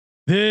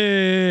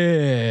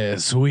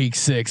This week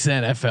 6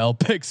 NFL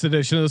picks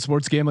edition of the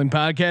Sports Gambling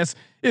Podcast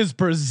is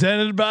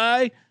presented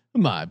by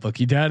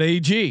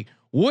MyBookie.ag.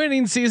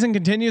 Winning season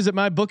continues at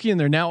MyBookie, and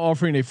they're now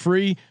offering a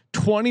free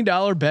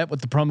 $20 bet with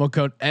the promo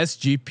code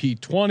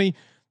SGP20.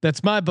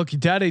 That's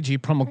MyBookie.ag,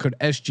 promo code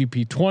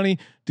SGP20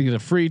 to get a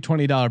free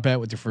 $20 bet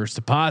with your first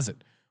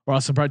deposit. We're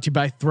also brought to you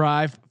by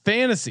Thrive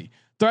Fantasy.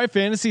 Thrive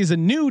Fantasy is a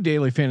new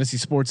daily fantasy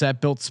sports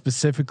app built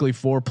specifically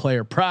for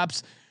player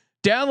props.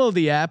 Download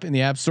the app in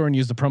the App Store and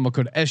use the promo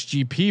code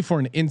SGP for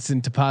an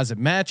instant deposit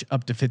match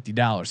up to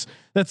 $50.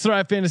 That's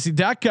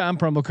thrivefantasy.com,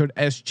 promo code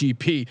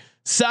SGP.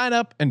 Sign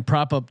up and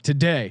prop up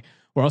today.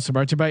 We're also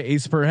brought to you by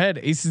Ace Per Head.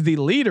 Ace is the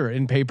leader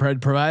in pay per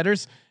head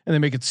providers, and they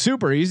make it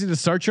super easy to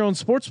start your own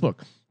sportsbook.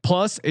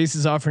 Plus, Ace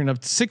is offering up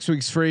to 6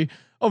 weeks free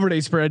over at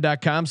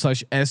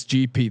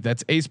aceperhead.com/SGP.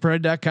 That's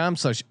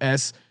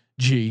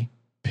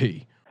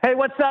aceperhead.com/SGP. Hey,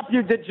 what's up,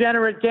 you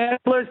degenerate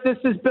gamblers? This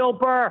is Bill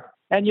Burr,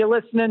 and you're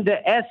listening to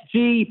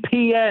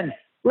SGPN.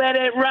 Let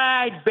it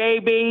ride,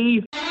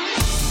 baby.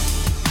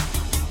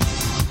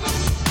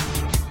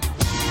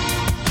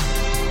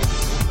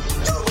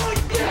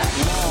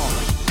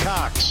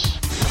 Cox.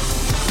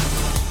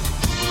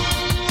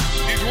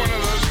 He's one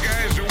of those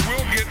guys who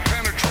will get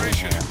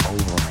penetration.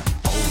 Over.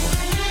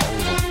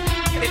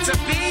 It's a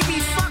baby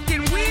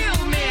fucking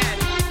wheel, man.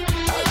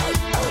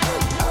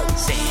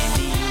 San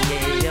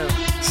Diego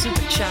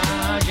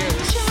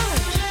Superchargers.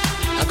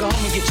 Now go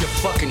home and get your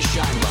fucking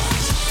shine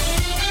box.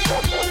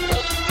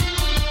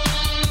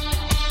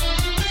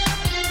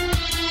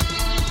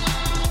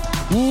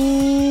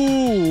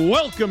 Ooh,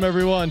 welcome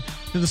everyone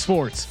to the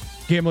Sports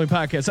Gambling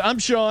Podcast. I'm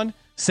Sean,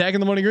 Sagging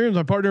the Money Green.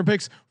 My partner in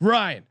picks,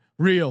 Ryan,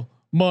 Real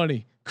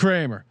Money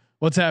Kramer.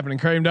 What's happening,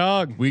 Kramer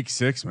dog? Week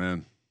 6,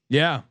 man.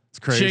 Yeah, It's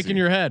crazy. Shaking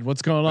your head.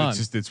 What's going on?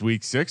 It's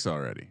week 6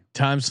 already.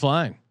 Time's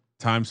flying.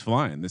 Time's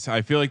flying.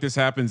 I feel like this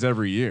happens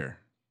every year.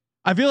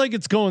 I feel like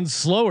it's going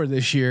slower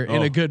this year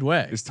in a good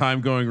way. Is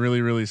time going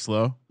really, really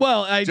slow?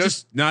 Well, I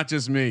just not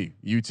just me,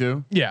 you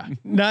too. yeah,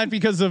 not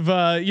because of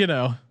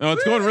No,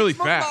 it's going really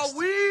fast.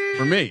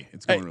 For me,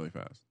 it's going really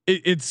fast.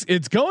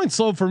 It's going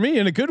slow for me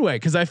in a good way,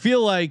 because I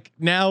feel like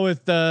now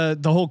with the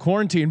whole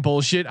quarantine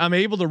bullshit, I'm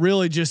able to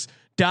really just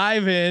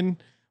dive in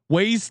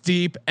waist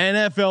deep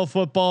NFL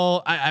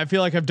football. I feel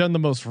like I've done the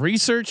most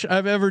research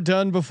I've ever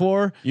done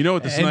before. You know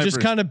what the and snipers,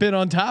 just kind of been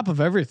on top of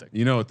everything.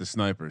 You know what the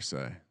snipers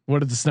say? What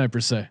did the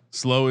snipers say?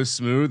 Slow is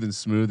smooth and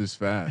smooth is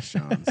fast,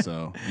 Sean.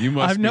 So you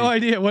must. I have no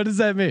idea. What does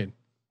that mean?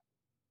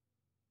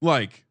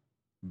 Like,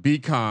 be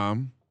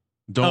calm,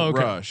 don't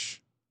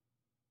rush.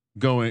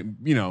 Going,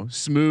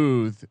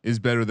 smooth is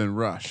better than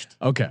rushed.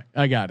 Okay,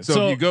 I got it.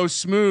 So if you go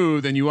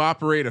smooth and you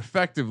operate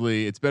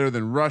effectively, it's better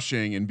than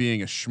rushing and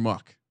being a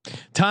schmuck.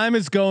 Time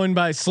is going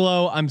by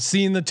slow. I'm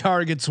seeing the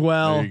targets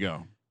well. There you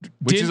go.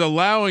 Which is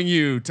allowing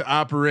you to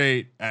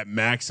operate at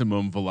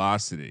maximum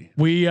velocity.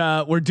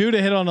 We're due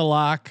to hit on a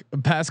lock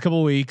past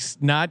couple weeks.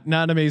 Not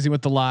amazing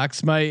with the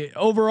locks. My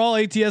overall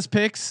ATS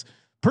picks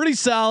pretty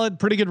solid,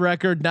 pretty good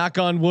record. Knock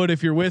on wood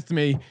if you're with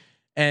me.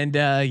 And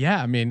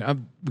yeah, I mean,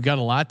 we got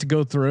a lot to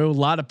go through, a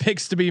lot of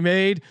picks to be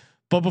made.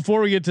 But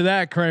before we get to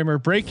that, Kramer,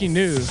 breaking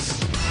news.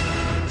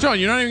 Sean,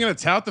 you're not even going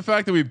to tout the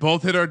fact that we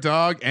both hit our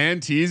dog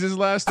and teases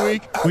last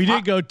week. We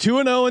did go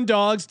 2-0 in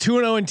dogs,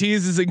 2-0 in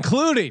teases,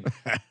 including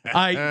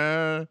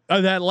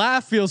that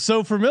laugh feels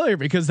so familiar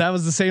because that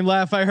was the same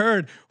laugh I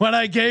heard when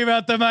I gave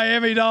out the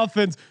Miami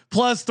Dolphins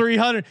plus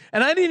 300.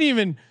 And I didn't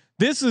even,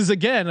 this is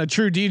again, a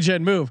true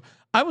DGen move.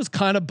 I was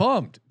kind of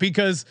bummed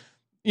because,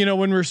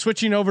 when we're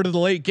switching over to the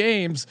late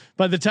games,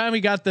 by the time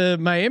we got the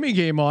Miami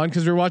game on,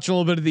 cause we were watching a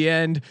little bit of the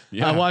end,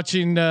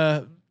 watching,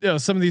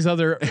 some of these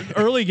other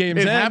early games.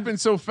 It happened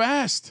so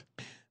fast.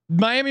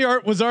 Miami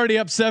was already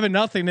up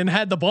 7-0 and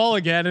had the ball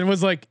again, and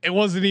was like, it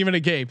wasn't even a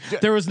game.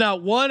 There was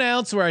not 1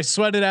 ounce where I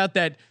sweated out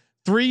that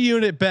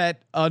 3-unit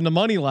bet on the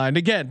money line.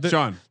 Again,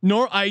 Sean,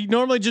 I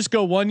normally just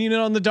go 1 unit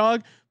on the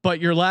dog, but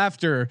your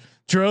laughter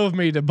drove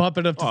me to bump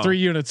it up to 3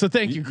 units. So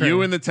thank you, Craig.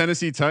 You and the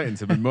Tennessee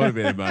Titans have been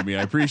motivated by me.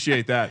 I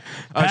appreciate that.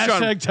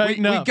 Sean, we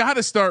got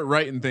to start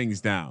writing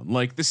things down.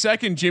 Like the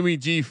second Jimmy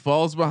G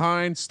falls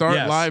behind, start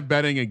live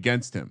betting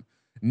against him.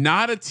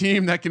 Not a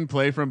team that can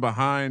play from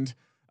behind.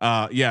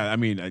 I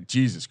mean,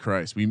 Jesus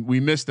Christ, we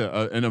missed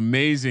an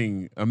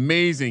amazing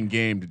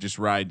game to just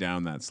ride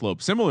down that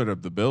slope, similar to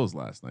the Bills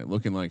last night,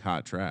 looking like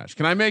hot trash.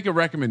 Can I make a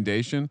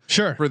recommendation?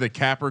 Sure. For the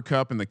Capper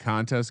Cup and the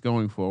contest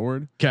going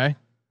forward. Okay.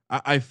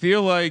 I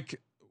feel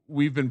like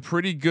we've been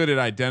pretty good at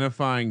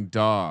identifying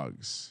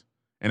dogs,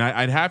 and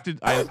I'd have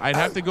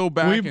to go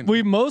back.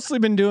 We've mostly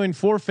been doing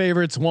 4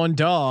 favorites, 1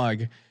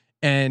 dog.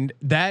 And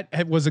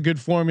that was a good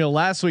formula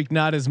last week.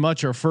 Not as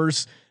much. Our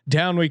first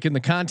down week in the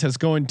contest,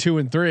 going 2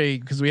 and 3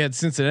 because we had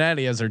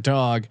Cincinnati as our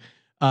dog.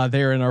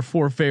 There in our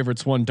 4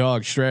 favorites, 1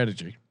 dog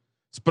strategy.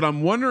 But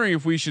I'm wondering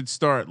if we should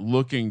start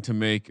looking to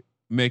make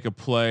a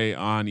play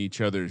on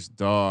each other's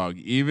dog,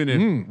 even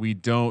if we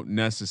don't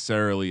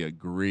necessarily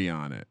agree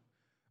on it.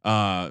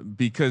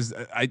 Because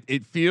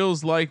it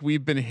feels like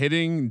we've been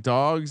hitting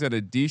dogs at a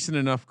decent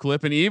enough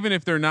clip, and even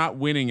if they're not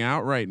winning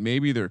outright,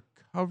 maybe they're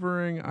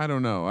covering. I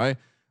don't know.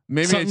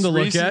 Maybe something it's to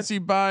look recency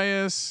at.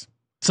 bias.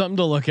 Something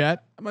to look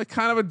at. I'm a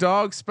kind of a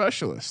dog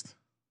specialist.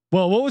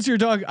 Well, what was your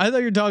dog? I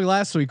thought your dog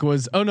last week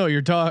was. Oh no,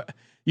 your dog.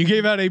 You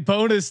gave out a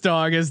bonus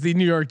dog as the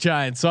New York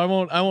Giants, so I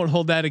won't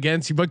hold that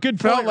against you. But good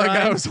point. Felt like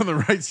Ryan. I was on the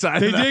right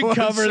side. They did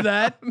cover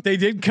that. They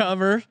did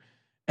cover.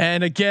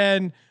 And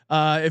again,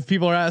 if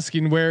people are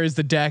asking where is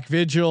the Dak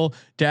vigil,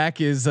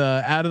 Dak is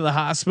out of the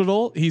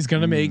hospital. He's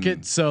gonna make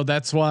it, so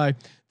that's why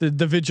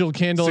the vigil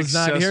candle is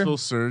not here. Successful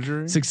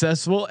surgery.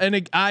 Successful,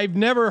 and I've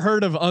never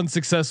heard of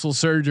unsuccessful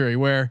surgery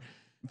where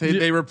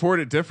they report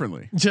it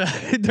differently.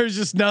 There's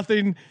just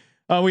nothing.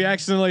 We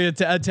accidentally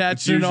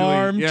attached an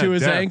arm to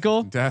his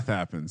ankle. Death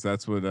happens.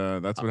 That's what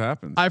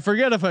happens. I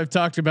forget if I've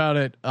talked about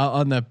it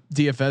on the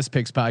DFS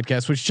picks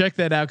podcast, which check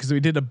that out because we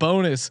did a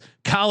bonus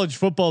college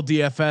football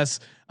DFS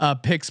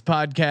picks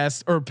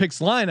podcast or picks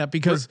lineup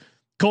because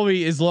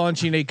Colby is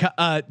launching a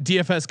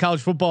DFS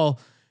college football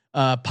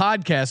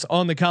podcast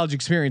on the College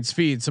Experience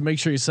feed. So make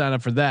sure you sign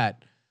up for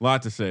that. A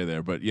lot to say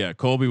there, but yeah,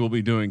 Colby will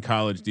be doing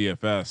college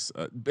DFS.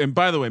 And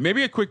by the way,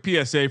 maybe a quick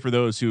PSA for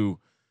those who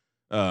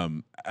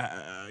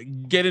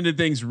get into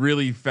things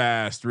really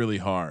fast, really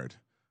hard.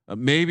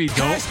 Maybe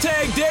don't.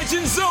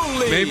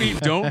 Maybe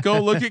don't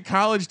go look at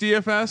college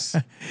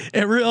DFS.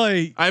 It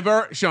really.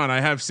 Sean, I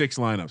have 6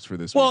 lineups for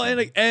this. Well,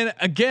 weekend. and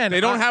again,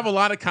 they don't have a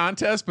lot of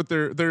contests, but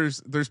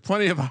there's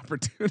plenty of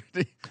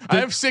opportunity. I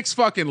have 6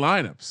 fucking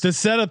lineups. The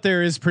setup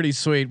there is pretty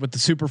sweet with the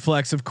super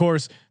flex. Of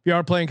course, if you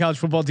are playing college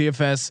football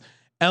DFS,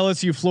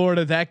 LSU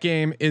Florida, that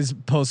game is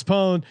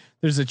postponed.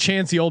 There's a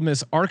chance the Ole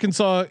Miss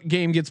Arkansas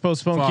game gets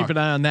postponed. Keep an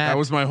eye on that. That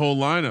was my whole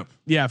lineup.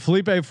 Yeah,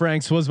 Felipe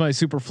Franks was my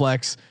super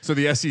flex. So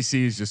the SEC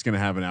is just going to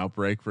have an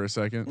outbreak for a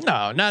second.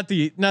 No, not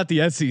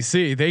the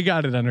SEC. They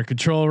got it under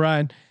control,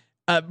 Ryan.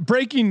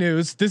 Breaking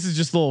news. This is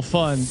just a little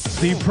fun.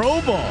 The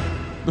Pro Bowl.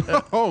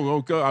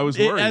 Okay. I was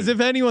worried. As if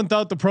anyone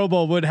thought the Pro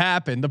Bowl would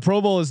happen. The Pro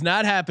Bowl is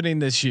not happening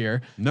this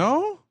year.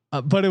 No.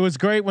 But it was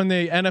great when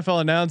the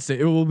NFL announced it.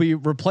 It will be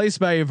replaced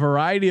by a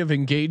variety of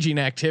engaging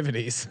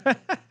activities.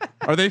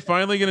 Are they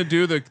finally going to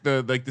do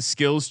the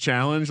skills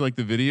challenge, like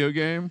the video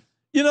game?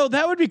 You know,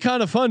 that would be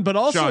kind of fun, but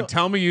also Sean,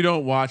 tell me you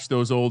don't watch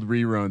those old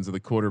reruns of the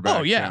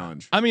quarterback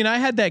challenge. I mean, I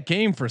had that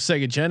game for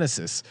Sega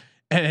Genesis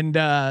and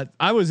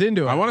I was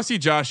into it. I want to see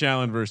Josh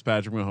Allen versus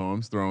Patrick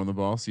Mahomes throwing the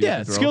ball.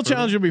 Skill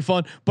challenge would be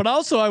fun, but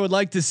also I would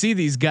like to see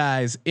these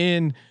guys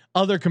in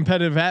other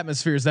competitive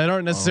atmospheres that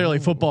aren't necessarily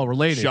football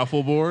related.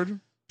 Shuffleboard.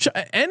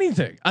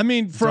 Anything. I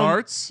mean,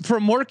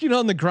 from working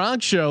on the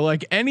Gronk show,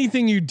 like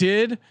anything you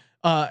did,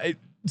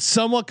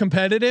 somewhat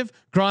competitive,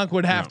 Gronk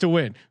would have to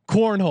win.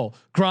 Cornhole,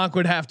 Gronk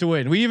would have to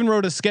win. We even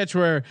wrote a sketch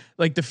where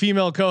like the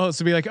female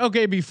co-host would be like, okay,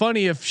 it'd be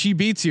funny if she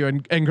beats you.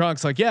 And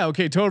Gronk's like, yeah,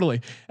 okay,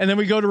 totally. And then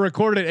we go to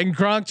record it and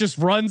Gronk just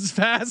runs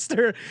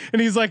faster.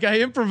 And he's like,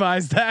 I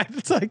improvised that.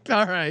 It's like,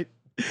 all right.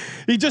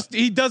 He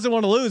doesn't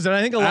want to lose, and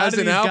I think a lot of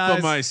these guys. As an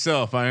alpha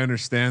myself, I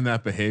understand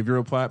that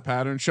behavioral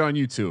pattern. Sean,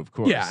 you too, of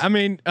course. Yeah, I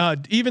mean,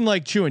 even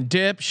like chewing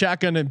dip,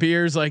 shotgun and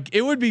beers. Like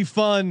it would be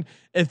fun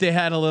if they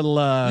had a little.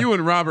 You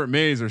and Robert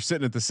Mays are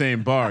sitting at the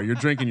same bar. You're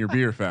drinking your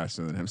beer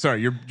faster than him.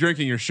 Sorry, you're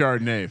drinking your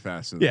Chardonnay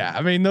faster. Yeah,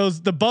 I mean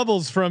the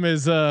bubbles from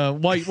his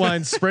white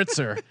wine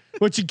spritzer.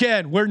 Which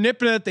again, we're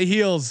nipping at the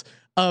heels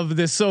of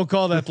this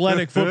so-called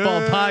athletic football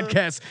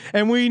podcast,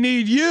 and we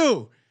need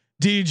you.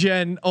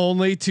 DGen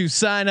only to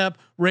sign up,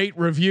 rate,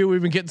 review.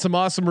 We've been getting some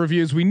awesome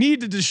reviews. We need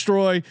to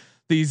destroy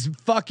these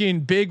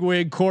fucking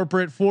bigwig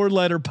corporate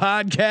 4-letter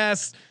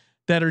podcasts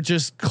that are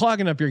just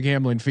clogging up your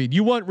gambling feed.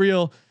 You want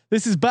real.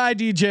 This is by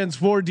DGens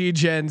for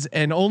DGens,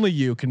 and only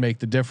you can make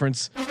the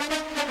difference.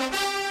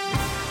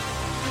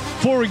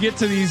 Before we get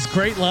to these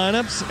great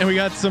lineups, and we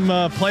got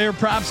some player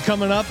props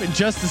coming up in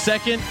just a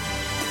second.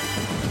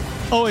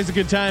 Always a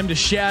good time to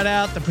shout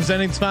out the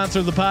presenting sponsor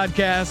of the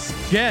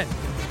podcast. Again,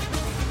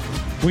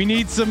 we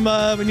need some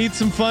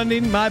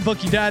funding.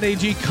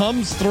 MyBookie.ag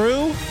comes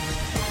through.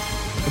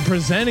 The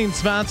presenting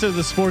sponsor of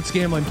the Sports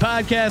Gambling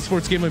Podcast,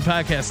 Sports Gambling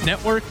Podcast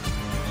Network.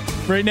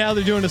 Right now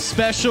they're doing a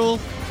special.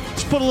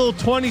 Just put a little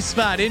 20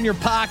 spot in your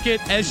pocket.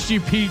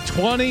 SGP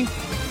 20,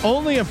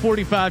 only a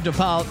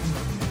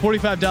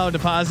 $45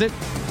 deposit,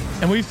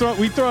 and we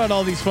throw out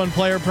all these fun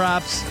player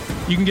props.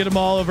 You can get them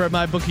all over at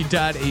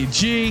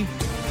MyBookie.ag.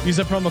 Use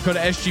that promo code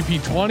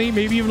SGP 20.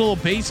 Maybe even a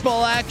little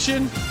baseball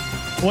action.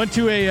 Went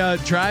to a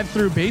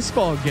drive-in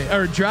baseball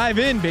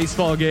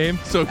game.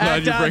 So glad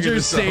at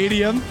Dodger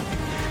Stadium,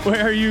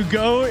 where you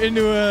go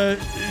into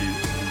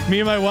me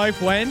and my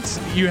wife went.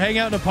 You hang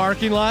out in a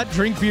parking lot,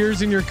 drink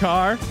beers in your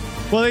car.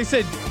 Well, they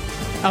said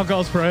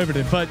alcohol's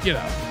prohibited, but you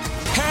know.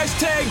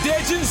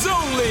 #Legends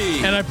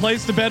only. And I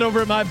placed a bet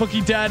over at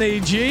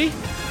MyBookie.ag.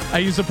 I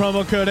used the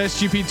promo code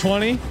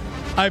SGP20.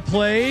 I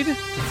played.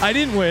 I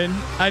didn't win.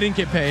 I didn't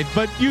get paid,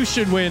 but you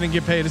should win and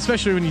get paid,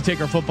 especially when you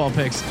take our football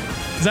picks.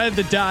 I had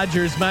the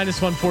Dodgers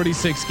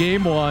 -146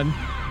 game 1.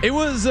 It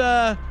was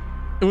a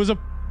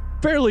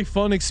fairly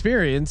fun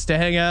experience to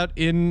hang out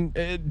in,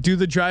 do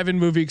the drive-in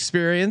movie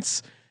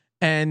experience.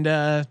 And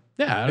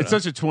it's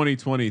such a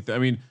 2020. I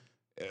mean,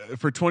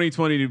 for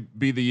 2020 to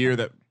be the year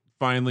that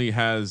finally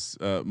has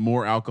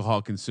more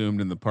alcohol consumed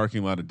in the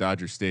parking lot of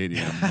Dodger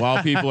Stadium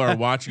while people are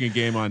watching a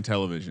game on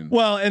television.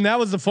 Well, and that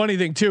was the funny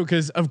thing too,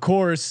 because of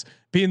course,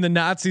 being the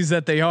Nazis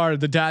that they are,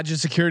 the Dodger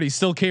security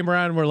still came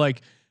around and were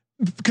like,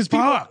 because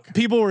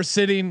people were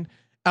sitting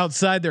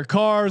outside their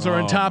cars or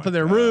on top of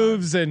their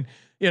roofs, and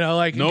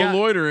like no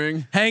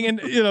loitering, hanging,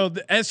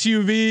 the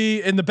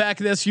SUV in the back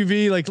of the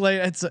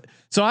SUV, it's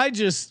so I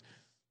just,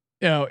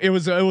 it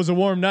was a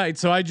warm night,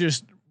 so I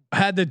just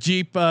had the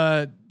Jeep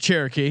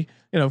Cherokee.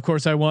 Of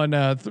course, I won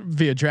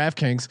via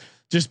DraftKings.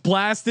 Just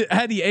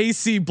had the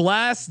AC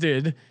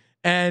blasted,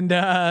 and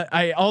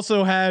I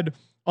also had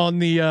on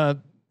the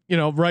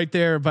right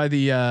there by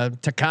the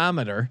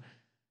tachometer,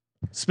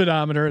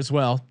 speedometer as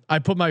well. I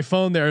put my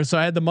phone there, so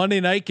I had the Monday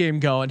night game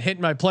going,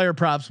 hitting my player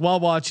props while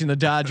watching the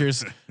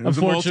Dodgers. It was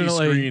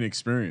unfortunately, a multi-screen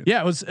experience.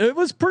 Yeah, it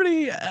was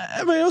pretty.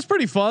 I mean, it was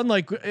pretty fun.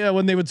 Like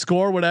when they would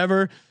score,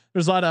 whatever.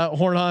 There's a lot of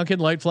horn honking,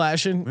 light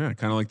flashing. Yeah,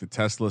 kind of like the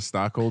Tesla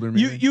stockholder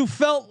meeting. You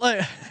felt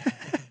like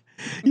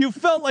you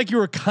felt like you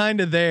were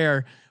kind of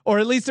there, or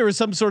at least there was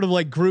some sort of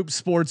like group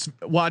sports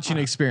watching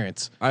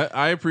experience.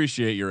 I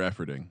appreciate your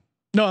efforting.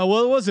 No,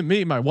 well, it wasn't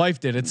me. My wife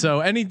did it.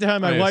 So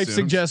anytime my wife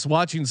suggests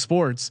watching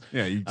sports,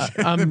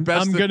 I'm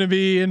going to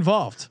be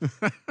involved.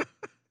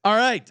 All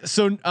right.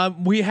 So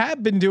we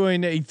have been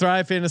doing a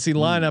Thrive Fantasy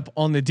lineup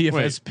on the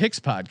DFS Picks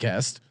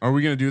podcast. Are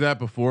we going to do that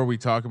before we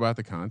talk about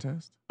the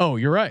contest? Oh,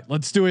 you're right.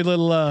 Let's do a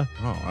little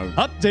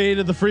update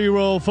of the free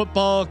roll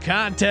football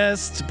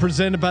contest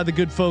presented by the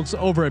good folks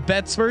over at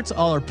BetSperts.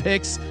 All our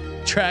picks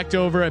tracked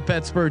over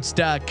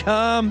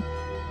 @betsperts.com.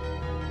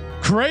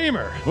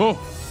 Kramer. Oh.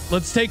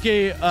 Let's take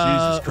a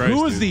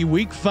who was the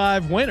week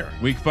 5 winner?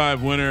 Week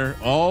 5 winner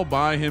all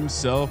by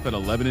himself at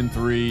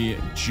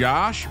 11-3.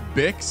 Josh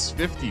Bix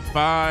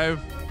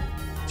 55.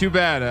 Too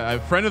bad. A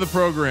friend of the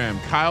program,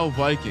 Kyle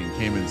Viking,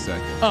 came in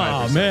second.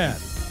 Oh man,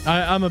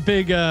 I'm a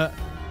big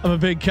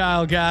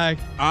Kyle guy.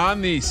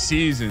 On the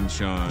season,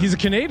 Sean. He's a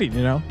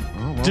Canadian,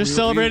 just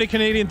celebrated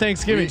Canadian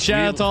Thanksgiving. Shout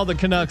out to all the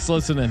Canucks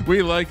listening.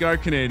 We like our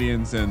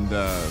Canadians, and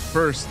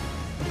first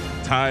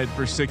tied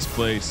for 6th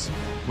place.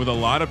 With a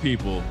lot of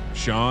people,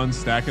 Sean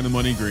stacking the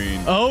money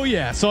green. Oh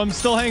yeah, so I'm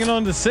still hanging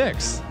on to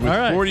 6. With all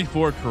right.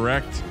 44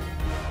 correct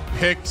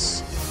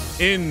picks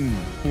in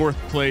 4th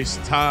place,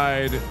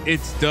 tied.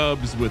 It's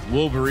Dubs with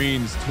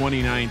Wolverines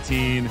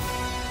 2019.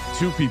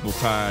 2 people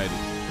tied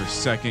for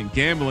 2nd.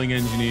 Gambling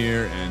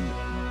Engineer and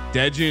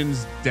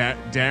Degens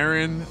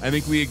Darren. I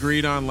think we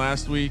agreed on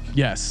last week.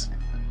 Yes,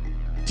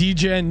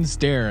 Degens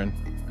Darren.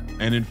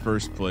 And in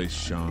 1st place,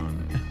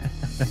 Sean.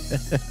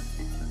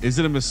 Is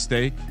it a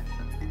mistake?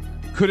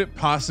 Could it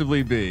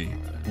possibly be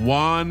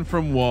Juan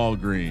from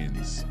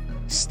Walgreens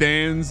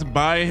stands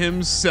by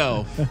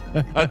himself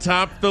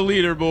atop the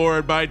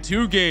leaderboard by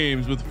 2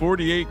 games with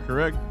 48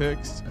 correct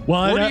picks?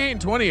 48 and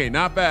 28,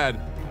 not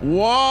bad.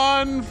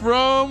 Juan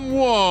from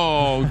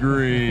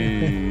Walgreens.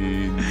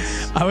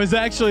 I was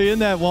actually in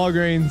that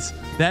Walgreens,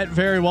 that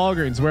very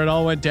Walgreens where it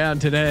all went down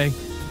today.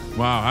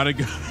 Wow, how'd it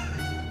go?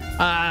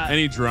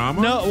 Any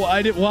drama? No,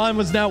 Juan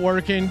was not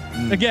working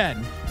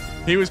again.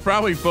 He was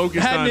probably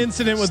focused on an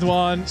incident with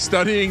Juan,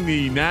 studying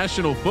the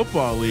National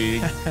Football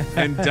League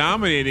and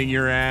dominating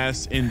your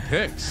ass in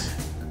picks.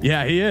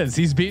 Yeah, he is.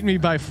 He's beaten me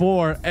by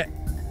 4.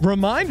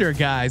 Reminder,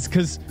 guys,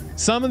 because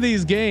some of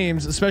these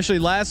games, especially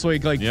last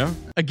week,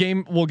 a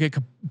game will get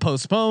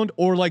postponed,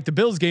 or like the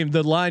Bills game,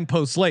 the line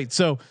posts late.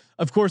 So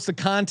of course the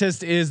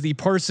contest is the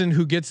person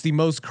who gets the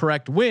most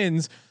correct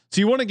wins.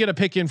 So you want to get a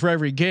pick in for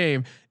every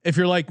game. If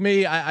you're like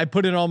me, I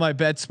put in all my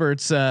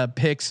BetSperts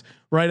picks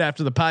right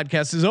after the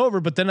podcast is over,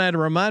 but then I had to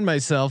remind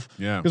myself,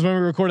 because when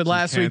we recorded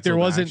last week, there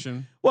wasn't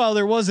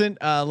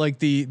like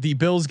the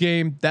Bills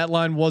game. That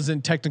line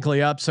wasn't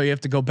technically up, so you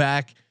have to go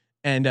back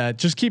and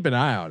just keep an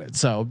eye on it.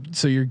 So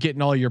you're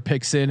getting all your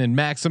picks in and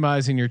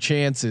maximizing your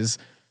chances,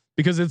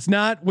 because it's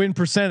not win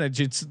percentage;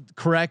 it's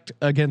correct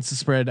against the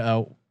spread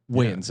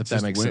wins. If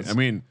that makes sense. I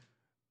mean,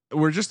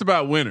 we're just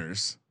about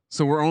winners.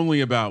 So we're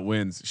only about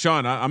wins.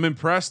 Sean, I'm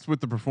impressed with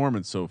the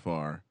performance so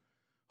far.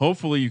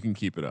 Hopefully you can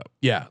keep it up.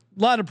 Yeah.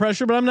 A lot of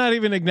pressure, but I'm not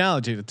even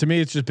acknowledging it. To me,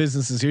 it's just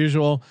business as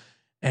usual.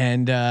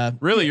 And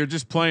really, you're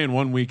just playing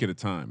 1 week at a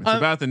time. It's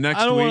about the next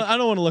week. I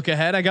don't want to look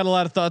ahead. I got a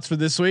lot of thoughts for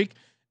this week,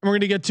 and we're going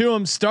to get to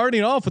them,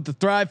 starting off with the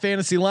Thrive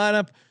Fantasy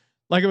lineup.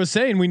 Like I was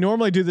saying, we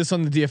normally do this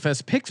on the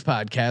DFS Picks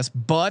podcast,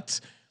 but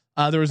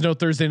there was no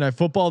Thursday Night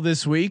Football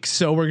this week.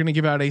 So we're going to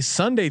give out a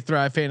Sunday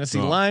Thrive Fantasy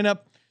lineup.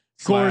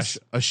 Of course,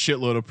 a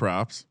shitload of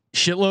props.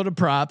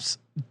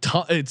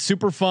 It's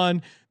super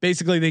fun.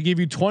 Basically, they give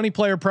you 20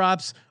 player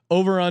props,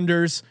 over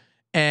unders,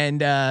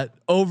 and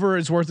over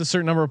is worth a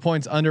certain number of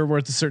points, under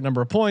worth a certain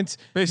number of points.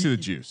 Basically,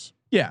 the juice.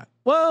 Yeah.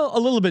 Well, a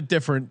little bit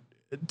different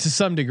to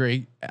some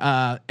degree.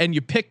 And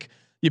you pick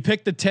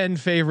the 10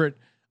 favorite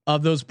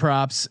of those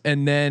props,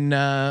 and then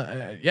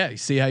you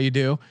see how you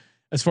do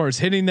as far as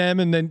hitting them.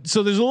 And then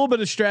so there's a little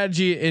bit of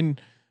strategy in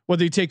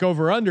whether you take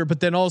over or under, but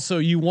then also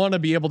you want to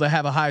be able to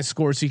have a high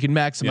score so you can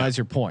maximize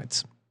your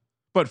points.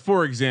 But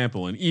for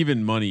example, an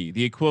even money,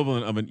 the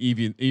equivalent of an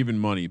even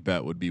money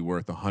bet would be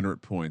worth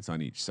 100 points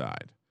on each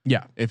side.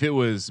 Yeah. If it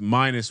was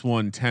minus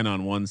 110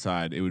 on one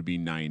side, it would be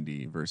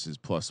 90 versus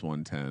plus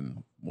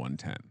 110,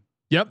 110.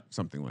 Yep.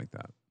 Something like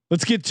that.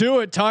 Let's get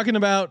to it. Talking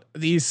about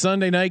the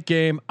Sunday night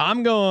game.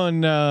 I'm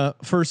going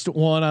first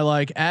one. I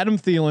like Adam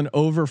Thielen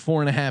over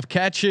 4.5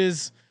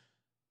 catches.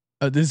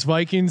 This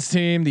Vikings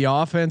team, the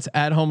offense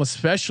at home,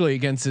 especially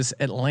against this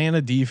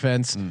Atlanta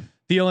defense.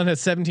 Thielen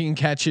has 17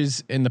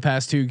 catches in the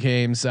past 2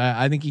 games.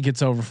 I think he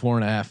gets over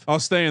 4.5. I'll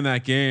stay in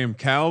that game.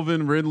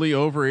 Calvin Ridley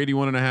over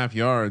 81.5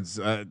 yards.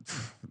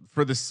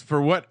 For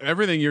what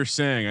everything you're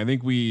saying, I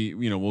think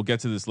we'll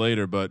get to this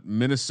later, but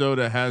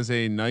Minnesota has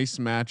a nice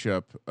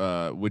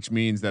matchup, which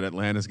means that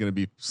Atlanta's going to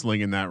be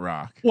slinging that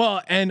rock.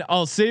 Well, and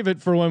I'll save it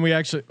for when we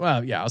actually,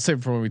 I'll save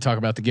it for when we talk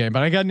about the game,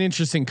 but I got an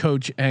interesting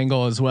coach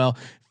angle as well.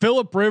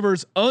 Phillip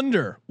Rivers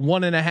under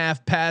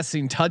 1.5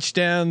 passing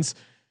touchdowns.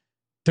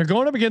 They're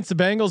going up against the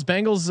Bengals.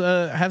 Bengals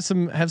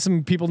have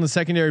some people in the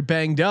secondary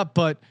banged up,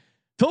 but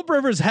Phillip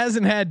Rivers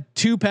hasn't had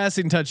 2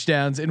 passing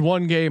touchdowns in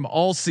one game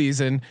all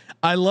season.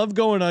 I love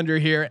going under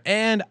here,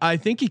 and I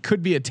think he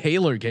could be a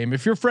Taylor game.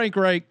 If you're Frank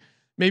Reich,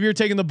 maybe you're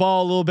taking the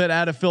ball a little bit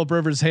out of Phillip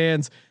Rivers'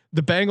 hands.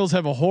 The Bengals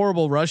have a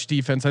horrible rush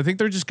defense. I think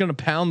they're just going to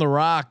pound the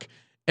rock,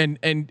 and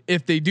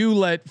if they do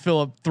let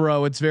Phillip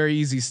throw, it's very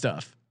easy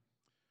stuff.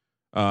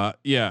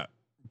 Yeah.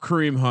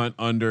 Kareem Hunt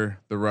under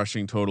the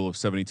rushing total of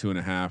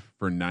 72.5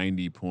 for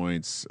 90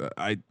 points.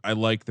 I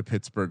like the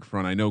Pittsburgh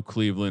front. I know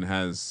Cleveland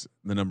has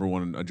the number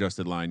 1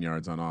 adjusted line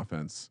yards on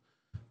offense,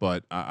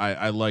 but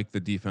I like the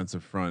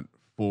defensive front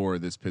for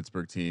this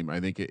Pittsburgh team. I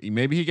think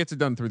maybe he gets it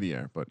done through the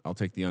air, but I'll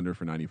take the under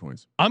for 90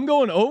 points. I'm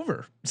going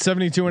over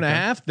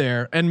 72.5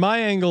 there. And my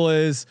angle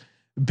is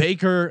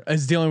Baker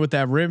is dealing with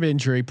that rib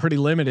injury, pretty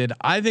limited.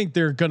 I think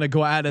they're going to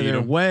go out of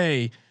their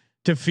way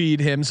to feed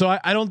him. So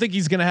I don't think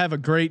he's going to have a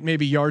great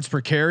maybe yards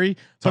per carry,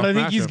 but I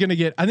think he's going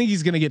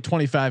to get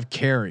 25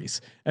 carries.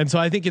 And so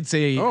I think it's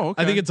I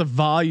think it's a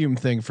volume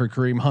thing for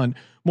Kareem Hunt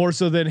more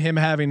so than him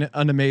having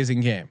an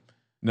amazing game.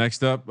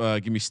 Next up,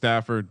 give me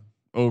Stafford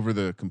over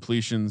the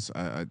completions.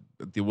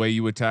 The way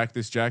you attack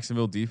this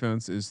Jacksonville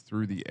defense is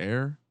through the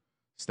air.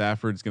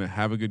 Stafford's going to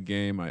have a good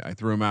game. I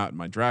threw him out in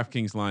my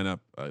DraftKings lineup.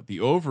 The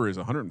over is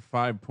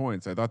 105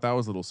 points. I thought that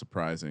was a little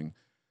surprising.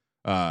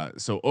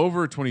 So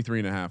over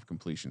 23.5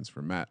 completions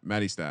for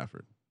Matty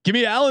Stafford. Give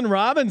me Allen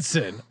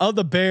Robinson of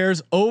the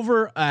Bears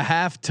over a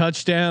half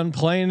touchdown,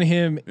 playing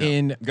him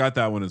in got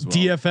that one as well.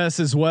 DFS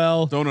as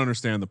well. Don't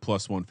understand the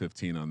plus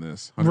 115 on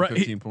this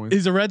 115 points.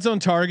 He's a red zone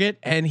target,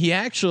 and he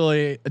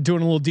actually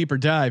doing a little deeper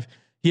dive.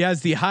 He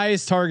has the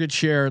highest target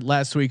share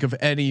last week of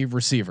any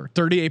receiver,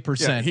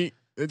 38%.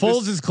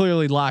 Foles is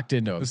clearly locked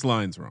into him. This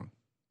line's wrong.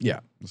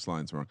 Yeah, this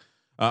line's wrong.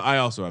 I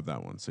also have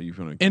that one. So you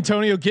feel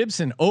Antonio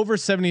Gibson over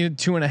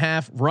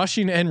 72.5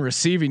 rushing and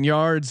receiving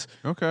yards.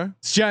 Okay.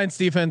 This Giants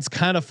defense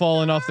kind of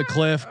falling off the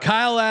cliff.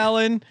 Kyle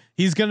Allen,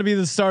 he's going to be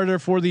the starter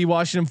for the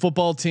Washington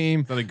football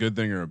team. Is that a good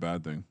thing or a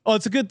bad thing? Oh,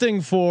 it's a good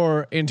thing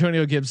for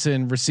Antonio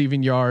Gibson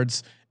receiving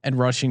yards and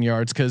rushing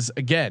yards. Cause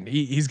again,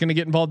 he's going to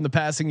get involved in the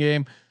passing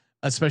game,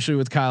 especially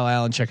with Kyle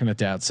Allen checking it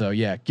down. So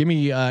yeah, give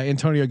me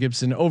Antonio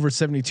Gibson over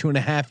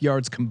 72.5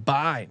 yards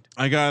combined.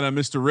 I got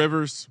Mr.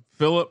 Rivers,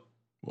 Phillip.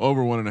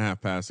 Over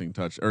 1.5 passing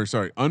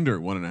under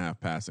 1.5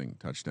 passing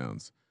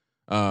touchdowns.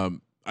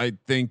 I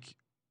think,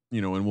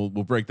 and we'll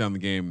break down the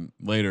game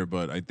later,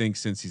 but I think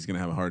since he's going to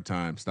have a hard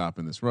time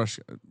stopping this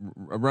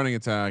running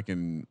attack,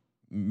 and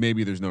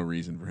maybe there's no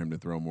reason for him to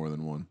throw more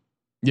than one.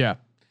 Yeah.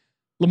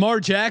 Lamar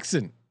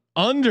Jackson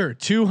under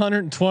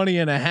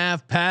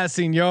 220.5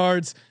 passing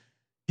yards.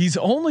 He's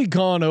only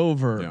gone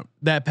over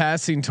that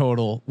passing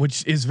total,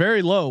 which is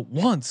very low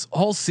once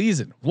all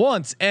season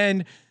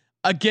And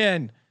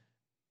again,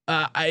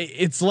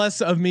 it's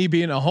less of me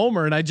being a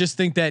homer, and I just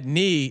think that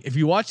knee. If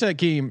you watch that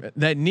game,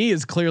 that knee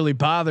is clearly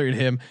bothering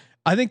him.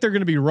 I think they're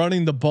going to be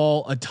running the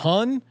ball a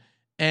ton,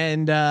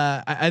 and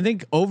I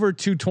think over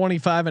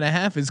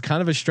 225.5 is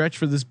kind of a stretch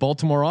for this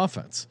Baltimore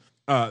offense.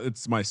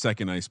 It's my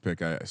second ice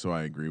pick, so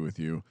I agree with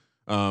you.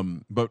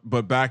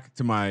 But back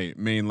to my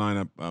main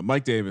lineup,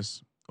 Mike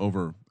Davis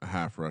over a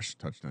half rush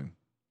touchdown.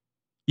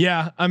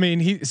 Yeah, I mean,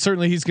 he's going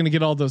to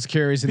get all those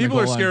carries. People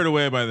are scared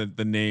away by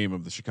the name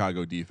of the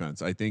Chicago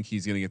defense. I think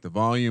he's going to get the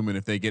volume, and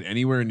if they get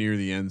anywhere near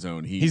the end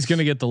zone, he's going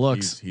to get the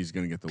looks. He's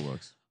going to get the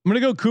looks. I'm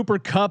going to go Cooper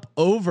Kupp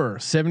over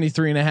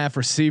 73.5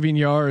 receiving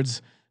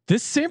yards.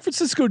 This San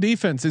Francisco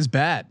defense is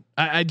bad.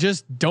 I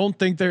just don't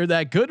think they're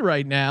that good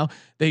right now.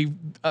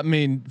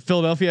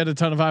 Philadelphia had a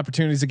ton of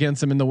opportunities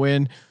against them in the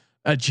win.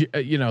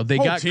 They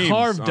got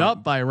carved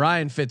up by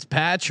Ryan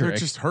Fitzpatrick. They're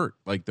just hurt.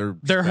 Like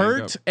they're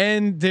hurt,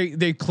 and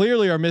they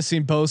clearly are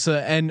missing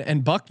Bosa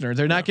and Buckner.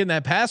 They're not getting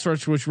that pass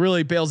rush, which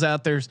really bails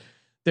out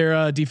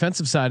their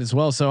defensive side as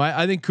well. So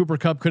I think Cooper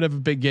Kupp could have a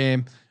big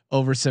game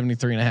over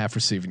 73.5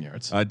 receiving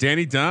yards.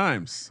 Danny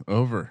Dimes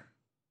over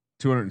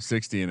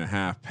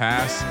 260.5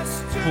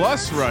 pass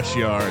plus rush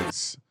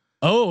yards.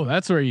 Oh,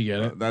 that's where you get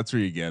it. That's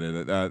where you get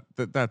it.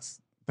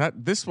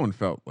 This one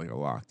felt like a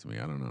lock to me.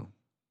 I don't know.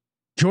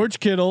 George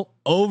Kittle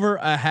over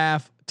a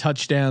half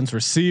touchdowns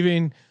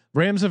receiving.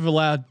 Rams have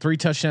allowed 3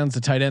 touchdowns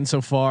to tight end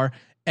so far,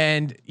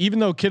 And even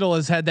though Kittle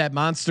has had that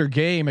monster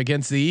game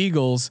against the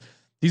Eagles,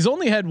 he's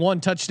only had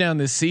one touchdown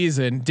this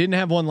season. Didn't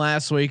have one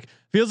last week.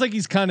 Feels like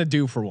he's kind of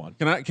due for one.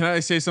 Can I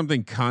say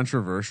something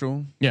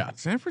controversial? Yeah.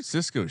 San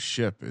Francisco's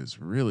ship is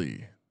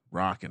really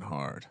rocking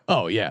hard.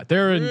 Oh yeah,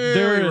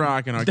 they're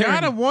rocking hard.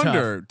 Gotta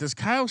wonder, tough. does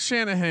Kyle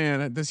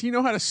Shanahan, does he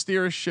know how to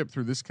steer a ship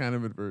through this kind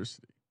of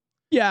adversity?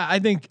 Yeah, I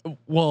think.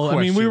 Well,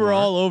 I mean, we were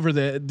all over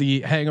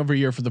the hangover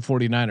year for the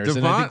 49ers,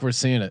 and I think we're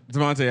seeing it.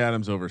 Devontae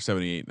Adams over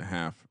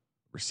 78.5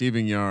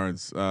 receiving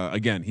yards.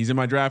 Again, he's in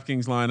my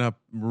DraftKings lineup.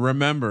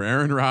 Remember,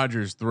 Aaron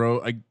Rodgers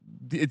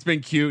it's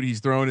been cute. He's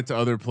throwing it to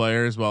other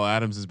players while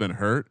Adams has been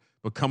hurt.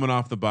 But coming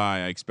off the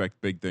bye, I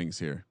expect big things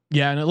here.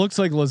 Yeah, and it looks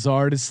like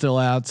Lazard is still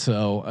out,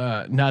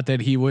 so not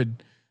that he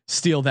would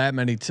steal that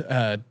many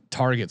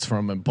targets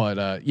from him,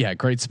 but yeah,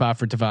 great spot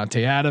for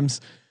Devontae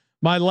Adams.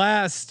 My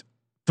last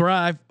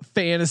Thrive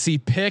fantasy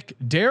pick,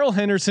 Darrell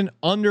Henderson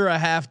under a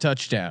half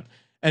touchdown,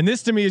 and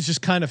this to me is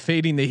just kind of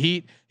fading the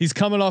heat. He's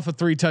coming off a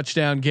 3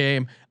 touchdown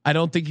game. I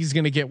don't think he's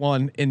going to get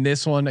one in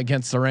this one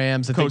against the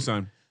Rams.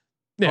 Cosign.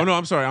 Yeah. Oh no,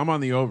 I'm sorry. I'm on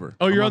the over.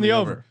 Oh, you're on the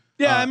over.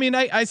 Yeah, I mean,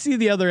 I see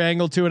the other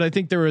angle to it. I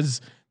think there was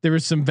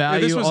some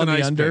value this was on an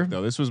the ice under. Pick,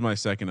 though. This was my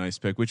second ice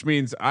pick, which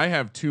means I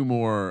have 2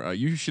 more.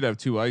 You should have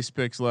 2 ice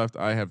picks left.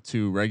 I have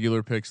 2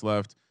 regular picks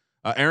left.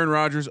 Aaron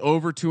Rodgers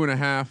over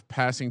 2.5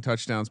 passing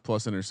touchdowns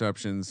plus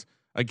interceptions.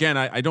 Again,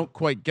 I don't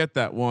quite get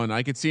that one.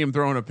 I could see him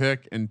throwing a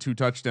pick and 2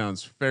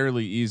 touchdowns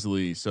fairly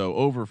easily. So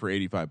over for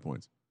 85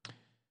 points.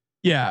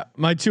 Yeah,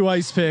 my 2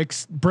 ice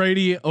picks: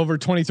 Brady over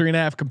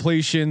 23.5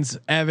 completions,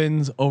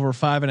 Evans over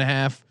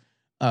 5.5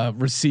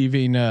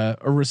 receiving or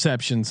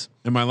receptions.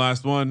 And my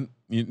last one,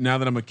 now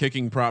that I'm a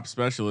kicking prop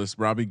specialist,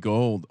 Robbie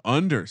Gould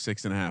under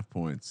 6.5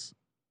 points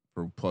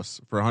for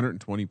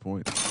 120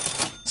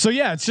 points. So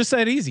yeah, it's just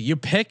that easy. You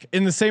pick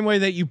in the same way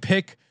that you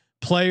pick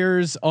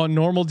players on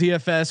normal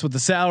DFS with the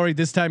salary.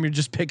 This time you're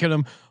just picking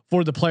them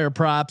for the player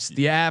props.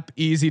 The app,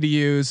 easy to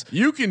use.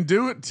 You can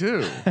do it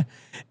too.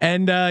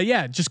 And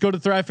yeah, just go to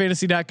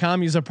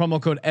thrivefantasy.com, use our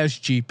promo code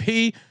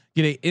SGP,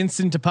 get an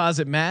instant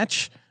deposit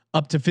match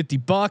up to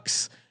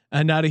 $50,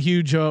 and not a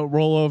huge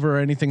rollover or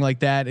anything like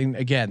that. And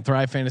again,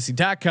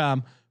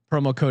 thrivefantasy.com,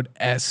 promo code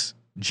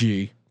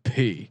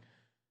SGP.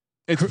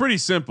 It's pretty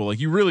simple. Like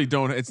you really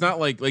don't. It's not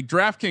like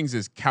DraftKings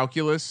is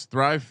calculus.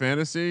 Thrive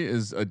Fantasy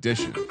is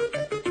addition,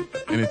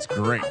 and it's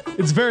great.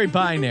 It's very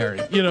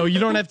binary. You know, you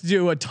don't have to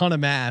do a ton of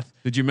math.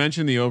 Did you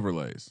mention the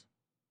overlays?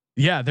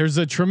 Yeah, there's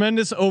a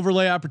tremendous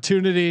overlay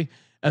opportunity,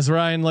 as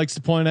Ryan likes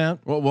to point out.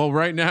 Well,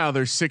 right now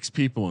there's 6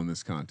 people in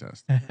this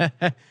contest.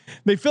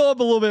 They fill up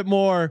a little bit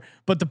more,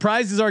 but the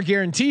prizes are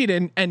guaranteed,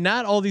 and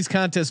not all these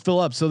contests fill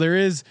up. So there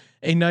is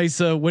a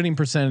nice winning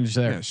percentage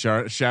there.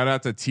 Yeah, shout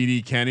out to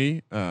TD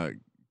Kenny,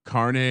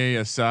 Carne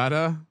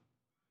Asada,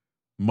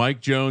 Mike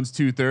Jones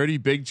 230,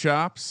 Big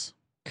Chops.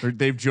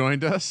 They've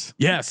joined us.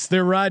 Yes,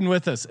 they're riding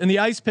with us. And the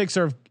ice picks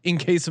are in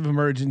case of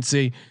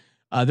emergency.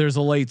 There's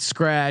a late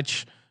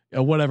scratch.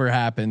 Whatever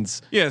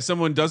happens. Yeah,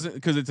 someone doesn't,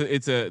 because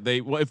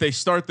if they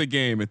start the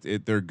game,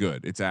 they're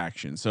good. It's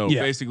action. So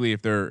basically,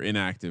 if they're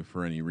inactive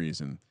for any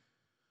reason.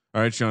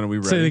 All right, Sean, are we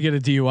ready? Say they get a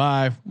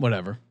DUI,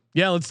 whatever.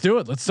 Yeah, let's do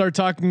it. Let's start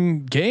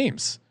talking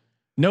games.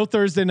 No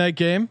Thursday night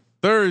game.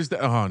 Thursday.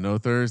 Oh, no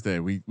Thursday.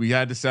 We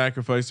had to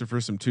sacrifice it for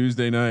some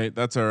Tuesday night.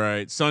 That's all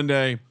right.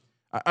 Sunday.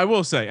 I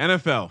will say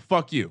NFL.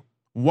 Fuck you.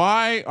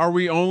 Why are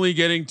we only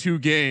getting 2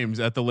 games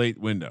at the late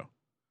window?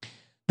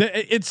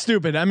 It's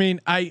stupid. I mean,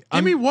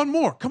 give me one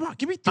more. Come on,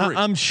 give me 3.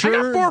 I'm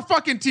sure. I got 4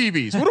 fucking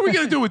TVs. What are we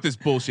gonna do with this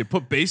bullshit?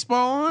 Put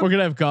baseball on? We're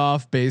gonna have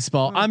golf,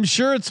 baseball. I'm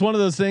sure it's one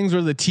of those things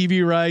where the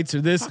TV rights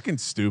or this fucking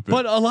stupid.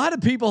 But a lot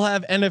of people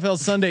have NFL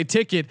Sunday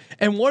ticket,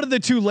 and one of the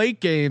 2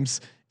 late games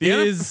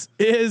is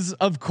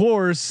of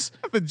course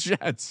the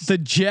Jets. The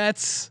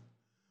Jets.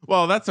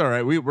 Well, that's all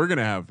right. We're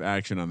gonna have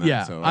action on that.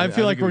 Yeah, so I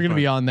feel like we're gonna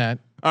be on that.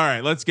 All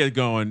right, let's get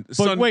going.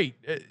 But wait.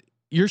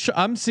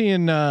 I'm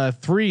seeing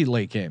 3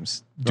 late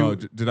games.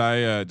 Did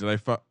I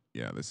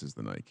yeah, this is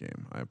the night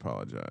game. I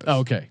apologize. Oh,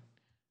 okay.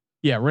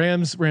 Yeah.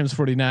 Rams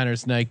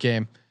 49ers night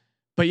game.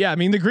 But yeah, I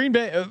mean the Green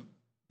Bay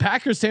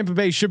Packers Tampa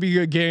Bay should be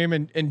a good game,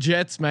 and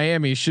Jets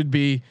Miami should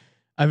be.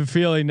 I have a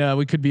feeling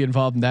we could be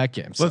involved in that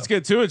game. So. Let's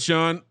get to it,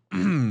 Sean.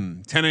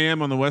 10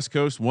 a.m. on the West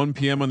Coast, 1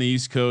 p.m. on the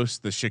East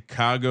Coast. The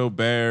Chicago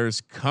Bears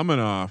coming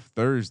off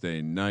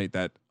Thursday night.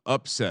 That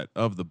upset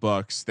of the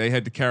Bucks. They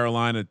head to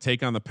Carolina to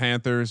take on the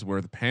Panthers, where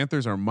the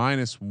Panthers are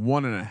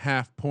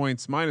 -1.5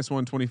 points,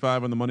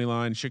 -125 on the money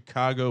line.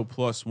 Chicago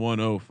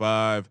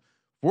 +105.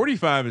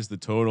 45 is the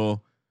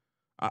total.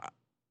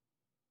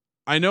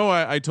 I know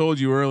I told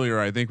you earlier,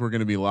 I think we're going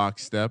to be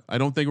lockstep. I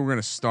don't think we're going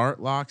to start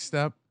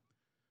lockstep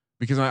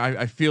because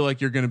I feel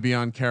like you're going to be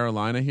on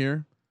Carolina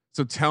here.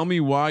 So tell me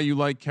why you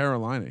like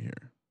Carolina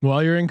here.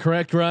 Well, you're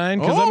incorrect, Ryan,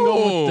 because I'm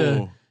going with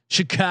the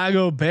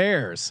Chicago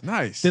Bears.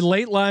 Nice. The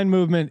late line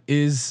movement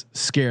is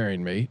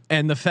scaring me.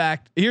 And the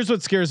fact, here's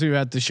what scares me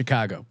about the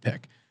Chicago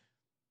pick.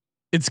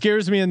 It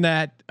scares me in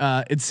that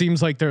it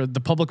seems like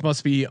the public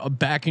must be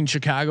backing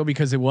Chicago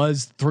because it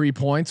was 3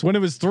 points. When it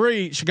was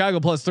 3, Chicago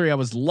 +3, I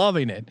was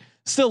loving it.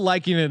 Still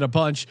liking it a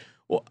bunch.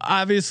 Well,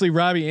 obviously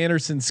Robbie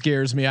Anderson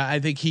scares me. I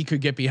think he could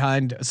get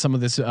behind some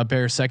of this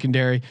Bears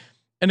secondary.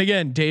 And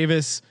again,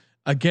 Davis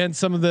against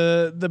some of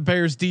the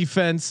Bears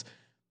defense,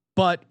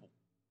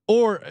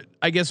 or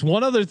I guess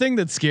one other thing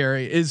that's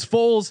scary is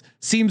Foles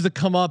seems to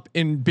come up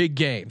in big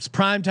games,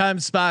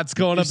 primetime spots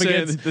going up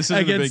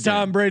against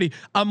Tom Brady.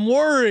 I'm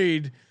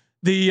worried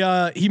we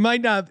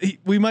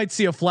might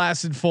see a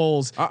flaccid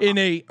Foles in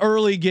a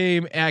early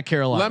game at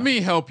Carolina. Let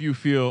me help you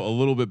feel a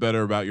little bit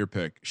better about your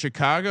pick.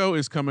 Chicago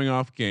is coming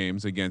off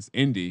games against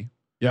Indy.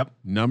 Yep.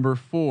 Number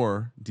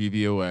 4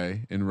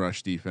 DVOA in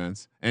rush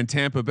defense, and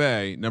Tampa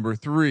Bay number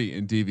 3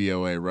 in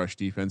DVOA rush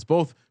defense.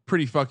 Both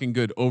pretty fucking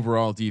good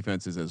overall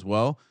defenses as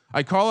well.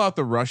 I call out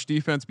the rush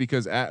defense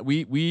because I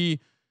think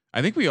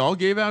we all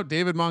gave out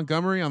David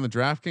Montgomery on the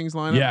DraftKings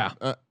lineup.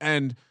 Yeah.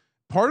 And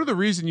part of the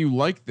reason you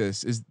like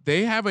this is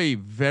they have a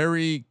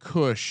very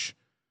cush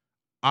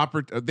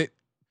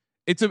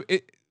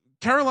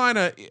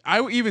Carolina.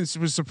 I even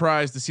was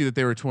surprised to see that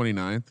they were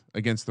 29th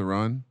against the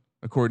run,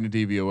 according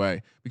to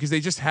DVOA, because they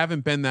just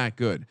haven't been that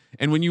good.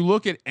 And when you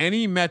look at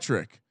any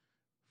metric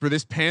for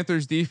this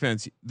Panthers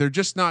defense, they're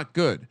just not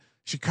good.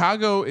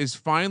 Chicago is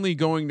finally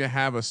going to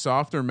have a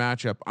softer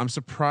matchup. I'm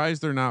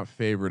surprised they're not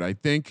favored. I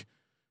think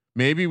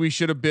maybe we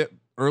should have bit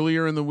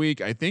earlier in the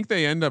week. I think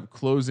they end up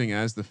closing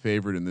as the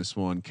favorite in this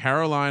one.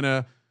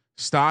 Carolina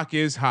stock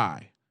is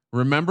high.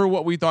 Remember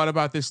what we thought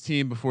about this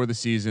team before the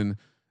season.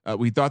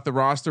 We thought the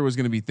roster was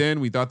going to be thin.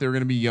 We thought they were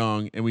going to be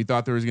young, and we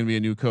thought there was going to be a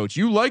new coach.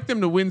 You like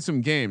them to win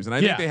some games, and I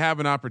think they have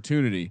an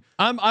opportunity.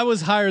 I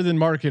was higher than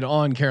market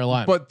on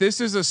Carolina, but this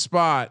is a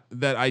spot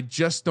that I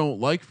just don't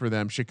like for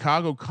them.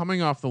 Chicago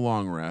coming off the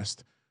long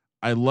rest.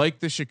 I like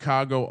the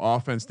Chicago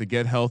offense to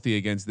get healthy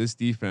against this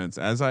defense.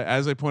 As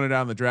I pointed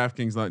out in the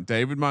DraftKings,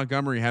 David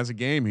Montgomery has a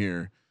game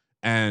here,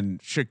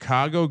 and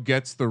Chicago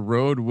gets the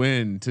road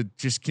win to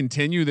just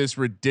continue this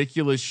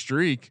ridiculous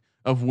streak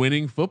of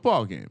winning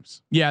football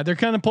games. Yeah, they're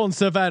kind of pulling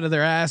stuff out of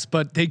their ass,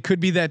 but they could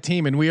be that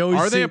team. And we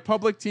always they a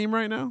public team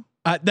right now?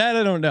 That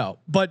I don't know,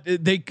 but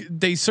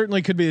they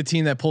certainly could be a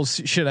team that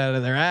pulls shit out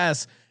of their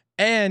ass.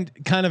 And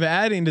kind of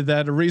adding to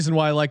that, a reason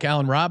why I like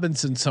Allen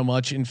Robinson so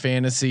much in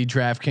fantasy,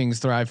 DraftKings,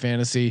 Thrive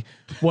Fantasy,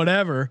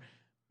 whatever.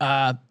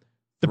 The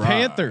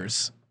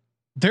Panthers,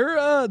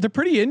 they're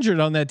pretty injured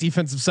on that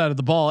defensive side of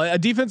the ball. A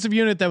defensive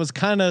unit that was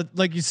kind of,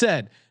 like you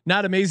said,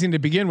 not amazing to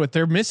begin with.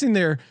 They're missing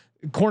their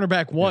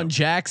cornerback one,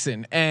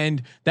 Jackson,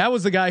 and that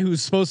was the guy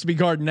who's supposed to be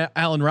guarding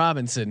Allen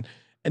Robinson.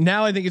 And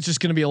now I think it's just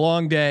going to be a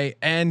long day.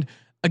 And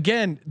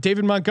again,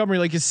 David Montgomery,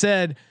 like you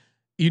said,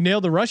 you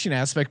nailed the rushing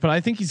aspect, but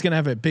I think he's going to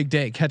have a big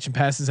day catching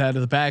passes out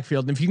of the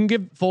backfield. And if you can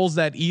give Foles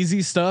that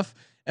easy stuff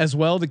as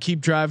well to keep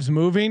drives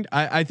moving,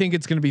 I think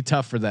it's going to be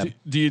tough for them.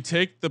 Do you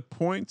take the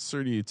points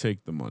or do you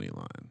take the money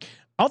line?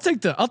 I'll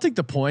take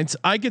the points.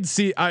 I could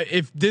see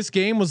if this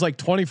game was like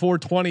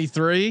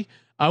 24-23,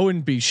 I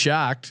wouldn't be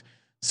shocked.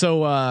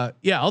 So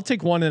I'll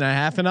take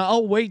 1.5, and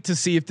I'll wait to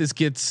see if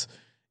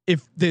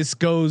this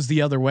goes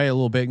the other way a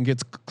little bit and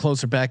gets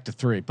closer back to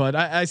 3. But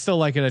I still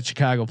like it at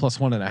Chicago plus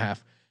 1.5.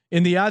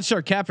 In the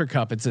OddsShark Captor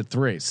Cup, it's at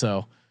 3.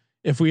 So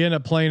if we end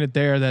up playing it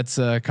there, that's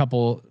a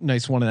couple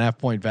nice 1.5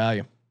 point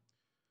value.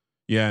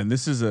 Yeah, and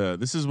this is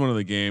one of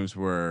the games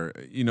where,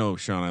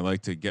 Sean, I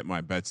like to get my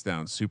bets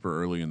down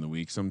super early in the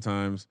week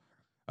sometimes.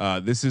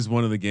 This is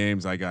one of the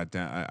games I got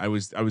down. I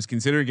was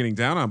considering getting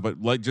down on,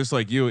 but just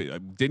like you, I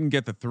didn't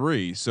get the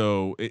 3.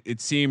 So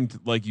it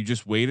seemed like you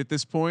just wait at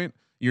this point.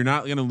 You're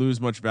not going to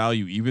lose much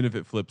value, even if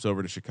it flips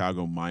over to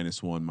Chicago -1,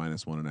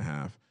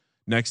 -1.5.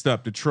 Next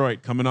up,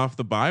 Detroit coming off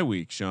the bye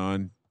week.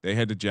 Sean, they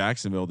head to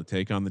Jacksonville to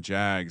take on the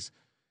Jags.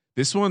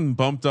 This one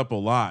bumped up a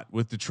lot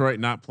with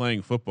Detroit not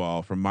playing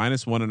football from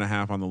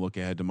 -1.5 on the look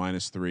ahead to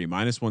 -3,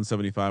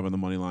 -175 on the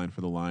money line for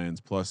the Lions,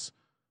 plus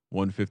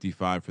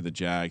 155 for the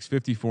Jags.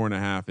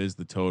 54.5 is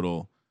the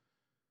total.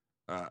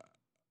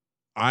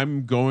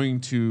 I'm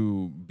going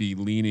to be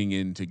leaning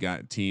into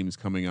teams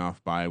coming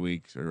off bye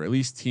weeks, or at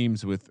least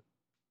teams with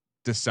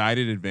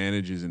decided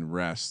advantages in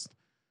rest.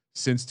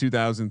 Since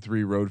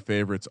 2003, road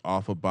favorites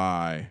off a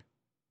bye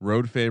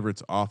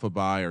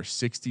are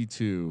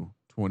 62,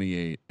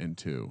 28, and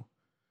 2.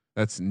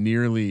 That's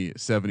nearly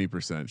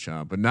 70%,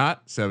 Sean, but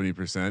not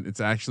 70%.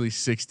 It's actually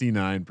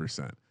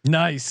 69%.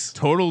 Nice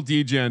total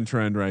degen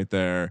trend right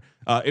there.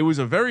 It was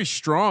a very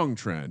strong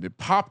trend. It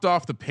popped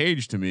off the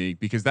page to me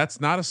because that's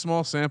not a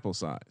small sample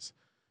size,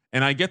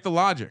 and I get the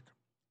logic.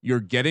 You're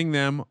getting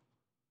them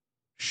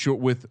short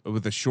with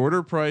a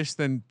shorter price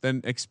than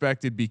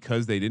expected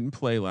because they didn't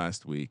play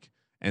last week,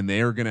 and they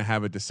are going to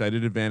have a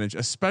decided advantage,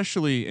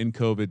 especially in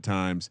COVID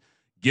times.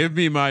 Give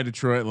me my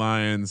Detroit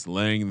Lions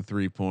laying the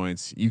 3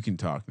 points. You can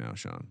talk now,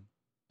 Sean.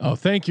 Oh,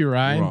 thank you,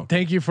 Ryan.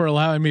 Thank you for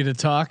allowing me to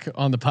talk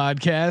on the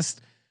podcast.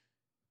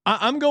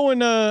 I'm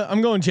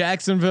going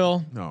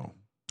Jacksonville. No.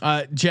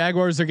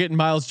 Jaguars are getting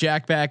Miles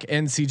Jack back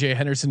and CJ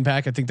Henderson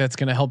back. I think that's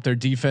going to help their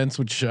defense,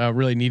 which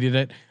really needed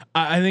it.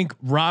 I think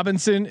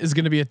Robinson is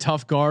going to be a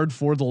tough guard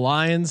for the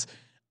Lions.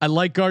 I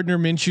like Gardner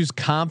Minshew's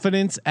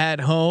confidence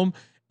at home.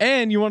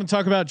 And you want to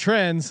talk about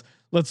trends?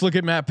 Let's look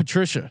at Matt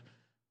Patricia.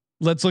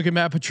 Let's look at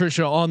Matt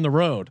Patricia on the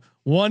road.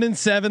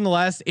 1-7 the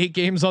last 8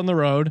 games on the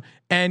road.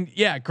 And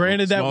yeah,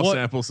 granted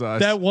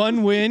that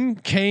one win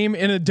came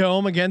in a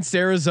dome against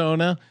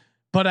Arizona,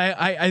 but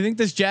I think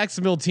this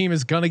Jacksonville team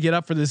is going to get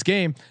up for this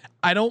game.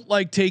 I don't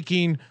like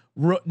taking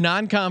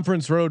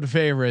non-conference road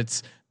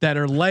favorites that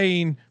are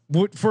laying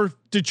for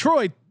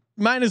Detroit.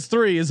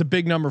 -3 is a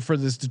big number for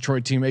this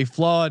Detroit team, a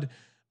flawed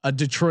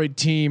Detroit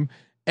team.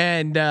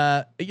 And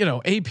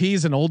AP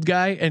is an old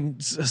guy,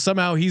 and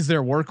somehow he's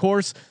their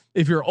workhorse.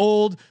 If you're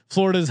old,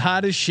 Florida's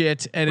hot as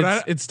shit, and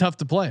it's tough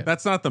to play.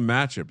 That's not the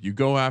matchup. You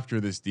go after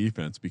this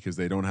defense because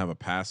they don't have a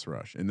pass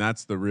rush, and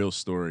that's the real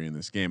story in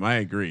this game. I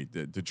agree.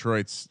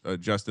 Detroit's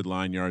adjusted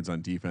line yards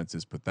on defense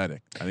is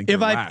pathetic. I think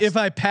if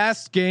I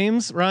passed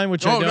games, Ryan,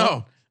 which I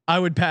don't, I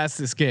would pass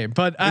this game.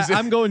 But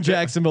I'm going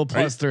Jacksonville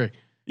 +3.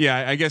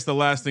 Yeah, I guess the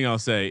last thing I'll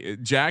say,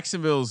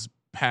 Jacksonville's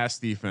pass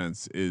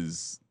defense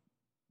is.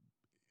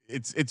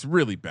 It's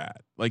really bad.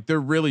 Like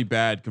they're really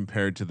bad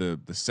compared to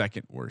the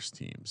second worst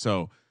team.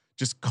 So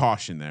just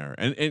caution there.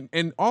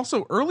 And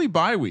also early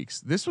bye weeks.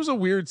 This was a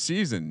weird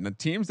season. The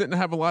teams didn't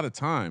have a lot of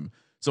time.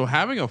 So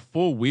having a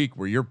full week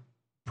where you're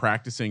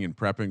practicing and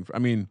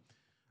prepping.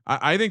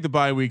 I think the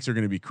bye weeks are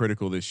going to be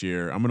critical this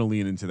year. I'm going to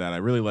lean into that. I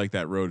really like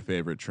that road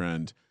favorite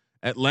trend.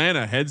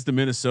 Atlanta heads to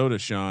Minnesota,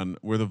 Sean,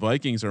 where the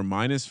Vikings are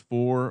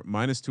 -4,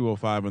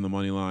 -205 on the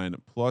money line,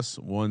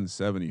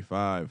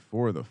 +175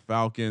 for the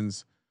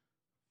Falcons.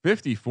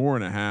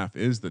 54.5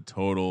 is the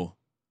total.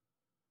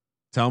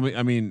 Tell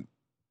me,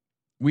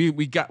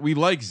 we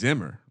like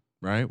Zimmer,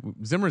 right?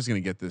 Zimmer's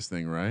going to get this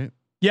thing right.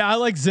 Yeah, I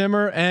like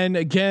Zimmer. And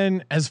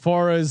again, as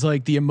far as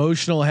like the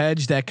emotional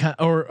hedge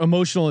or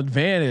emotional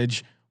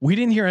advantage, we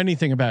didn't hear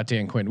anything about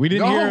Dan Quinn. We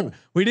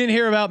didn't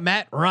hear about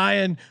Matt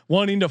Ryan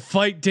wanting to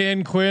fight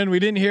Dan Quinn. We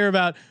didn't hear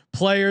about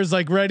players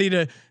like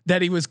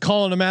that he was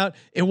calling them out.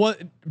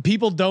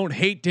 People don't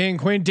hate Dan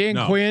Quinn.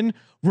 Quinn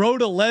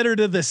wrote a letter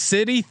to the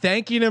city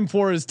thanking him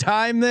for his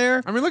time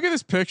there. Look at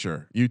this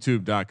picture,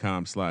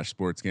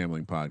 youtube.com/sports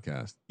gambling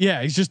podcast.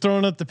 Yeah. He's just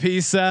throwing up the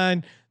peace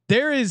sign.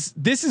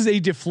 This is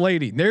a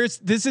deflating. They're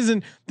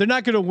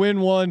not going to win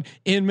one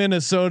in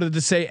Minnesota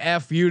to say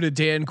F you to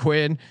Dan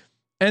Quinn.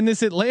 And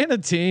this Atlanta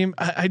team,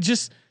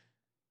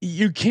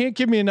 you can't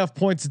give me enough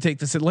points to take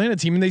this Atlanta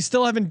team. And they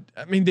still haven't,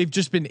 they've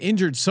just been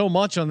injured so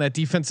much on that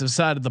defensive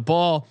side of the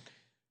ball.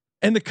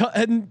 And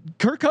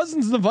Kirk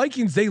Cousins and the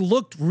Vikings, they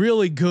looked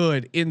really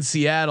good in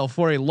Seattle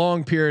for a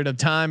long period of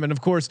time. And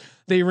of course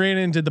they ran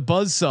into the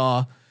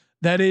buzzsaw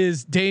that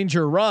is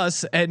Danger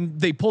Russ, and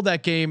they pulled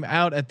that game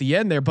out at the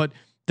end there. But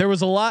there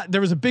was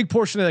a big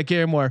portion of that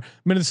game where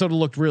Minnesota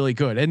looked really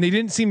good, and they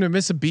didn't seem to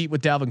miss a beat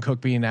with Dalvin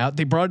Cook being out.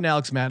 They brought in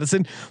Alex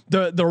Madison.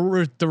 The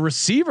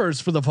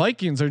receivers for the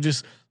Vikings are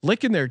just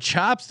licking their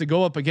chops to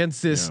go up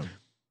against this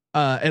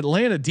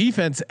Atlanta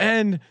defense,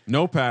 and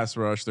no pass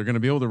rush. They're going to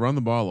be able to run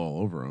the ball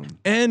all over them.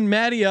 And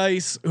Matty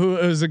Ice, who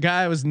is a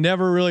guy I was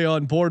never really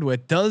on board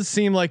with, does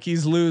seem like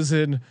he's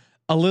losing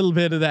a little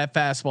bit of that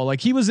fastball.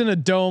 Like he was in a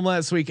dome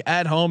last week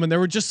at home, and there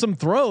were just some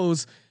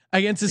throws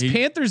against his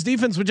Panthers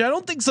defense, which I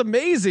don't think is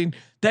amazing,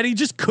 that he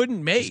just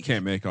couldn't make. Just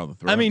can't make all the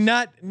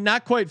throws.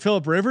 Not quite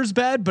Phillip Rivers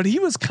bad, but he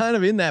was kind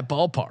of in that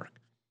ballpark.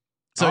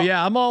 So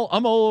I'm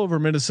all over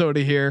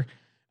Minnesota here.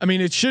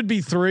 It should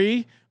be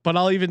 3, but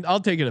I'll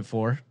take it at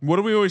 4. What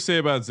do we always say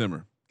about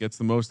Zimmer? Gets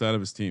the most out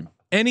of his team.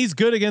 And he's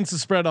good against the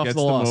spread off the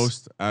loss.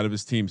 Most out of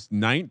his teams.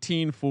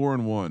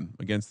 19-4-1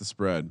 against the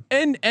spread.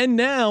 And you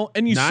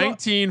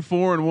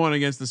 19-4-1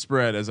 against the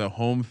spread as a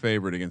home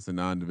favorite against a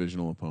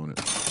non-divisional opponent.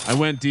 I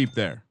went deep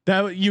there.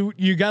 That you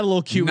got a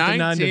little cute with the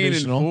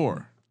non-divisional.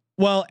 19-4.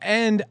 Well,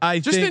 and I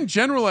just think in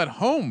general at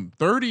home,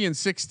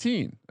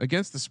 30-16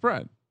 against the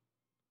spread.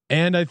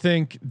 And I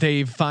think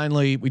we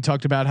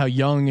talked about how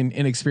young and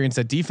inexperienced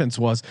that defense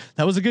was.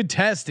 That was a good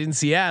test in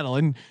Seattle.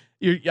 And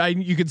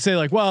you could say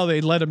like, well, they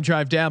let him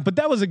drive down, but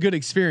that was a good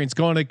experience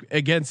going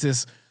against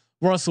this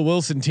Russell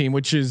Wilson team,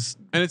 which is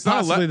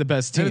possibly the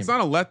best team. And it's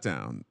not a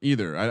letdown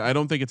either. I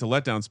don't think it's a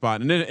letdown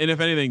spot. And if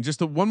anything,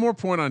 just one more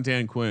point on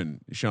Dan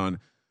Quinn, Sean,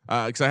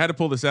 because I had to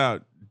pull this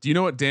out. Do you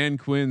know what Dan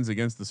Quinn's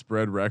against the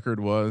spread record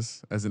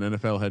was as an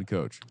NFL head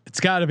coach? It's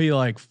got to be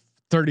like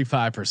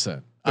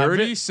 35%.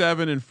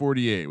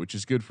 37-48, which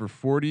is good for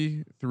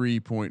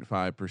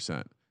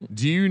 43.5%.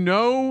 Do you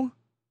know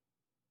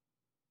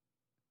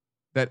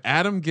that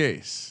Adam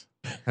Gase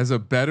has a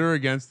better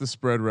against the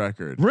spread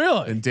record?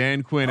 Really? And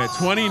Dan Quinn at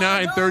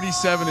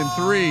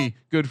 29-37-3,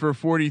 good for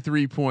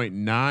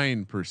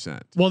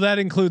 43.9%. Well, that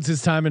includes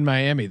his time in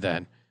Miami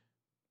then.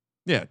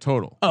 Yeah,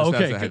 total. Oh,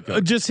 okay.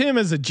 Just him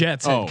as a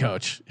Jets head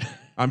coach.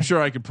 I'm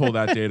sure I could pull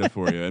that data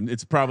for you, and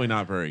it's probably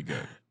not very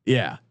good.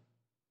 Yeah.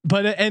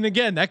 But and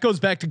again, that goes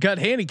back to gut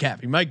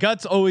handicapping. My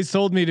guts always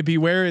told me to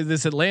beware of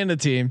this Atlanta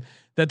team,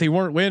 that they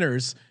weren't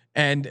winners.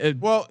 And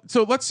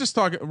so let's just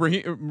talk.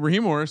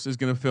 Raheem Morris is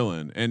going to fill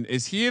in, and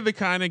is he the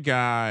kind of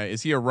guy?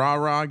 Is he a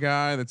rah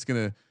guy that's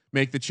going to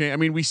make the change?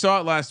 We saw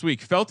it last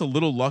week. Felt a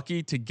little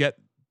lucky to get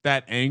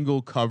that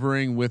angle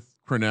covering with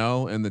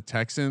Crennel and the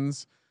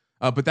Texans.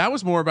 But that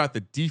was more about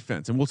the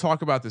defense, and we'll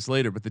talk about this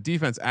later. But the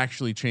defense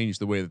actually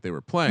changed the way that they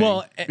were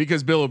playing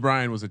because Bill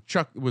O'Brien was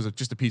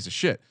just a piece of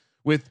shit.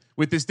 With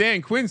this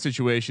Dan Quinn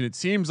situation, it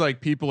seems like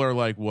people are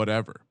like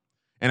whatever.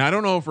 And I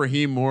don't know if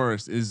Raheem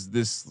Morris is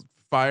this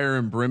fire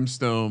and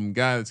brimstone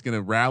guy that's going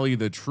to rally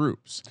the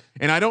troops.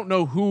 And I don't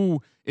know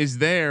who is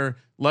there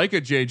like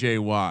a JJ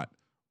Watt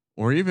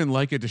or even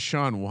like a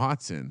Deshaun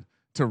Watson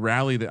to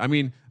rally the. I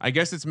mean, I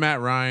guess it's Matt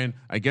Ryan.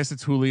 I guess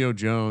it's Julio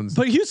Jones.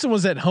 But Houston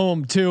was at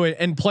home too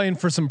and playing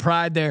for some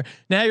pride there.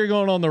 Now you're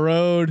going on the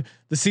road.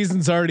 The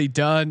season's already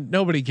done.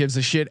 Nobody gives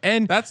a shit.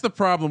 And that's the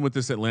problem with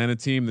this Atlanta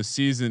team. The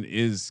season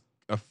is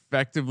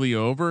effectively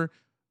over.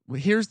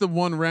 Here's the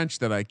one wrench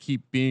that I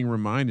keep being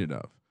reminded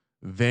of.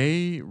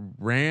 They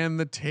ran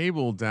the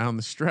table down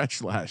the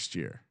stretch last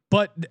year.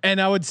 And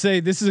I would say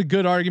this is a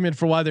good argument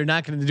for why they're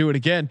not going to do it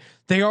again.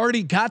 They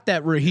already got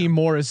that Raheem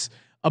Morris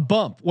a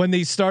bump when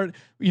they start.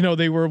 You know,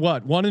 they were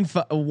what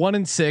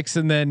 1-6,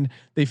 and then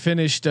they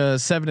finished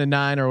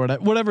 7-9 or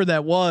whatever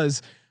that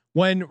was.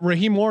 When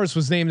Raheem Morris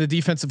was named the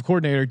defensive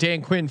coordinator,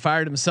 Dan Quinn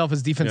fired himself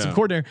as defensive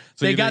coordinator.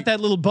 So they got that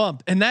little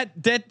bump, and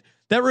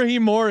that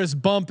Raheem Morris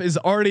bump is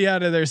already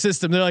out of their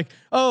system. They're like,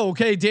 oh,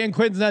 okay, Dan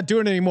Quinn's not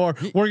doing it anymore.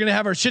 We're going to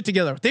have our shit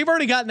together. They've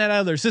already gotten that out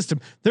of their system.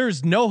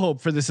 There's no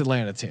hope for this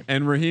Atlanta team.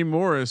 And Raheem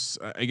Morris,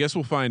 I guess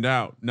we'll find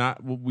out.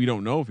 We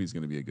don't know if he's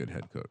going to be a good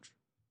head coach.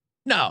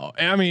 No,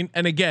 I mean,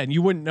 and again,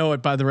 you wouldn't know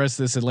it by the rest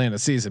of this Atlanta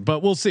season,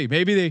 but we'll see.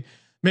 Maybe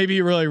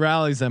he really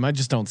rallies them. I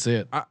just don't see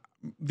it.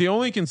 The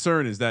only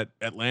concern is that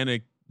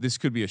this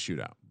could be a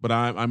shootout, but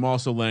I'm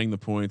also laying the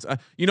points.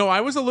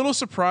 I was a little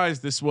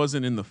surprised this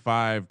wasn't in the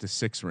 5 to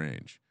 6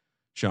 range.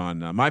 Sean,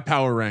 my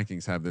power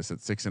rankings have this at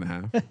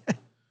 6.5.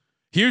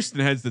 Houston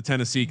heads to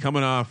Tennessee,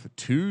 coming off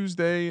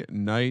Tuesday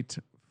night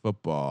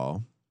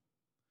football,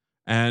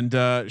 and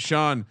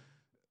Sean,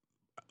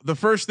 the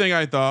first thing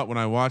I thought when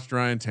I watched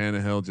Ryan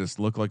Tannehill just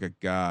look like a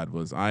god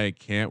was I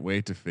can't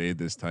wait to fade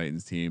this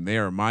Titans team. They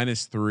are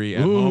 -3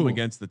 at home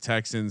against the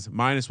Texans,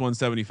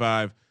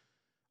 -175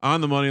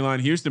 on the money line.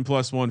 Houston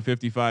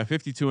 +155,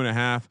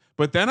 52.5.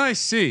 But then I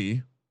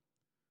see,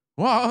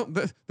 well,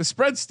 the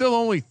spread's still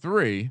only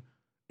 3,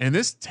 and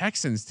this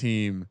Texans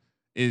team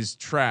is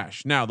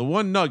trash. Now, the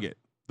one nugget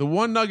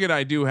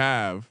I do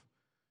have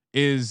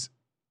is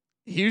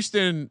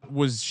Houston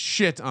was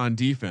shit on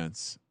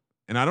defense.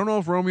 And I don't know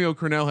if Romeo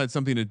Crennel had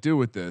something to do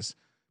with this,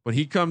 but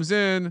he comes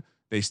in,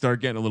 they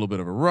start getting a little bit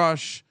of a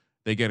rush.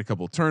 They get a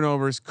couple of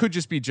turnovers. Could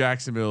just be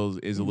Jacksonville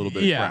is a little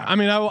bit. Yeah. Crap. I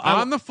mean,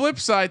 on the flip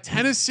side,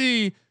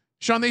 Tennessee,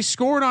 Sean, they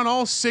scored on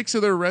all 6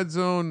 of their red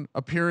zone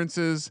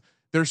appearances.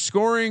 They're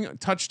scoring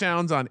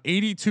touchdowns on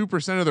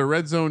 82% of their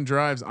red zone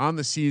drives on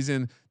the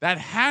season. That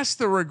has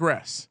to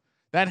regress.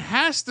 That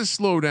has to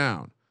slow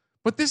down.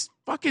 But this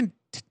fucking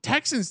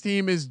Texans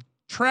team is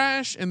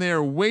trash, and they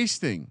are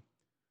wasting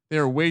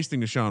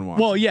Deshaun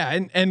Watson. Well, yeah,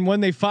 and when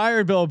they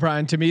fired Bill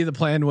O'Brien, to me the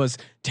plan was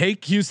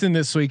take Houston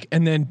this week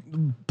and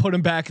then put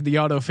him back at the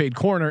auto fade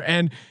corner,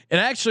 and it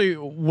actually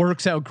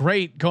works out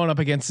great going up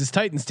against this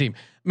Titans team.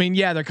 I mean,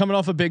 yeah, they're coming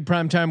off a big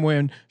primetime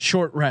win,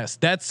 short rest.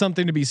 That's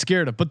something to be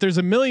scared of. But there's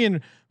a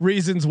million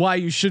reasons why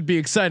you should be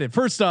excited.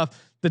 First off,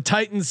 the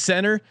Titans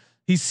center.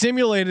 He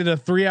simulated a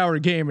 3-hour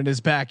game in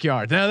his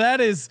backyard. Now that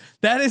is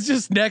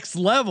just next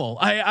level.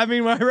 I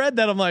mean, when I read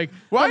that, I'm like,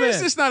 why is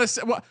this not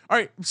a? Well, all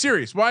right,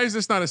 serious. Why is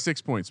this not a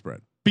 6-point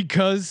spread?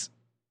 Because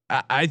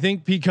I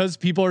think because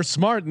people are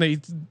smart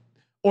and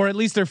or at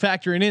least they're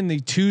factoring in the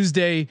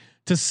Tuesday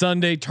to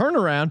Sunday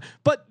turnaround.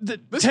 But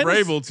this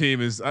Vrabel team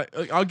is.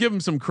 I'll give him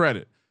some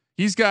credit.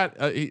 He's got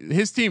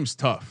his team's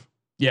tough.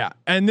 Yeah,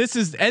 and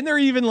they're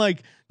even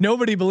like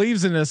nobody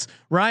believes in us.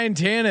 Ryan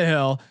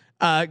Tannehill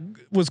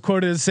was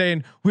quoted as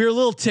saying, "We're a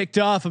little ticked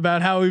off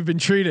about how we've been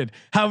treated,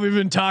 how we've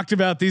been talked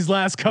about these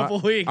last couple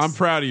weeks." I'm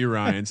proud of you,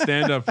 Ryan.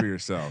 Stand up for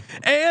yourself.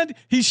 And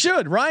he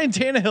should. Ryan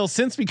Tannehill,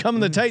 since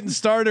becoming the Titans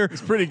starter,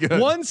 it's pretty good.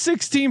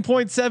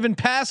 116.7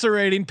 passer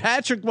rating.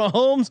 Patrick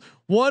Mahomes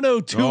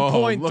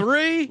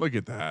 102.3. Look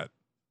at that.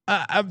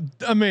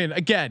 I mean,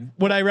 again,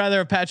 would I rather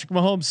have Patrick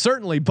Mahomes?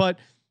 Certainly, but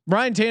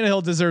Ryan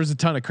Tannehill deserves a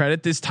ton of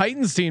credit. This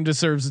Titans team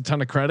deserves a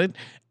ton of credit,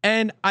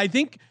 and I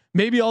think.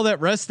 Maybe all that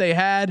rest they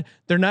had,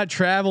 they're not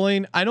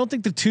traveling. I don't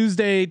think the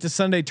Tuesday to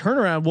Sunday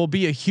turnaround will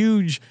be a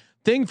huge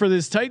thing for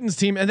this Titans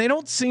team. And they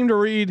don't seem to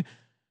read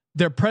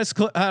their press.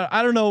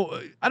 I don't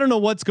know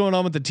what's going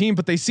on with the team,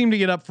 but they seem to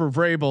get up for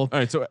Vrabel. All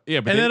right. So yeah,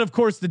 and then of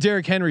course the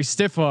Derrick Henry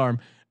stiff arm.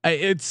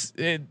 I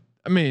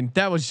mean,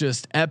 that was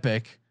just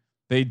epic.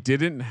 They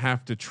didn't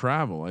have to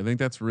travel. I think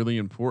that's really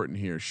important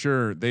here.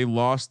 Sure. They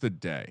lost a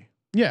day.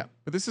 Yeah.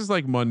 But this is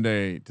like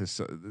Monday to,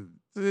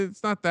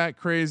 it's not that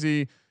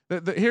crazy.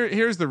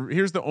 Here's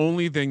the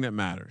only thing that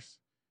matters.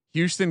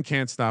 Houston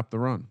can't stop the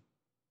run.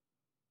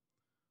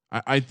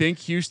 I think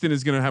Houston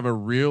is going to have a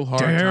real hard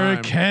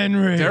time.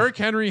 Derrick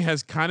Henry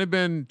has kind of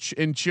been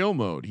in chill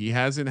mode. He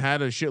hasn't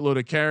had a shitload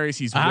of carries.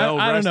 He's well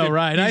rested. I don't know,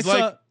 right?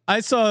 I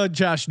saw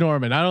Josh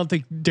Norman. I don't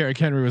think Derrick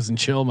Henry was in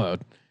chill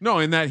mode. No,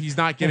 in that he's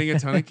not getting a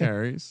ton of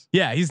carries.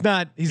 Yeah, he's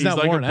not. He's not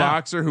like worn a out.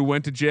 boxer who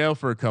went to jail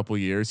for a couple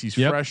years. He's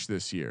fresh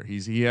this year.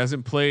 He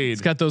hasn't played.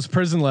 He's got those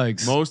prison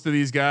legs. Most of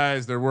these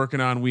guys, they're working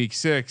on week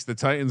 6. The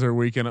Titans are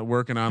working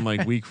on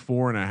like week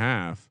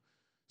 4.5.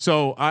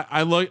 So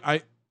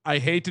I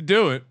hate to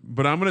do it,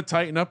 but I'm going to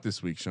tighten up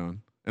this week,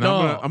 Sean, and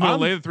I'm going to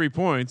lay the 3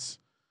 points.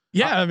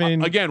 Yeah, I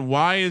mean, again,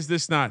 why is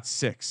this not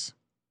 6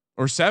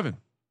 or 7?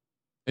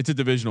 It's a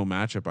divisional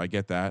matchup. I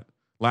get that.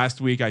 Last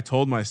week I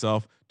told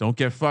myself, don't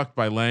get fucked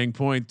by laying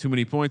too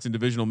many points in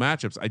divisional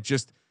matchups.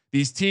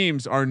 These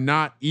teams are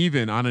not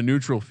even on a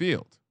neutral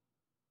field.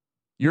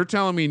 You're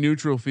telling me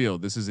neutral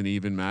field, this is an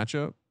even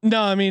matchup?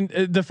 No, I mean,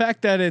 the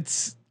fact that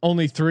it's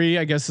only 3,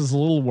 I guess, is a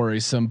little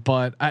worrisome,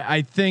 but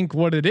I think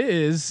what it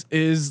is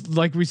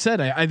like we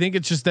said, I think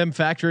it's just them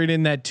factoring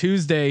in that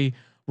Tuesday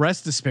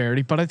rest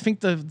disparity. But I think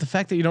the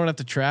fact that you don't have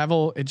to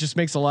travel, it just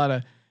makes a lot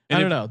of, I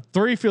don't know.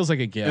 3 feels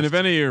like a gift. And if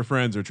any of your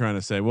friends are trying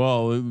to say,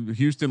 well,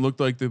 Houston looked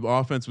like the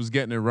offense was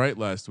getting it right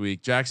last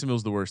week,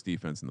 Jacksonville's the worst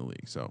defense in the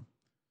league. So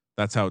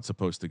that's how it's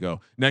supposed to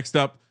go. Next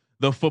up,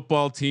 the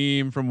football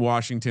team from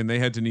Washington. They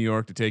head to New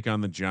York to take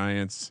on the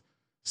Giants.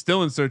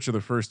 Still in search of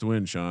the first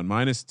win, Sean.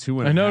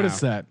 -2.5. I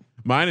noticed that.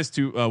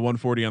 -2,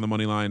 140 on the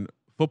money line.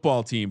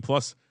 Football team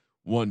plus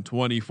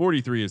 120.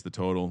 43 is the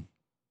total.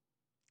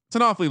 It's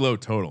an awfully low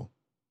total.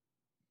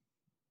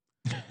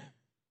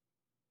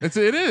 It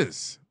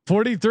is.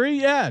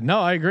 43. Yeah, no,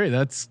 I agree.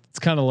 It's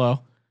kind of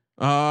low.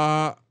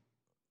 I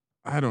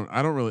don't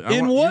really.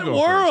 In what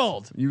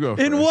world? First. You go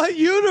first. In what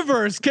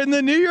universe can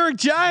the New York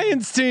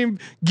Giants team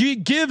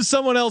give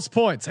someone else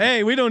points?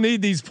 Hey, we don't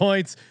need these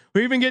points.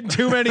 We've been getting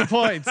too many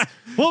points.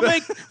 We'll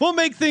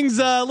make things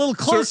a little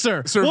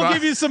closer. We'll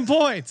give you some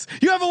points.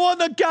 You haven't won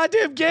the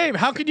goddamn game.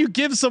 How can you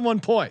give someone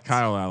points?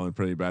 Kyle Allen,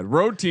 pretty bad.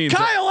 Road team.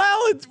 Kyle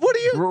Allen. What are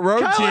you?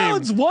 Road Kyle team.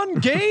 Allen's won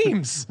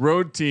games.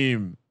 Road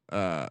team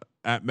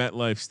at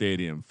MetLife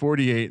Stadium,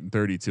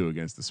 48-32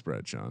 against the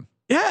spread. Sean.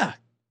 Yeah.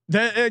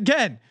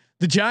 Again,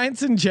 the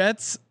Giants and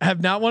Jets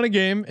have not won a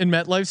game in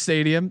MetLife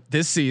Stadium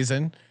this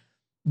season.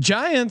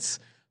 Giants.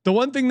 The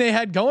one thing they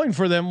had going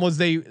for them was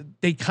they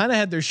kind of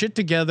had their shit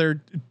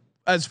together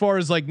as far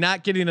as like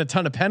not getting a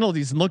ton of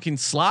penalties and looking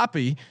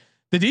sloppy.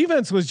 The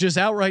defense was just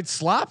outright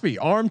sloppy,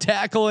 arm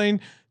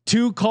tackling,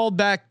 2 called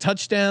back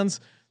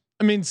touchdowns.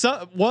 I mean,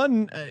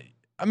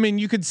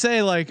 you could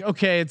say like,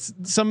 okay, it's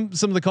some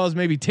of the calls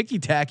maybe ticky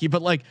tacky,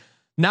 but like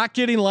not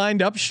getting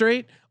lined up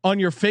straight on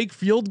your fake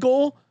field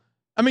goal.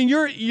 I mean,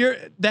 you're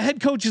the head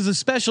coach is a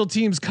special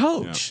teams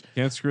coach.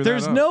 Yeah, can't screw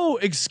There's that up. no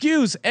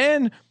excuse.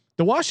 And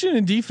the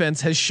Washington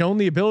defense has shown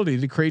the ability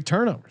to create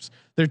turnovers.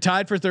 They're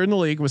tied for 3rd in the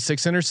league with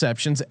 6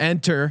 interceptions.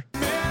 Enter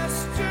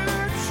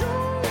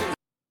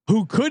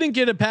who couldn't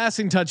get a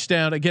passing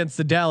touchdown against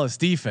the Dallas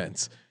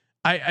defense.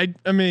 I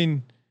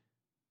mean,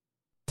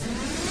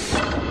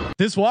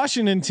 this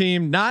Washington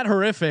team, not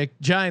horrific,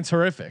 Giants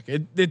horrific.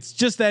 It's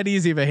just that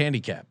easy of a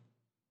handicap.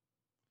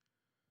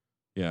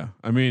 Yeah,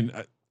 I mean,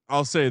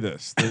 I'll say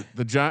this: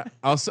 the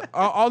Giants.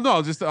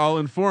 I'll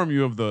inform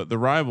you of the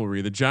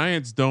rivalry. The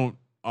Giants don't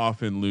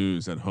often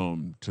lose at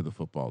home to the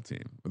football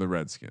team, the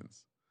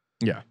Redskins.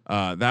 Yeah.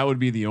 That would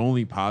be the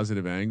only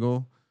positive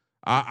angle.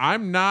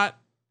 I'm not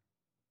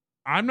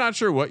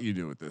sure what you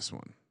do with this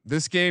one.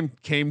 This game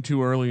came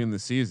too early in the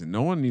season.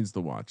 No one needs to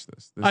watch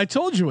this. I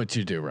told you what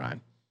you do, Ryan.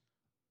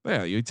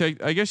 Yeah,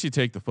 I guess you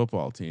take the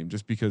football team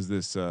just because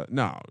this,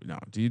 no.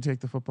 Do you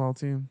take the football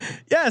team?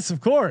 Yes, of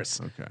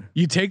course. Okay.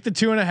 You take the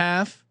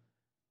 2.5.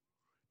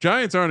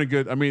 Giants aren't a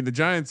good. I mean, the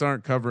Giants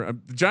aren't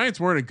covering. The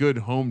Giants weren't a good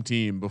home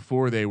team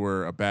before they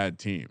were a bad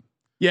team.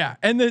 Yeah,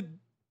 and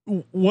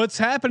what's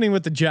happening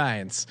with the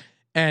Giants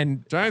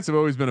and Giants have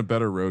always been a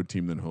better road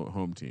team than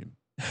home team.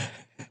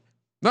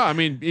 No, I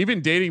mean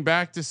even dating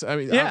back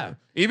to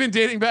even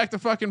dating back to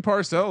fucking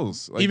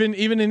Parcells. Like,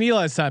 even in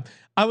Eli's time,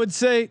 I would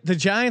say the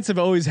Giants have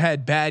always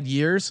had bad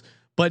years.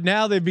 But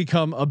now they've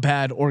become a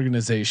bad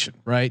organization,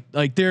 right?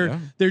 Like they're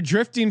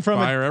drifting from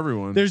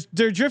everyone.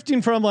 They're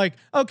drifting from like,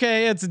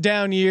 okay, it's a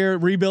down year,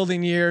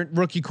 rebuilding year,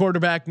 rookie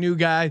quarterback, new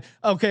guy.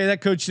 Okay, that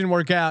coach didn't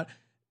work out.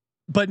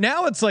 But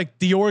now it's like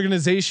the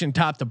organization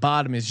top to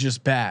bottom is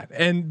just bad,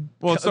 and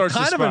it starts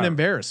kind of an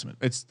embarrassment.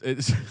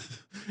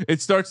 It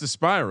starts to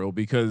spiral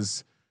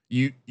because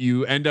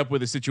you end up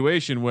with a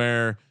situation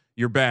where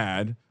you're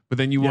bad, but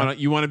then you want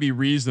to be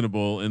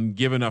reasonable and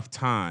give enough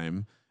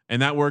time,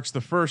 and that works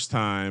the first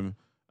time.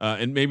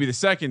 And maybe the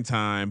second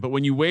time, but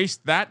when you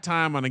waste that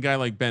time on a guy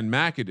like Ben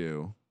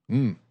McAdoo,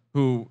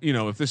 who,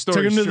 if the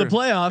story took him to the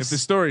playoffs, if the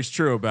story's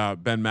true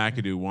about Ben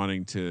McAdoo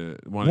wanting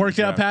worked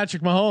out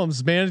Patrick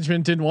Mahomes,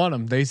 management didn't want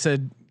him. They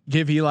said,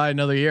 give Eli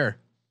another year.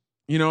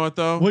 You know what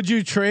though? Would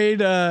you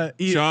trade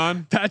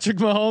Sean Patrick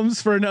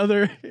Mahomes for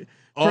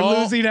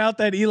losing out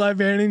that Eli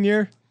Manning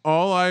year?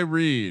 All I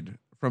read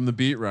from the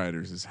beat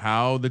writers is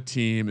how the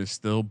team is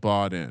still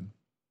bought in.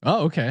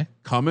 Oh, okay.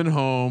 Coming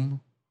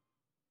home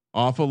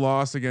off a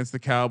loss against the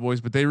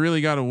Cowboys, but they really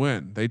got to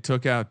win. They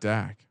took out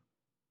Dak,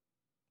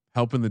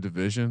 helping the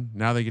division.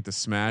 Now they get to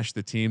smash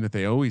the team that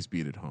they always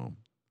beat at home,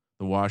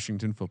 the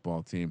Washington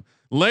football team.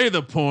 Lay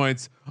the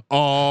points.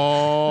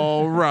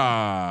 All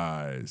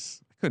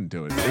rise. I couldn't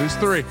do it. It was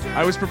 3.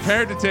 I was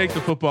prepared to take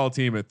the football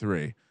team at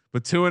 3,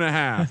 but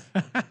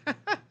 2.5.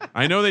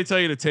 I know they tell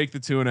you to take the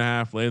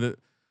 2.5, lay the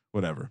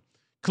whatever.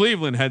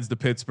 Cleveland heads to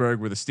Pittsburgh,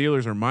 where the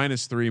Steelers are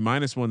 -3,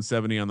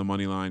 -170 on the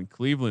money line.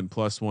 Cleveland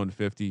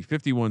 +150,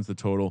 51's the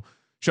total.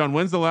 Sean,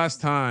 when's the last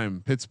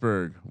time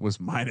Pittsburgh was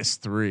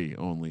 -3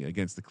 only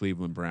against the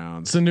Cleveland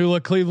Browns? It's the new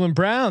look Cleveland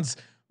Browns.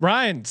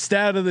 Ryan,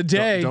 stat of the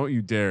day. Don't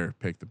you dare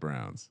pick the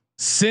Browns.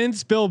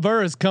 Since Bill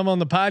Burr has come on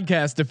the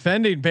podcast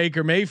defending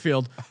Baker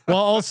Mayfield while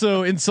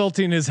also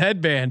insulting his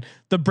headband,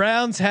 the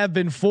Browns have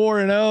been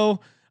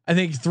 4-0. I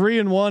think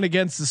 3-1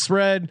 against the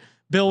spread.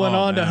 Bill went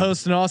on to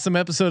host an awesome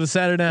episode of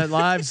Saturday Night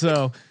Live.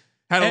 So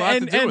had a lot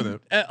to do with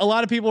it. A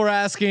lot of people were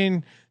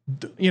asking,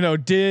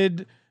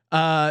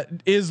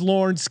 is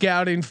Lorne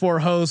scouting for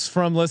hosts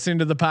from listening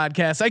to the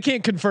podcast? I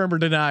can't confirm or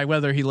deny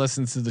whether he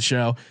listens to the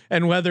show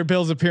and whether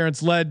Bill's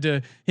appearance led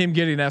to him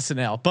getting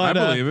SNL. But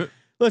I believe it.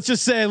 Let's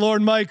just say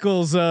Lorne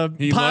Michaels,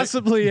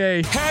 possibly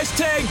a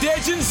Hashtag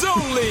Legends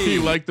Only. He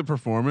liked the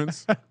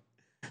performance.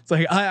 It's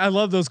like, I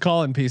love those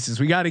call-in pieces.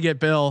 We got to get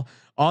Bill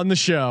on the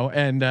show.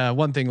 And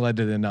one thing led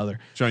to another.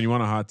 Sean, you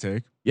want a hot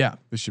take? Yeah.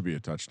 This should be a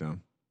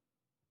touchdown.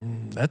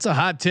 That's a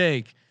hot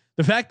take.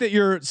 The fact that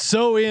you're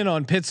so in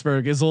on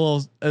Pittsburgh is a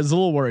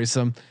little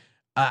worrisome.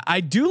 I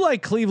do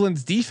like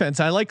Cleveland's defense.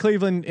 I like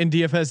Cleveland in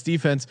DFS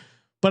defense,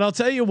 but I'll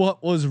tell you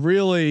what was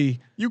really,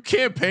 you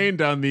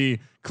campaigned on the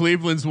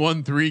Cleveland's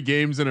won 3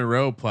 games in a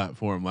row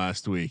platform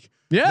last week.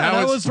 Yeah,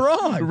 now that was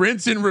wrong.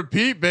 Rinse and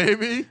repeat,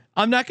 baby.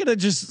 I'm not going to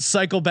just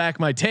cycle back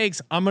my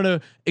takes. I'm going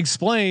to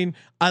explain.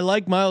 I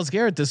like Myles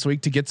Garrett this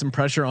week to get some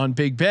pressure on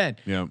Big Ben.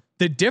 Yeah.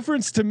 The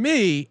difference to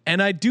me,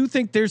 and I do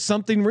think there's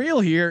something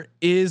real here,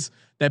 is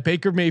that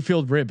Baker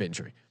Mayfield rib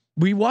injury.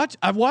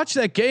 I've watched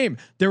that game.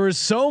 There were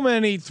so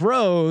many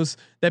throws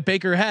that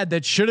Baker had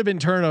that should have been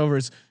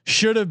turnovers,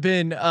 should have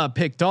been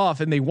picked off,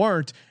 and they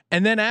weren't.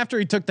 And then after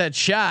he took that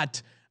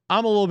shot,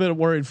 I'm a little bit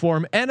worried for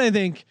him. And I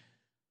think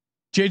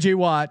TJ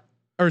Watt,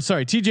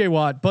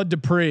 Bud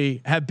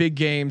Dupree have big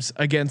games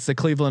against the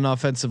Cleveland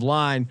offensive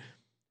line.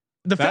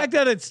 The fact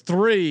that it's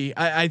 3,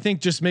 I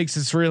think just makes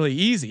this really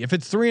easy. If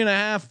it's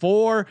 3.5,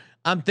 4,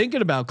 I'm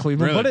thinking about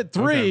Cleveland, but at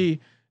 3,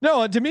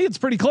 no, to me, it's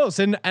pretty close.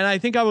 And I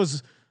think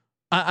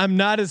I'm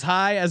not as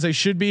high as I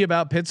should be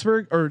about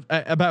Pittsburgh or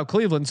about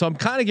Cleveland. So I'm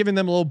kind of giving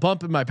them a little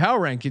bump in my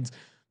power rankings,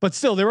 but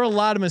still there were a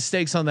lot of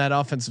mistakes on that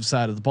offensive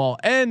side of the ball,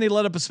 and they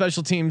let up a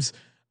special teams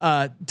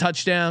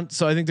touchdown.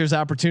 So I think there's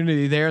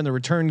opportunity there in the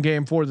return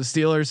game for the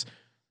Steelers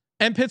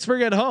and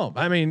Pittsburgh at home.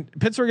 I mean,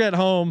 Pittsburgh at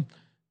home,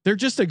 they're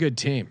just a good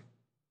team.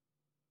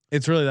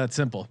 It's really that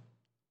simple.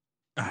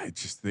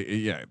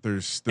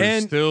 There's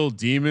still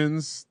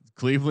demons.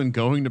 Cleveland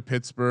going to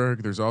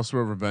Pittsburgh. There's also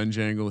a revenge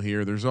angle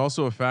here. There's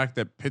also a fact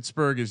that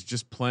Pittsburgh is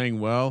just playing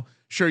well.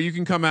 Sure, you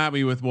can come at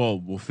me with,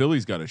 well,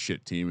 Philly's got a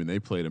shit team and they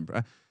played him.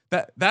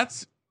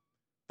 That's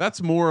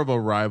more of a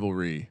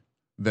rivalry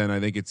than I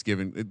think it's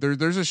given.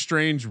 There's a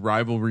strange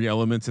rivalry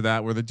element to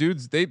that where the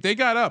dudes they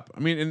got up.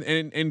 I mean,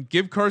 and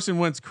give Carson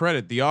Wentz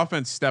credit. The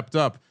offense stepped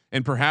up,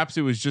 and perhaps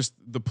it was just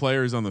the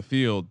players on the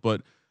field,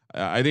 but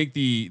I think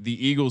the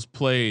Eagles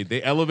played.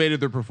 They elevated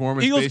their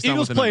performance.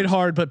 Eagles played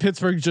hard, but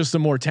Pittsburgh's just a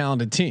more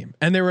talented team,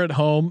 and they were at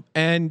home.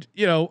 And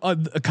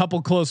a couple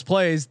close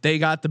plays they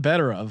got the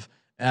better of.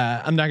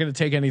 I'm not going to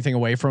take anything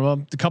away from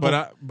them. A couple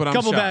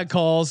bad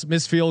calls,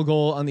 missed field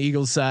goal on the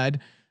Eagles side.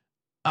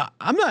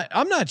 I'm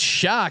not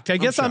shocked. I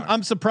guess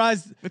I'm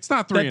surprised. It's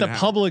not 3 that the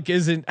public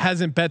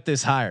hasn't bet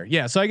this higher.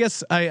 Yeah, so I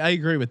guess I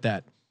agree with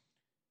that.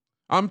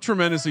 I'm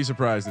tremendously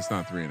surprised it's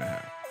not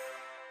 3.5.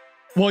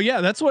 Well,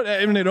 yeah, that's what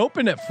I mean. It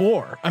opened at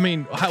 4. I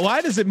mean,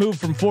 why does it move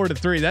from 4 to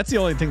 3? That's the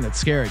only thing that's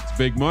scary. It's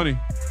big money.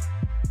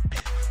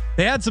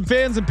 They had some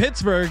fans in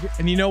Pittsburgh,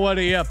 and you know what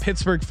a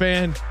Pittsburgh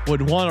fan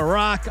would want to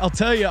rock? I'll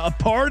tell you, a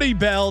party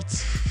belt,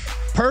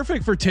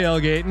 perfect for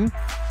tailgating,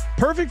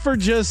 perfect for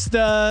just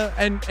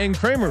and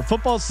Kramer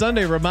Football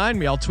Sunday. Remind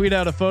me, I'll tweet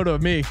out a photo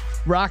of me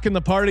rocking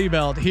the party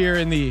belt here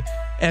in the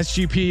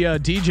SGP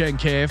DJing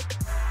cave.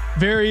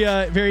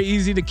 Very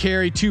easy to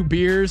carry 2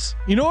 beers.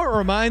 You know what it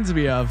reminds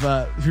me of?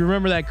 If you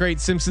remember that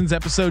great Simpsons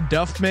episode,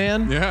 Duff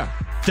Man. Yeah.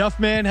 Duff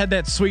Man had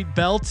that sweet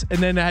belt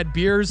and then had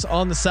beers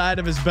on the side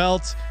of his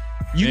belt.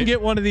 You can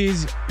get one of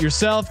these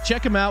yourself.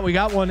 Check them out. We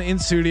got one in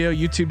studio,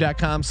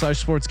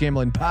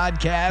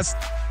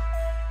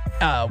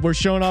 youtube.com/sportsgamblingpodcast. We're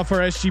showing off our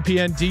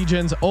SGPN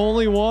DGens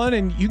only one,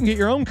 and you can get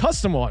your own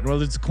custom one,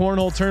 whether it's a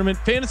cornhole tournament,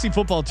 fantasy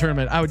football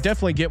tournament. I would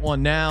definitely get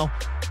one now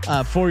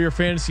for your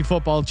fantasy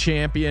football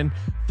champion.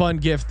 Fun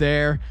gift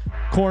there.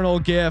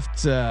 Cornhole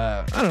gift.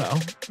 I don't know.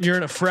 You're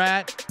in a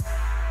frat.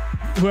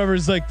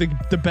 Whoever's like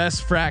the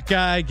best frat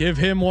guy, give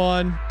him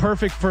one.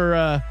 Perfect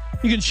for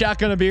you can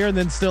shotgun a beer and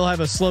then still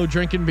have a slow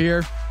drinking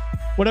beer.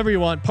 Whatever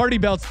you want.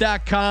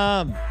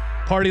 Partybelts.com.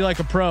 Party like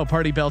a pro.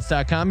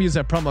 Partybelts.com. Use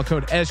that promo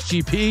code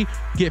SGP.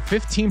 Get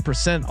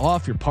 15%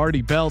 off your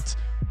party belt,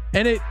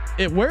 and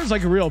it wears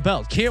like a real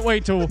belt. Can't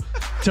wait to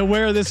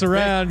wear this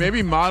around.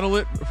 Maybe model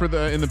it for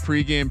in the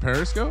pregame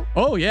Periscope.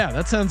 Oh yeah,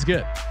 that sounds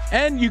good.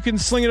 And you can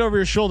sling it over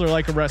your shoulder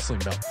like a wrestling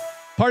belt.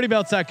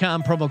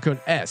 Partybelts.com. Promo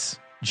code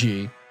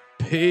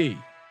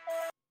SGP.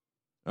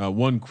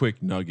 One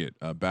quick nugget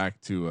back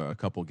to a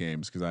couple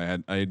games because I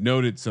had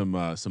noted some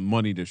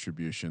money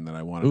distribution that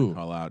I wanted to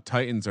call out.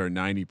 Titans are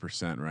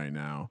 90% right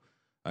now,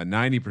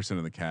 90%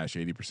 of the cash,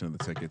 80% of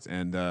the tickets,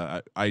 and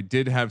I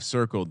did have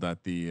circled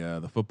that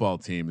the football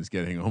team is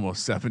getting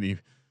almost 70%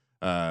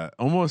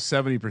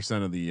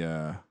 of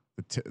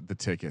the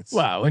tickets.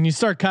 Wow! When you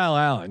start Kyle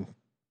Allen,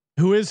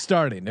 who is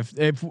starting?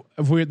 If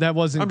we that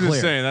wasn't, I'm clear.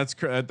 Just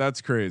saying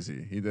that's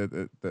crazy.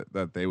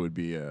 That they would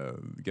be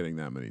getting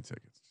that many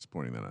tickets. Just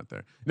pointing that out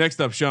there.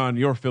 Next up, Sean,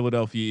 your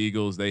Philadelphia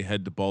Eagles. They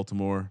head to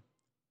Baltimore.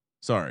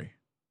 Sorry,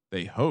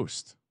 they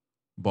host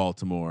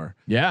Baltimore.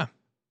 Yeah,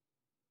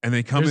 and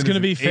they come. There's going to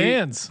be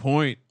fans.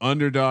 Point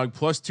underdog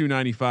plus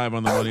 295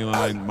 on the money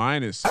line,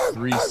 minus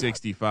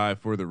 365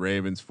 for the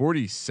Ravens.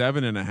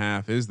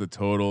 47.5 is the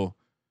total.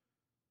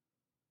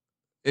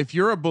 If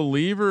you're a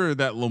believer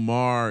that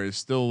Lamar is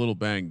still a little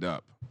banged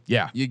up,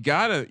 yeah, you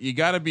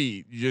gotta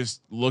be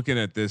just looking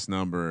at this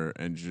number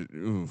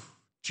and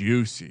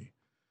juicy.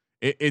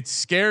 It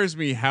scares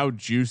me how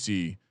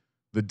juicy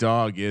the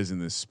dog is in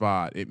this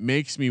spot. It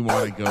makes me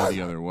want to go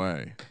the other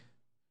way.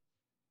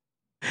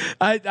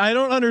 I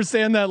don't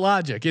understand that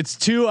logic. It's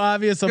too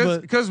obvious.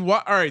 Because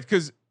what? All right,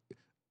 because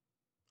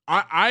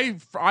I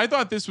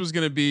thought this was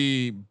going to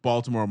be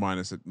Baltimore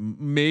minus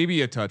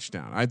maybe a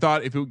touchdown. I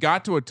thought if it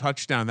got to a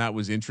touchdown, that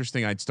was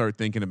interesting. I'd start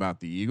thinking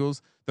about the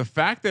Eagles. The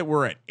fact that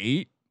we're at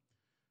 8,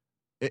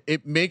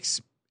 it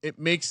makes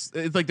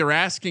it's like they're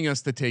asking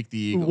us to take the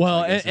Eagles.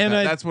 Well,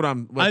 that's what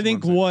I'm. I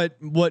think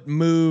what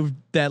moved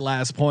that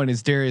last point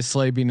is Darius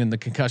Slay being in the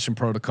concussion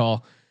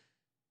protocol.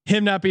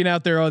 Him not being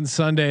out there on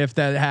Sunday, if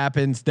that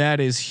happens, that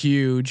is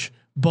huge.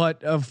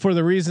 But for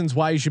the reasons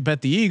why you should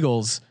bet the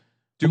Eagles.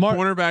 Do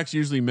cornerbacks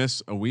usually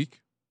miss a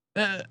week?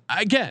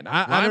 Again,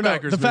 I don't know.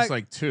 The fact, miss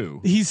like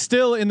 2. He's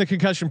still in the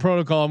concussion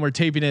protocol, and we're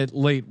taping it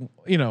late,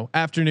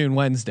 afternoon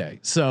Wednesday.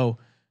 So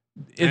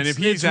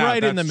it's out,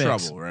 right in the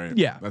mix. Trouble, right?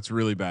 Yeah, that's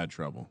really bad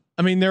trouble.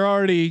 I mean, they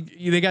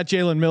got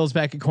Jalen Mills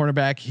back at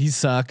cornerback. He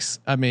sucks.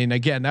 I mean,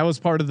 again, that was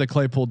part of the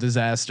Claypool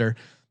disaster.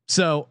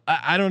 So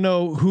I don't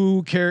know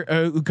who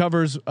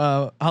covers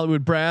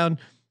Hollywood Brown.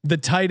 The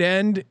tight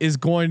end is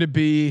going to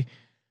be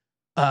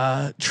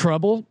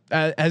trouble.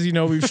 As you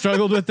know, we've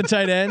struggled with the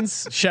tight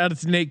ends. Shout out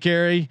to Nate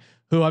Carey,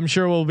 who I'm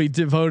sure will be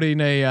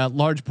devoting a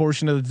large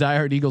portion of the Die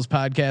Hard Eagles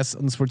podcast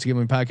on the Sports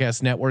Gambling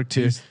Podcast Network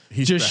to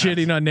he's just bad.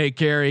 shitting on Nate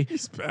Carey.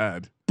 He's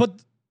bad. But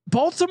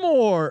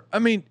Baltimore, I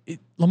mean,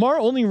 Lamar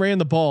only ran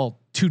the ball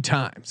 2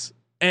 times,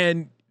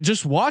 and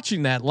just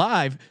watching that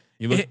live,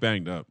 he looked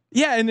banged up.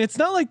 Yeah, and it's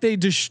not like they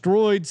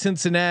destroyed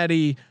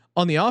Cincinnati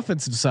on the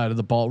offensive side of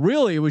the ball.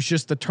 Really, it was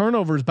just the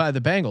turnovers by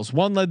the Bengals.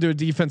 One led to a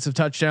defensive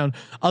touchdown.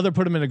 Other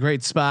put him in a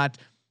great spot.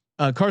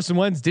 Carson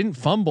Wentz didn't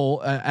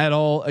fumble at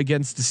all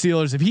against the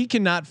Steelers. If he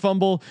cannot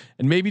fumble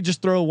and maybe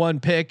just throw 1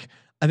 pick,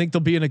 I think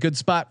they'll be in a good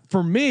spot.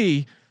 For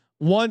me,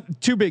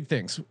 2 big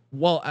things.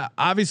 Well,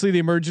 obviously the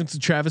emergence of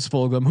Travis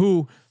Fulgham,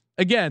 who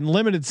again,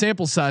 limited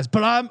sample size,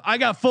 but I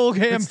got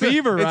Fulgham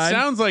fever. It right?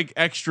 sounds like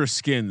extra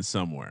skin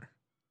somewhere.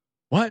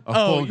 What?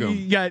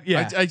 Fulgham.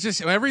 Yeah. I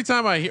just every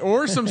time I hear,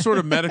 or some sort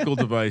of medical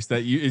device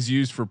that is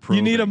used for probing.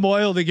 You need a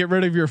moil to get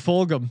rid of your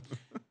Fulgham.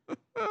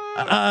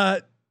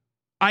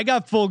 I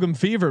got Fulgham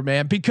fever,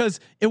 man, because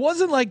it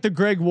wasn't like the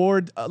Greg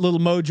Ward little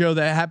mojo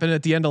that happened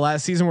at the end of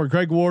last season, where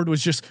Greg Ward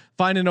was just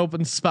finding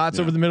open spots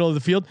over the middle of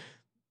the field.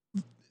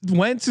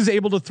 Wentz is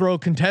able to throw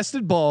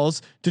contested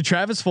balls to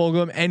Travis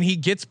Fulgham, and he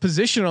gets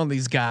position on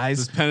these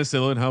guys. Does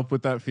penicillin help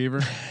with that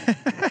fever?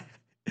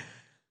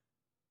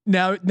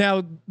 Now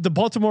the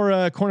Baltimore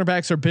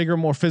cornerbacks are bigger,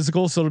 more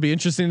physical, so it'll be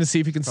interesting to see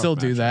if he can still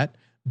do that.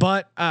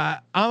 But I'm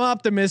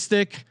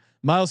optimistic.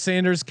 Miles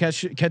Sanders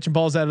catching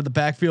balls out of the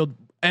backfield,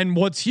 and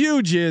what's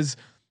huge is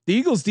the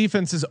Eagles'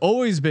 defense has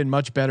always been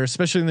much better,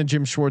 especially in the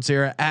Jim Schwartz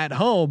era at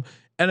home.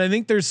 And I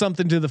think there's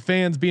something to the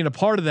fans being a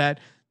part of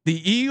that.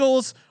 The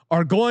Eagles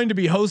are going to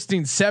be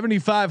hosting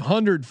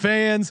 7,500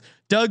 fans.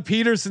 Doug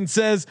Peterson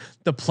says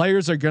the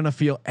players are going to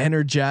feel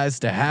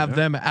energized to have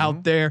them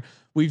out there.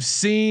 We've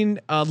seen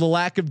the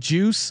lack of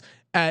juice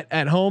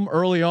at home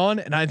early on,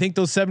 and I think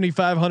those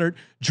 7,500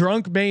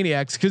 drunk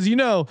maniacs, because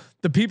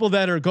the people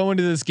that are going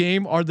to this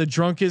game are the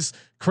drunkest,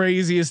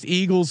 craziest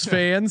Eagles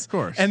fans, of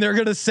course, and they're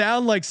going to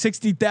sound like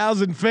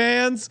 60,000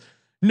 fans.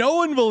 No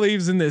one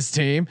believes in this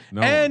team.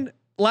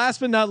 Last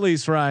but not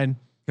least, Ryan.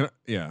 Go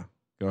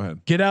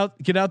ahead. Get out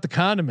the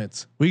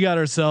condiments. We got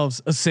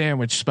ourselves a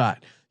sandwich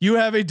spot. You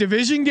have a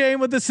division game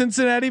with the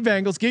Cincinnati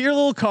Bengals. Get your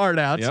little card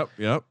out.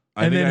 Yep.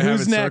 And then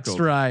who's next,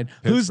 Ryan?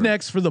 Who's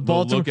next for the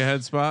Baltimore look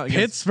ahead spot?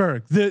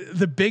 Pittsburgh,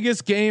 the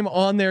biggest game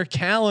on their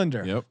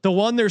calendar. Yep. The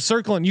one they're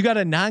circling. You got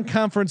a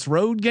non-conference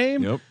road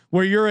game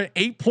where you're an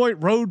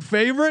 8-point road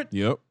favorite.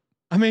 Yep.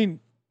 I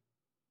mean,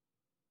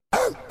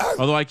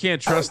 Although I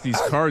can't trust these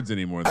cards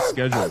anymore. The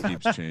schedule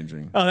keeps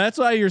changing. Oh, that's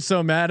why you're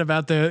so mad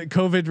about the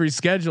COVID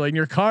rescheduling.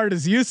 Your card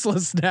is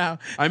useless now.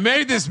 I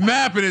made this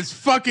map and it's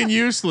fucking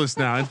useless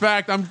now. In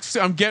fact,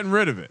 I'm getting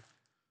rid of it.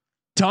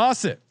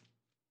 Toss it.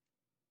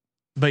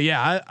 But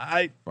yeah,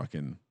 I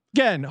fucking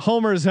again,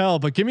 homer as hell,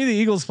 but give me the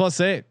Eagles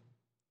 +8.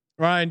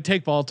 Ryan,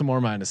 take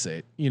Baltimore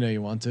 -8. You know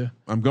you want to.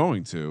 I'm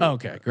going to.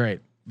 Okay, great.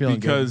 Feeling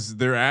because good.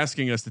 They're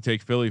asking us to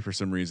take Philly for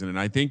some reason, and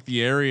I think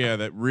the area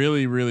that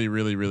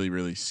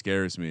really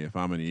scares me if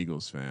I'm an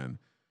Eagles fan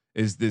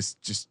is this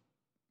just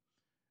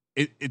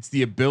it's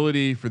the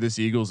ability for this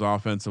Eagles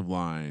offensive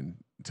line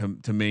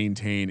to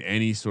maintain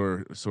any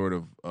sort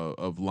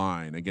of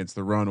line against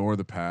the run or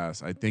the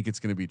pass. I think it's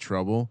going to be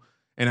trouble.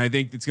 And I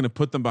think it's going to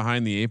put them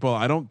behind the 8 ball.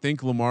 I don't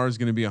think Lamar is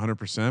going to be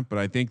 100%, but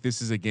I think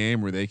this is a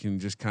game where they can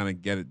just kind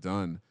of get it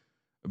done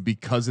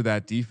because of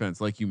that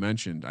defense. Like you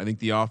mentioned, I think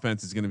the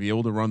offense is going to be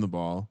able to run the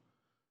ball.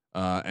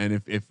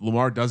 And if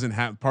Lamar doesn't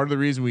have, part of the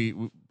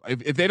reason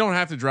if they don't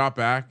have to drop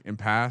back and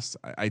pass,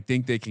 I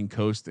think they can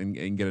coast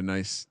and get a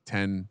nice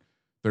 10,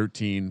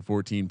 13,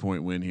 14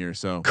 point win here.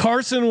 So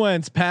Carson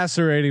Wentz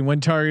passer rating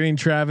when targeting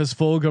Travis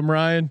Fulgham,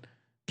 Ryan,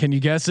 can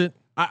you guess it?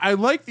 I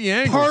like the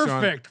angle.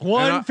 Perfect.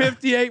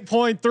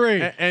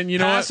 158.3. And you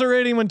know, passer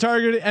rating when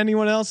targeting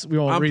anyone else. We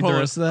won't read the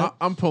rest of that.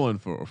 I'm pulling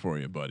for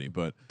you, buddy.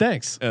 But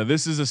thanks.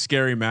 This is a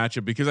scary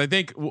matchup because I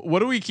think what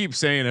do we keep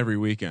saying every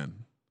weekend?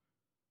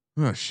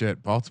 Oh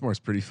shit, Baltimore's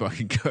pretty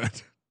fucking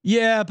good.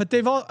 Yeah, but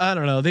I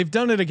don't know. They've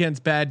done it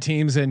against bad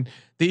teams, and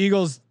the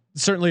Eagles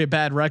certainly a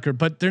bad record,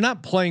 but they're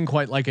not playing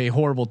quite like a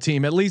horrible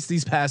team, at least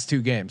these past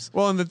 2 games.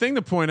 Well, and the thing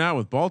to point out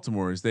with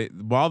Baltimore is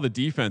while the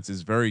defense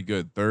is very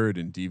good, 3rd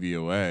in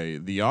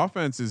DVOA, the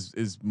offense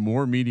is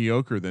more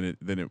mediocre than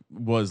it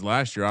was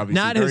last year.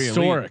 Obviously, not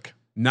historic.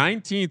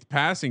 19th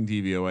passing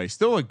DVOA,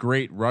 still a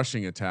great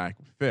rushing attack,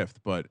 5th,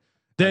 but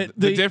the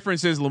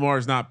difference is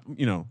Lamar's not.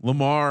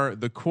 Lamar,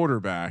 the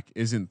quarterback,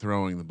 isn't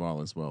throwing the ball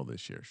as well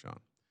this year. Sean.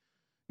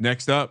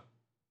 Next up,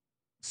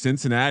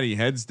 Cincinnati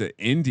heads to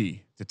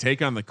Indy to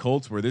take on the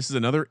Colts, where this is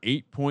another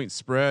 8-point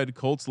spread.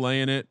 Colts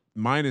laying it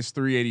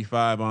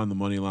 -385 on the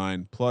money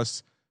line,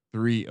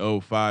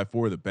 +305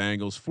 for the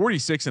Bengals.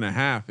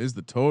 46.5 is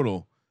the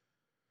total.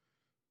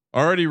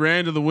 Already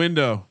ran to the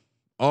window.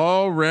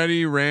 I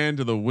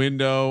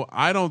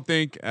don't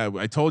think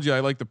I told you I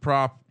like the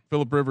prop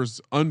Phillip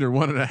Rivers under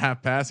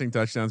 1.5 passing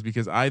touchdowns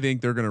because I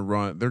think they're going to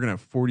run. They're going to have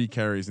 40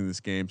 carries in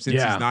this game since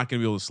he's not going to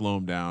be able to slow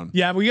him down.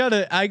 Yeah,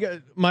 I got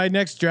my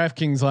next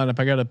DraftKings lineup.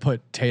 I got to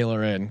put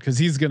Taylor in because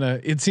he's gonna.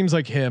 It seems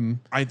like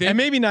him. I think, and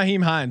maybe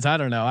Naheem Hines. I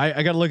don't know.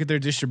 I got to look at their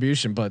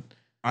distribution, but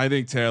I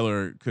think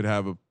Taylor could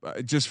have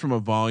just from a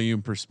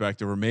volume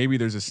perspective, or maybe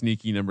there's a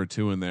sneaky number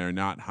 2 in there,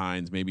 not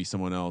Hines, maybe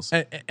someone else.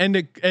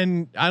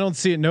 And I don't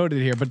see it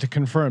noted here, but to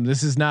confirm,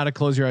 this is not a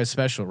close your eyes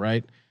special,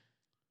 right?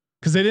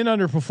 Because they didn't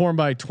underperform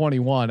by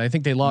 21. I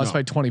think they lost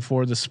by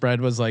 24. The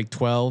spread was like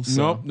 12.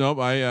 So. Nope.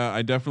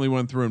 I definitely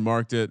went through and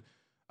marked it.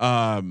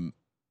 Are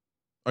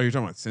you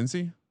talking about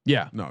Cincy?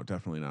 Yeah. No,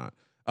 definitely not.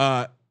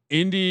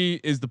 Indy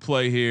is the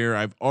play here.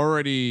 I've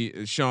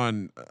already,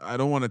 Sean, I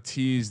don't want to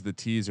tease the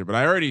teaser, but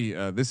I already,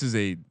 this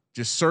is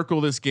just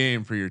circle this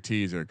game for your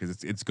teaser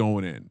because it's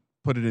going in.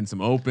 Put it in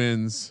some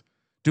opens.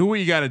 Do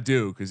what you got to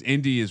do because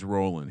Indy is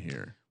rolling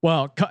here.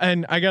 Well,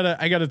 and I got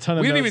a ton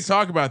of. We didn't notes. even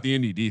talk about the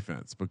Indy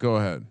defense, but go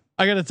ahead.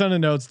 I got a ton of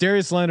notes.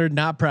 Darius Leonard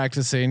not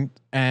practicing,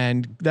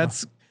 and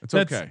that's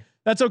okay.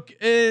 That's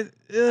okay.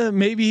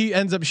 Maybe he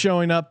ends up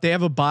showing up. They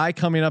have a bye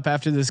coming up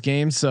after this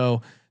game,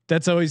 so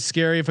that's always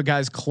scary if a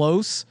guy's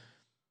close,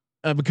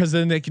 because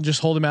then they can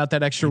just hold him out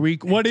that extra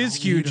week. What is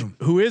huge?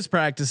 Who is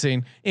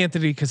practicing?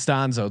 Anthony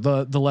Costanzo,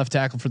 the left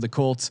tackle for the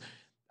Colts.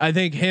 I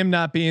think him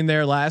not being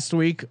there last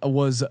week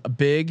was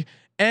big,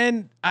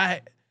 and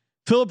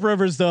Phillip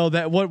Rivers though.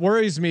 That what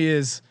worries me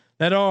is.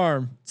 That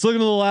arm, it's looking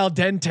a little al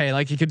dente.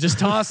 Like you could just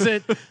toss in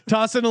a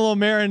little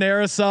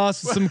marinara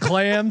sauce, with some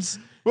clams.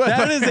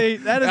 That is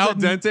al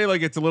dente,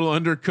 like it's a little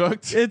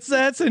undercooked.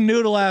 That's a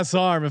noodle ass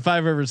arm if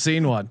I've ever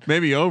seen one.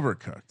 Maybe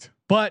overcooked.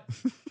 But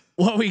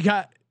what we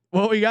got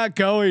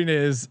going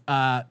is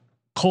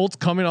Colts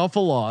coming off a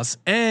loss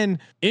and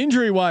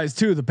injury wise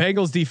too. The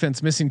Bengals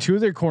defense missing 2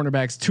 of their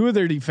cornerbacks, 2 of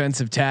their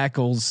defensive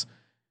tackles.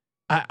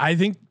 I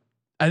think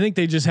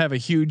they just have a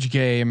huge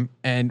game,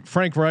 and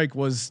Frank Reich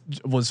was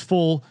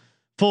full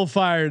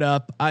fired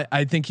up.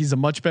 I think he's a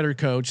much better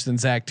coach than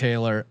Zach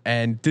Taylor,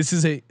 and this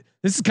is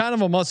kind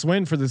of a must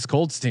win for this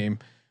Colts team.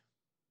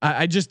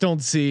 I just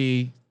don't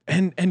see,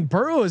 and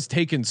Burrow has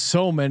taken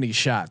so many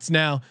shots.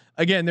 Now,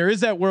 again, there is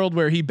that world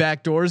where he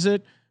backdoors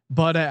it,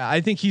 but I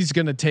think he's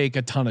going to take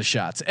a ton of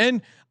shots.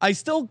 And I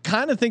still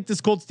kind of think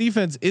this Colts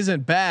defense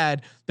isn't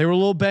bad. They were a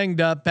little banged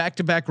up,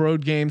 back-to-back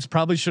road games.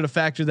 Probably should have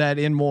factored that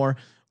in more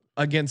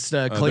against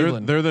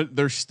Cleveland.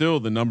 They're still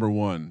the number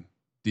 1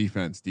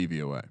 defense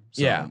DVOA.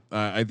 So, yeah.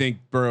 I think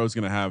Burrow's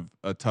going to have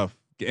a tough,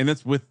 and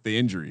that's with the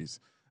injuries.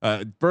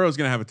 Burrow's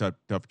going to have a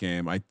tough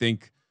game. I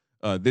think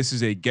this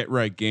is a get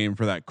right game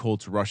for that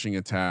Colts rushing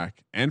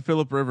attack and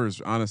Phillip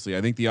Rivers. Honestly,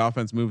 I think the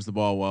offense moves the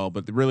ball well,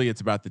 but really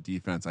it's about the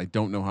defense. I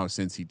don't know how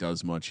Cincy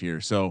does much here.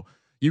 So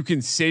you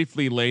can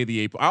safely lay the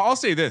 8. I'll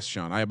say this,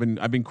 Sean, I've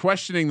been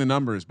questioning the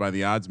numbers by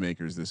the odds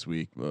makers this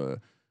week.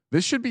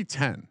 This should be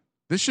 10.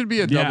 This should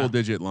be a double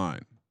digit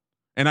line.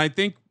 And I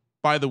think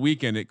by the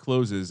weekend it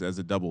closes as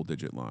a double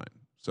digit line.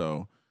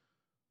 So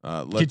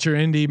get your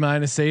Indy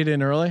 -8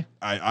 in early.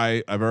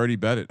 I've already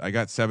bet it. I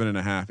got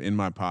 7.5 in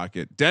my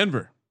pocket.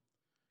 Denver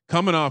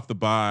coming off the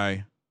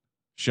bye,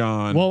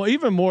 Sean. Well,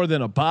 even more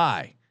than a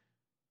bye.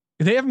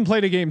 They haven't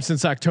played a game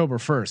since October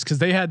 1st because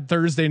they had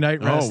Thursday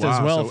night rest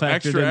as well. So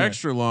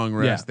extra long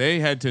rest. Yeah. They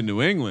head to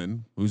New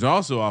England, who's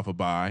also off a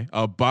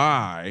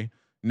bye.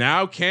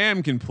 Now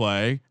Cam can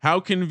play. How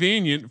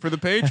convenient for the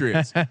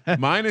Patriots.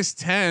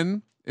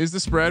 -10 is the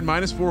spread.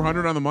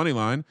 -400 on the money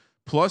line.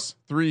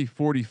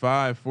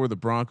 +345 for the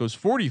Broncos.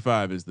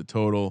 45 is the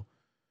total.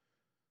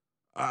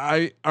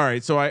 All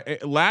right. So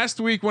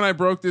last week when I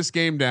broke this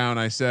game down,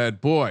 I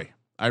said, boy,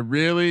 I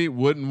really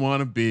wouldn't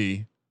want to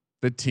be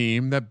the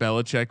team that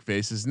Belichick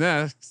faces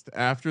next.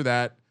 After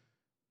that,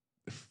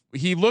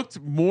 he looked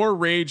more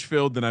rage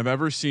filled than I've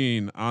ever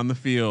seen on the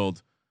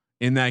field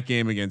in that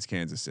game against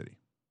Kansas City.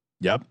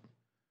 Yep.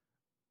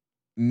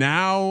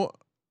 Now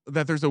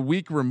that there's a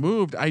week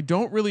removed, I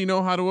don't really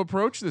know how to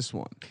approach this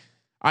one.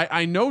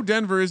 I know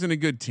Denver isn't a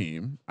good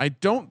team. I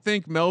don't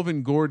think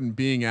Melvin Gordon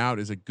being out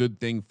is a good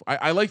thing.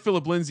 I like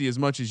Phillip Lindsay as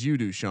much as you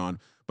do, Sean,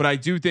 but I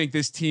do think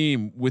this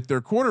team with their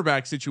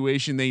quarterback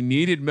situation, they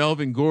needed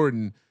Melvin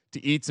Gordon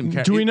to eat some.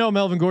 Do we know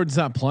Melvin Gordon's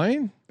not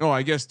playing? Oh,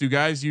 I guess. Do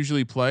guys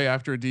usually play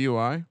after a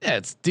DUI? Yeah,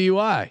 it's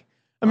DUI.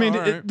 I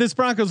mean, this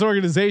Broncos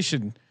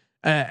organization,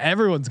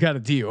 everyone's got a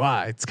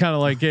DUI. It's kind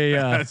of like a,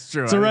 that's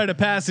true. It's a rite of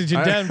passage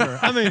in Denver.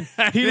 I mean,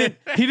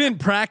 he didn't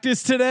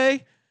practice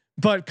today.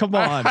 But come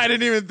on, I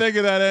didn't even think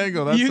of that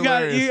angle. That's you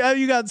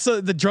got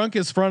the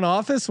drunkest front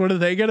office. What are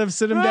they going to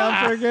sit him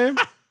down for a game?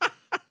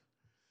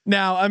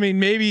 Now, I mean,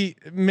 maybe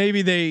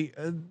they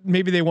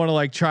want to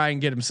like try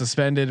and get him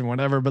suspended and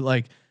whatever. But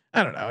like,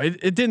 I don't know.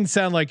 It didn't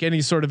sound like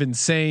any sort of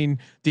insane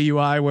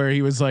DUI where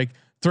he was like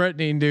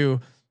threatening to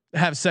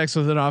have sex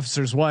with an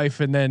officer's wife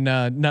and then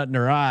nut in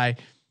her eye,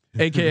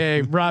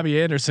 aka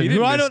Robbie Anderson,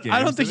 who I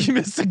don't think he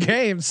missed a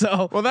game.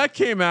 So well, that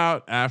came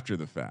out after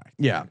the fact.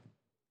 Yeah.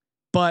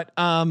 But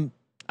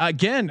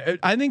again,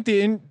 I think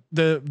the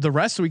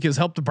rest of the week has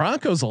helped the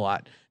Broncos a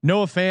lot.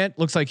 Noah Fant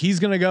looks like he's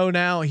going to go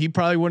now. He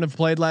probably wouldn't have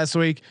played last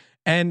week.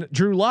 And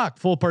Drew Lock,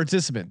 full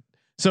participant.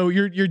 So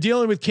you're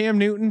dealing with Cam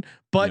Newton,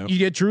 but you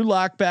get Drew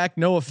Lock back,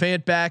 Noah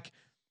Fant back.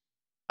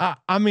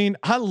 I mean,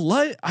 I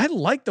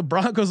like the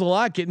Broncos a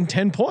lot getting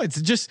 10 points.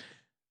 It's just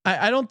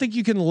I don't think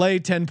you can lay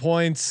 10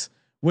 points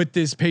with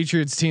this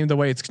Patriots team the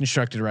way it's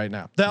constructed right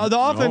now. The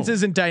offense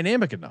isn't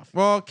dynamic enough.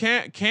 Well,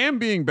 Cam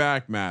being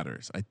back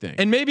matters, I think.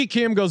 And maybe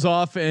Cam goes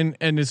off and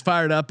is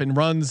fired up and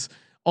runs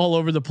all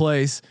over the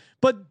place.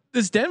 But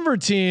this Denver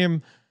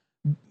team,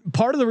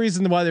 part of the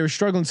reason why they were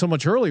struggling so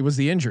much early was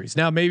the injuries.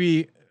 Now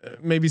maybe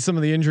some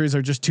of the injuries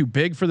are just too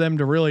big for them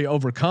to really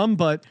overcome,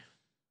 but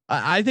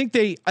I think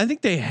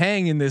they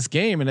hang in this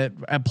game, and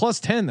at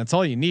 +10, that's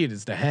all you need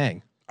is to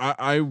hang.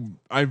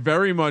 I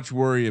very much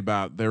worry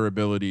about their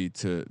ability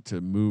to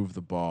move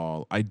the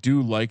ball. I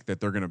do like that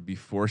they're going to be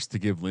forced to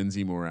give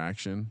Lindsay more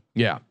action.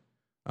 Yeah.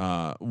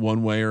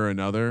 One way or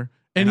another.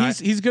 And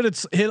he's good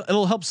at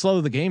it'll help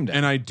slow the game down.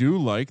 And I do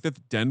like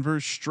that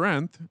Denver's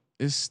strength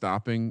is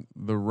stopping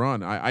the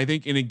run. I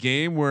think in a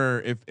game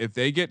where if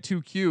they get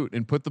too cute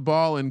and put the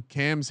ball in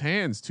Cam's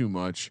hands too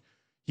much,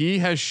 he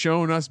has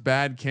shown us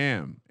bad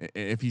Cam.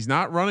 If he's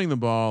not running the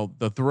ball,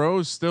 the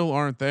throws still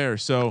aren't there.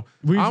 So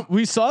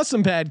we saw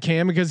some bad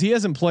Cam because he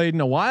hasn't played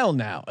in a while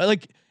now.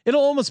 Like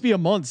it'll almost be a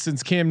month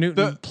since Cam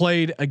Newton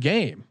played a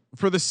game.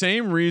 For the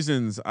same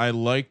reasons I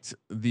liked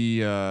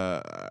the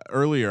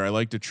earlier, I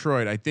liked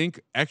Detroit. I think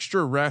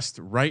extra rest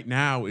right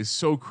now is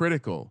so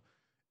critical.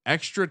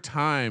 Extra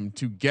time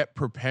to get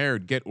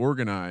prepared, get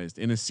organized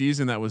in a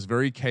season that was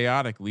very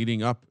chaotic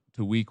leading up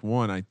to week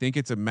 1. I think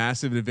it's a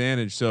massive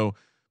advantage. So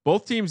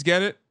both teams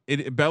get it.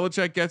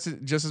 Belichick gets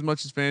it just as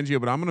much as Fangio,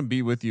 but I'm going to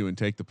be with you and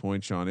take the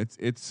point, Sean.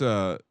 It's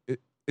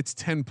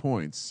 10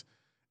 points.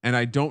 And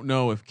I don't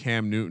know if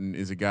Cam Newton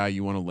is a guy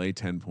you want to lay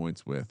 10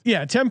 points with.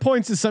 Yeah. 10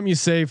 points is something you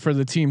save for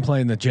the team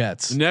playing the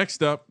Jets.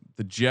 Next up,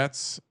 the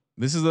Jets.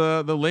 This is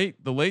the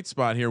late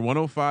spot here.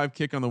 105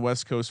 kick on the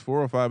West Coast,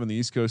 405 on the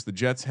East Coast. The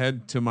Jets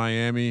head to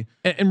Miami.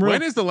 And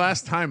when is the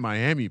last time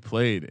Miami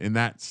played in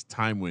that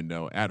time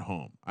window at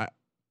home?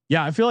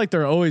 I feel like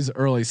they're always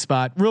early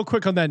spot. Real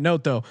quick on that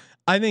note though,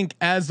 I think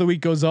as the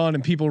week goes on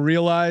and people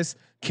realize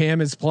Cam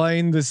is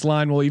playing, this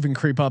line will even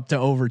creep up to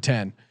over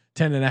 10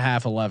 and a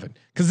half, 11.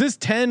 Cause this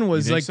 10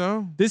 was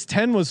this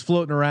 10 was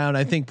floating around.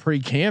 I think pre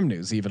Cam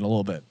news even a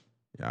little bit.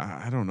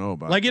 Yeah. I don't know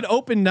about it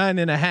opened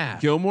 9.5.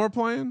 Gilmore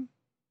playing?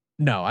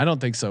 No, I don't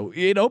think so.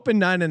 It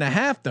opened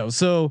 9.5 though.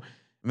 So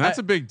that's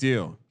a big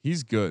deal.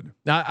 He's good.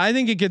 I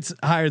think it gets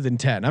higher than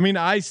 10. I mean,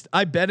 I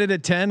bet it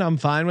at 10. I'm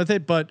fine with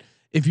it, but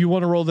if you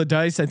want to roll the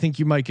dice, I think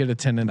you might get a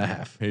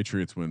 10.5.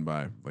 Patriots win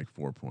by like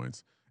 4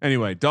 points.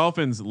 Anyway,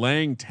 Dolphins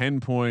laying 10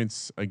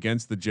 points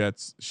against the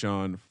Jets.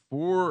 Sean,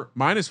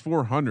 minus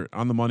 400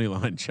 on the money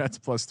line. Jets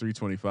plus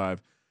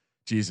 325.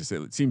 Jesus,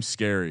 it seems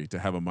scary to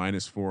have a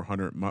minus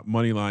 400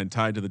 money line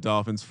tied to the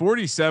Dolphins.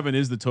 47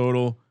 is the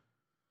total.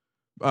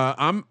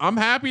 I'm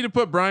happy to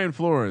put Brian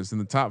Flores in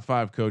the top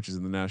 5 coaches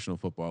in the National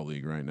Football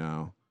League right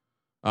now.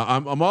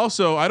 I'm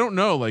also, I don't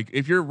know, like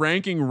if you're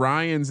ranking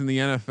Ryans in the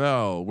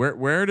NFL,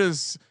 where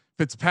does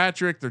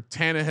Fitzpatrick, they're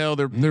Tannehill,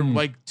 they're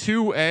like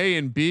 2A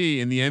and B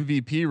in the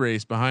MVP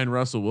race behind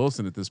Russell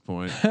Wilson at this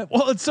point.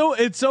 Well,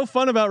 it's so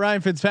fun about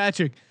Ryan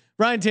Fitzpatrick.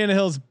 Ryan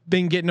Tannehill's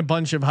been getting a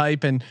bunch of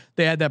hype, and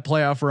they had that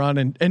playoff run,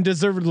 and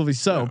deservedly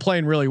so,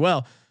 playing really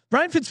well.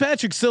 Ryan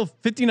Fitzpatrick's still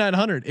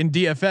 5,900 in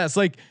DFS.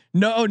 Like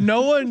no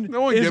one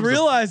is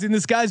realizing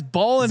this guy's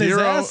balling his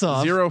ass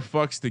off. 0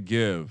 fucks to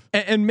give,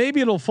 and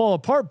maybe it'll fall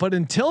apart. But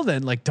until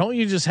then, like, don't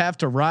you just have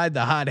to ride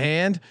the hot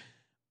hand?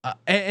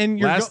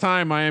 And last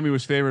time Miami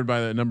was favored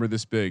by a number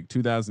this big,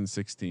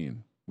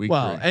 2016.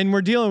 And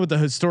we're dealing with a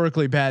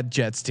historically bad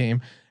Jets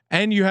team.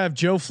 And you have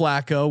Joe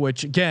Flacco,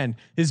 which again,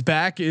 his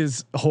back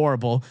is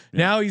horrible. Yeah.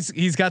 Now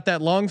he's got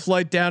that long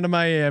flight down to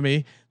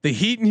Miami. The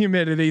heat and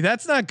humidity,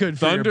 that's not good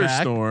for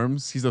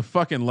thunderstorms. He's a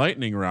fucking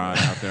lightning rod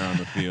out there on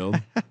the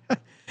field.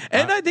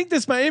 And I think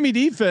this Miami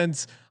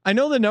defense, I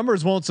know the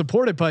numbers won't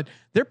support it, but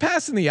they're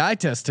passing the eye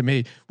test to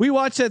me. We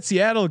watched that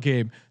Seattle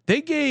game.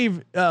 They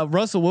gave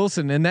Russell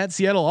Wilson and that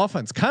Seattle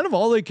offense kind of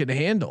all they could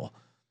handle.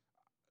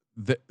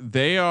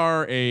 They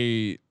are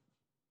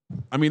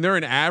they're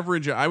an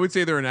average. I would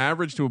say they're an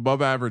average to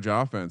above average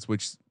offense,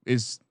 which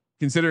is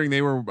considering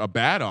they were a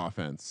bad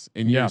offense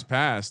in years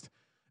past,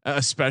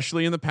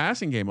 especially in the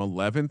passing game.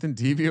 11th in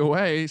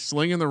DVOA,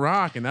 slinging the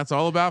rock, and that's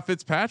all about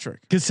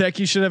Fitzpatrick.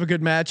 Gesicki should have a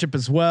good matchup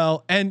as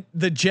well. And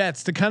the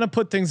Jets, to kind of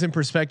put things in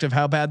perspective,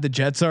 how bad the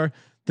Jets are.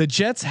 The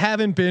Jets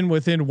haven't been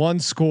within 1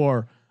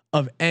 score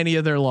of any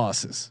of their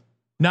losses.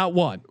 Not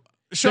one.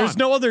 Sean, there's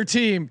no other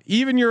team,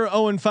 even your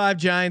 0-5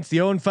 Giants, the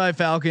 0-5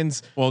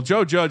 Falcons. Well,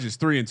 Joe Judge is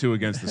 3-2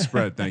 against the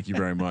spread. Thank you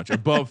very much.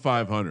 Above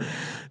 500.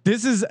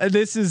 This is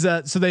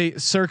so they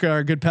Circa,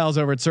 our good pals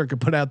over at Circa,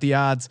 put out the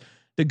odds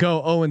to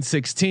go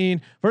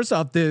 0-16. First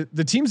off, the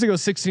teams that go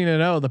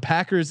 16-0, the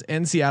Packers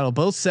and Seattle,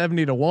 both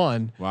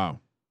 70-1. Wow.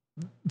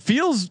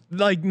 Feels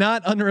like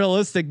not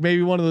unrealistic.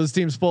 Maybe one of those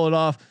teams pull it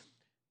off.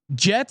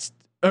 Jets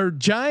or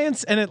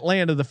Giants and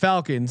Atlanta, the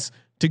Falcons,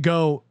 to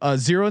go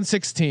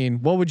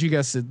 0-16. What would you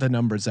guess the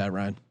numbers at,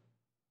 Ryan?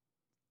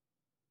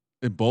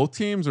 In both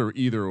teams or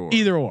either or?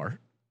 Either or.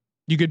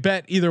 You could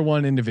bet either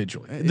one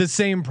individually. The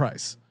same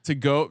price. To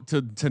go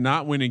to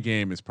not win a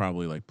game is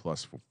probably like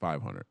plus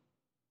 500.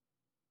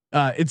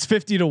 It's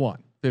 50-1.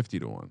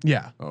 50-1.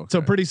 Yeah. Okay.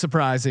 So pretty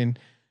surprising.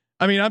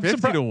 I mean, I'm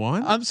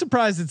 50-1. I'm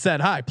surprised it's that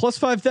high. Plus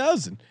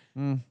 5,000.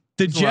 A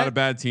lot of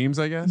bad teams,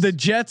 I guess. The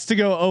Jets to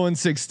go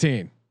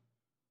 0-16.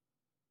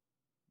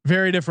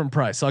 Very different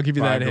price. I'll give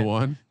you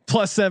 5-1.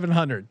 Plus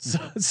 700.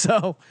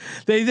 So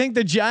they think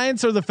the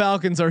Giants or the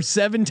Falcons are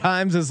 7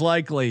 times as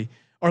likely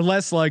or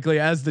less likely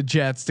as the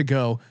Jets to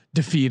go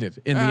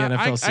defeated in the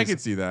NFL season. I could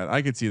see that.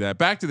 I could see that.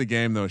 Back to the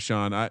game though,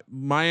 Sean.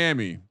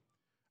 Miami.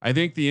 I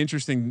think the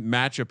interesting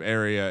matchup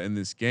area in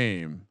this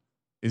game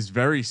is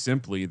very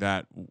simply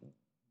that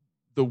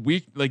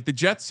the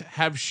Jets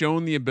have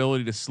shown the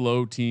ability to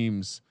slow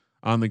teams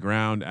on the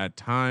ground at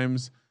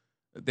times.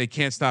 They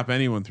can't stop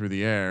anyone through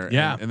the air.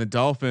 Yeah. And the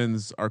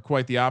Dolphins are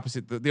quite the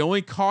opposite. The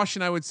only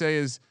caution I would say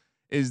is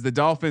the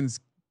Dolphins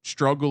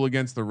struggle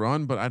against the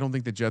run, but I don't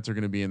think the Jets are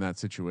going to be in that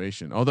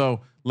situation. Although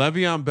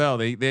Le'Veon Bell,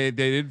 they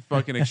did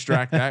fucking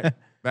extract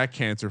that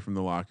cancer from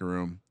the locker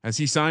room. Has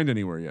he signed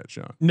anywhere yet,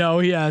 Sean? No,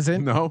 he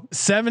hasn't. No.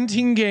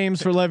 17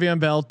 games for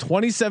Le'Veon Bell,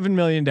 $27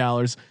 million.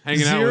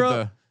 Hanging out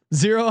with the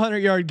 0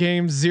 100-yard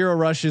games, 0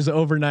 rushes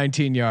over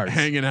 19 yards.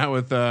 Hanging out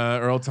with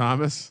Earl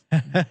Thomas,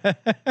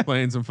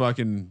 playing some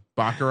fucking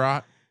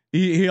baccarat.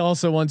 He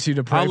also wants you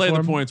to pray. I'll lay for the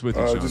him. points with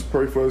you, Sean. Just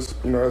pray for us,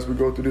 as we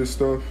go through this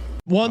stuff.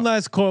 One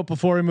last quote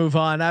before we move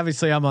on.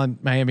 Obviously, I'm on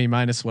Miami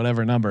minus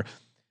whatever number.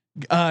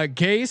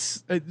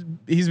 Gase,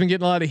 he's been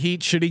getting a lot of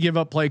heat. Should he give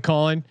up play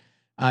calling?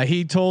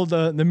 He told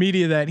the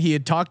media that he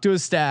had talked to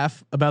his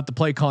staff about the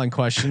play calling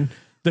question.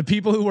 The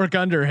people who work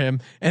under him,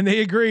 and they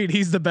agreed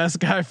he's the best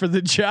guy for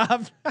the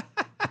job.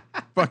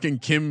 Fucking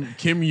Kim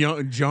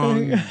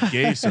Jong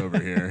Gase over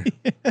here.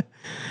 Yeah.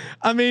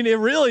 I mean, it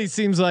really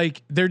seems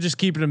like they're just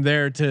keeping him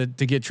there to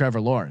get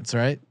Trevor Lawrence,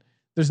 right?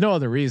 There's no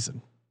other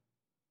reason.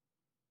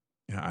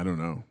 Yeah, I don't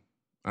know.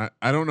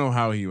 I don't know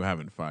how you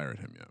haven't fired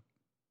him yet.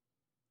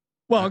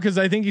 Well, because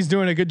I think he's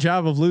doing a good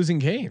job of losing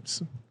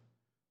games.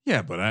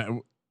 Yeah, but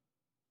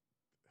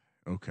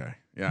okay.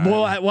 Yeah.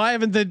 Well, why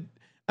haven't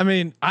I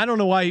mean, I don't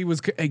know why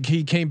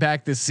he came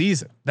back this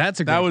season. That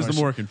was the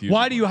more confusing.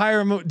 Why do you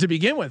hire him to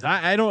begin with?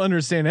 I don't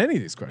understand any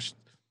of these questions.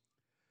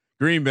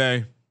 Green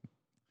Bay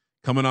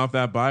coming off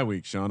that bye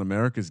week, Sean.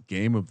 America's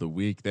game of the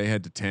week. They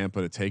head to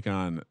Tampa to take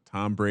on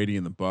Tom Brady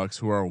and the Bucks,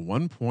 who are a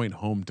 1-point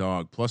home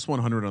dog, plus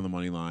 100 on the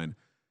money line.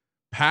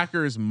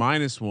 Packers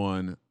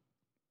 -1.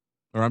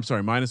 or I'm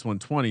sorry, minus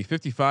 120.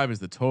 55 is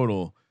the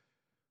total.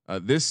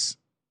 This,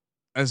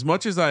 as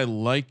much as I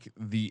like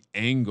the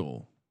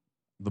angle,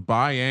 the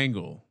buy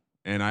angle,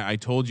 and I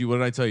told you, what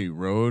did I tell you?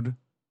 Road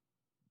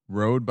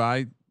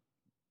buy.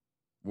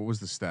 What was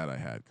the stat I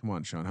had? Come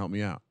on, Sean, help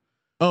me out.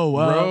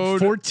 Oh,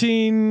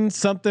 14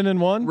 something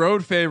and 1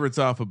 road favorites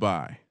off a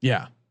buy.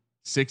 Yeah.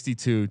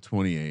 62,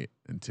 28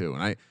 and 2.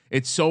 And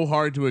it's so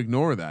hard to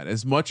ignore that.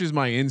 As much as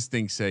my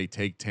instincts say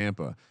take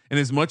Tampa, and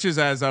as much as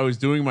I was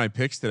doing my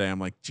picks today, I'm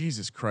like,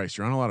 Jesus Christ,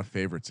 you're on a lot of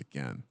favorites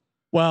again.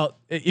 Well,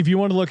 if you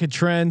want to look at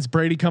trends,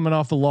 Brady coming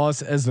off a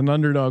loss as an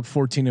underdog,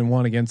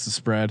 14-1 against the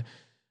spread,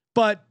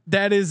 but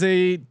that is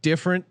a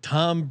different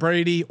Tom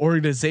Brady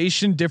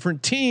organization,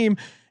 different team.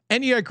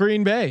 And you got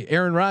Green Bay,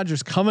 Aaron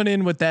Rodgers coming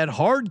in with that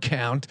hard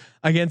count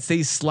against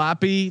a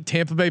sloppy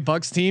Tampa Bay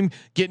Bucks team,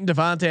 getting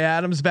Devontae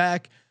Adams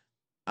back.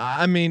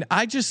 I mean,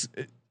 I just,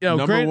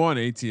 number one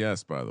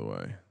ATS, by the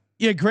way.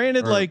 Yeah,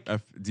 granted, like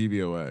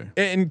DVOA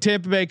and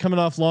Tampa Bay coming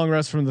off long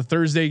rest from the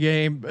Thursday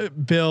game.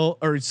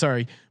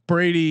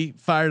 Brady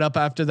fired up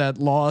after that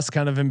loss,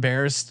 kind of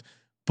embarrassed.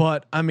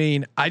 But I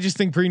mean, I just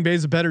think Green Bay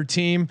is a better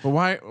team. But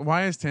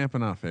why is Tampa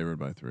not favored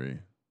by 3?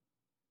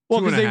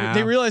 Well, because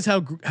they realize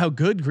how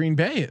good Green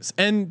Bay is,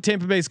 and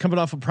Tampa Bay is coming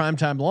off a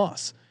primetime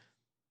loss.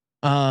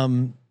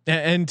 And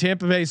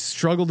Tampa Bay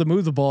struggled to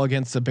move the ball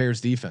against the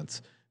Bears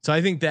defense. So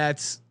I think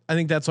that's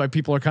why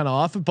people are kind of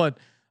off it. But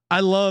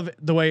I love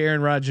the way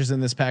Aaron Rodgers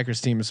and this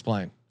Packers team is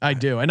playing. I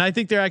do, and I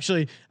think I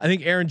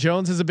think Aaron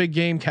Jones has a big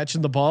game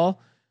catching the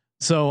ball.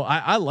 So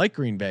I like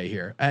Green Bay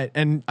here,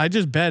 and I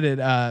just bet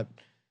it. I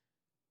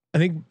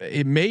think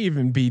it may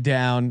even be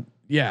down.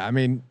 Yeah, I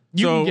mean.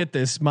 You can get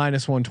this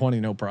minus 120,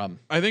 no problem.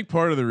 I think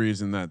part of the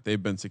reason that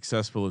they've been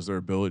successful is their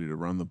ability to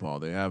run the ball.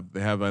 They have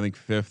I think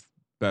 5th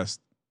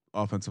best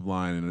offensive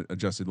line and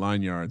adjusted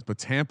line yards, but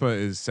Tampa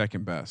is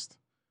 2nd best.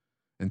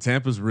 And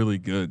Tampa's really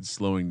good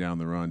slowing down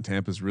the run.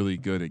 Tampa's really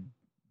good at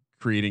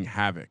creating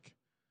havoc.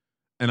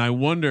 And I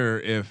wonder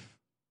if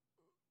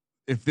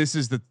this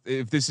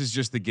is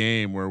just the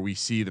game where we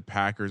see the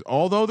Packers,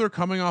 although they're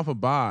coming off a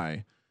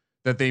bye,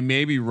 that they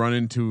maybe run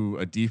into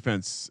a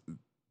defense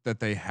that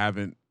they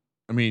haven't.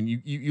 I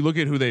mean, you look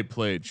at who they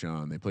played,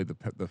 Sean. They played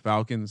the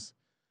Falcons.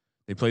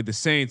 They played the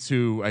Saints,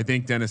 who I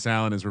think Dennis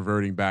Allen is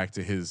reverting back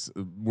to his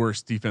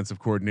worst defensive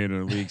coordinator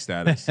in the league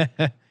status.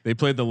 They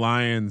played the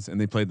Lions and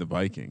they played the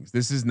Vikings.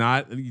 This is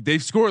not.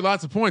 They've scored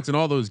lots of points in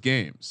all those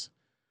games,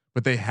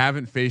 but they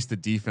haven't faced a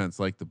defense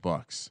like the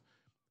Bucks.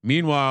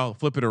 Meanwhile,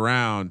 flip it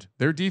around.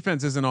 Their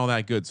defense isn't all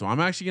that good. So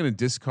I'm actually going to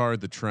discard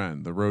the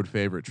trend, the road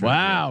favorite trend.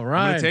 Wow,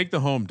 right. I'm going to take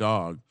the home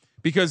dog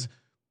because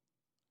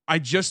I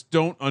just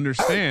don't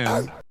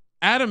understand.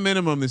 At a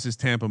minimum, this is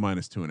Tampa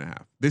minus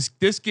 2.5.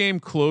 This game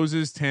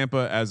closes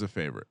Tampa as a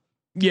favorite.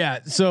 Yeah.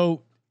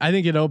 So I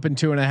think it opened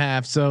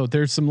 2.5. So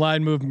there's some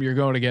line movement you're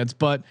going against,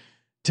 but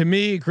to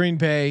me, Green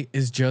Bay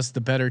is just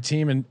the better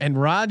team, and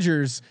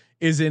Rodgers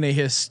is in a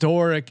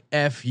historic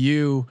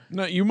FU.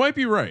 No, you might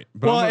be right.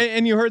 But well,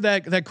 and you heard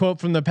that quote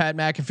from the Pat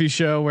McAfee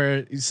show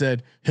where he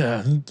said,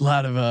 a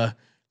lot of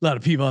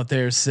people out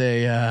there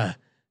say,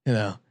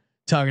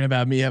 talking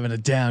about me having a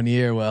down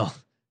year. Well,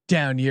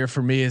 down year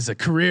for me is a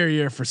career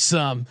year for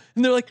some.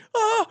 And they're like,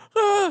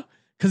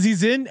 cause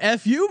he's in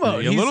FU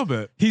mode. Yeah, a little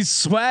bit. He's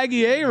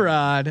swaggy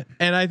A-Rod.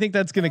 And I think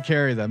that's going to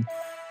carry them.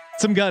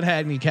 Some gut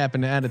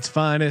handicapping at its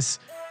finest.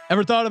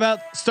 Ever thought about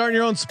starting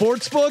your own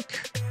sports book?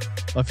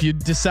 Well, if you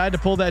decide to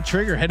pull that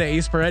trigger, head to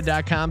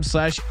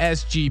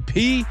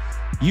aceperhead.com/SGP.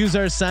 Use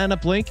our sign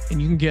up link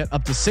and you can get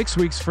up to 6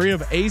 weeks free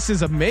of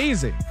Ace's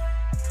amazing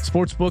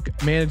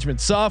sportsbook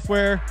management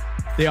software.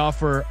 They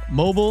offer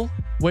mobile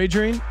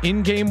wagering,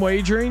 in-game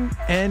wagering,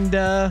 and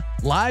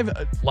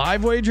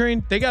live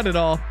wagering. They got it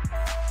all.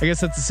 I guess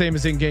that's the same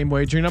as in-game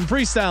wagering. I'm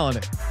freestyling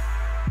it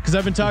because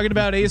I've been talking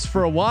about Ace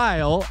for a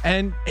while,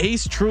 and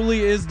Ace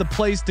truly is the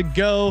place to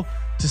go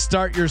to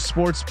start your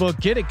sports book.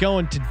 Get it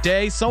going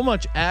today. So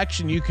much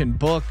action you can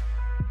book.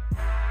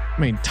 I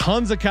mean,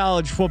 tons of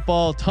college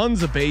football,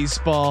 tons of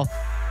baseball,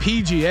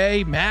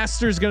 PGA,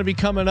 Masters going to be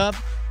coming up,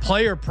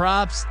 player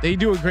props. They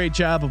do a great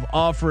job of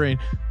offering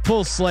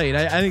full slate.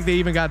 I think they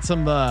even got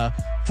some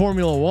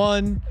Formula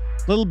One,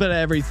 a little bit of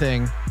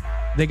everything.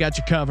 They got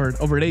you covered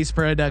over at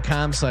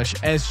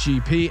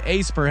aceperhead.com/SGP,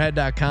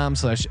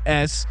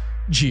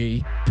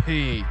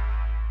 aceperhead.com/SGP.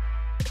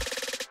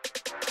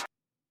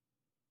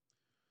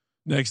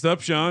 Next up,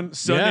 Sean,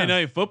 Sunday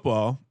Night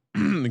Football.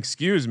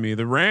 Excuse me.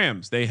 The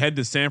Rams, they head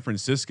to San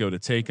Francisco to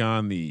take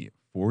on the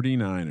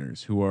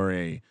 49ers, who are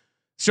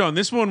Sean,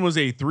 this one was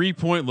a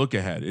 3-point look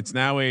ahead. It's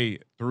now a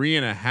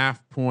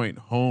 3.5-point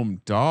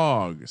home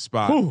dog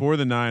spot for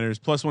the Niners,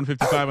 plus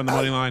 155 on the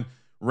money line.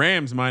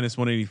 Rams minus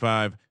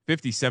 185,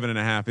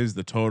 57.5 is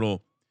the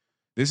total.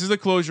 This is a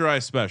close your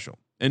eyes special.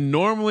 And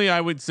normally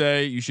I would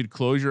say you should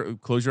close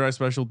your eyes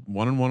special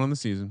 1-1 on the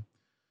season.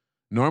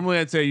 Normally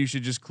I'd say you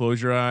should just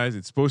close your eyes.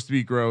 It's supposed to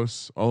be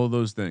gross, all of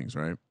those things,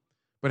 right?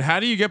 But how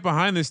do you get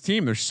behind this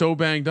team? They're so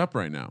banged up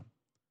right now.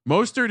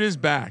 Mostert is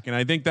back, and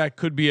I think that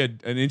could be an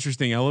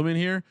interesting element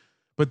here.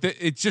 but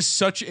it's just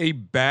such a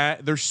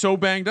bad. They're so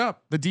banged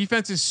up. The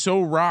defense is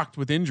so rocked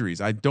with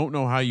injuries. I don't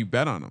know how you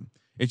bet on them.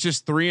 It's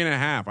just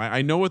 3.5.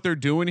 I know what they're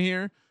doing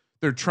here.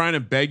 They're trying to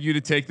beg you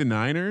to take the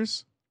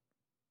Niners.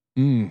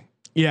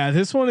 Yeah,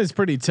 this one is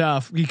pretty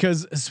tough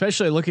because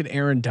especially look at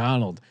Aaron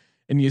Donald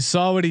and you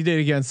saw what he did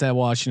against that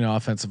Washington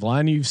offensive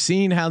line. You've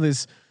seen how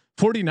this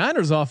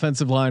 49ers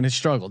offensive line has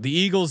struggled. The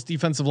Eagles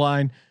defensive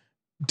line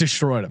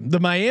destroyed them. The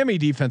Miami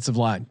defensive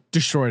line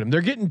destroyed them.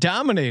 They're getting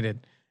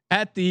dominated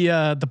at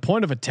the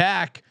point of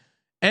attack.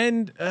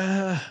 And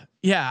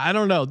yeah, I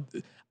don't know.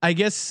 I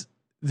guess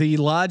the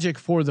logic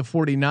for the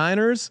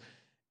 49ers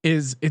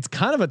is it's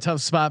kind of a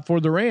tough spot for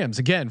the Rams.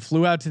 Again,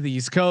 flew out to the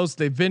East Coast.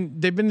 They've been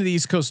to the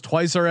East Coast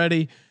twice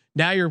already.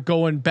 Now you're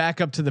going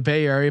back up to the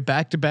Bay Area,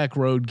 back-to-back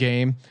road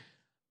game.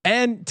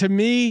 And to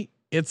me,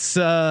 it's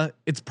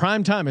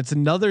prime time. It's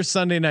another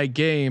Sunday night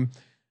game.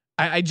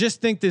 I just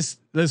think this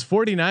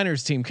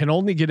 49ers team can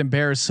only get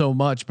embarrassed so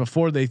much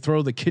before they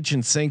throw the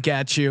kitchen sink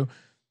at you.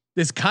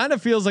 This kind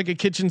of feels like a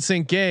kitchen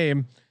sink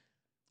game.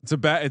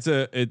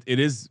 It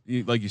is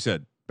like you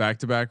said,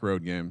 back-to-back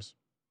road games.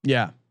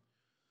 Yeah.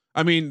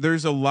 I mean,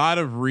 there's a lot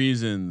of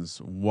reasons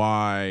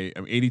why.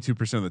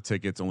 82% of the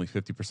tickets, only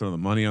 50% of the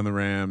money on the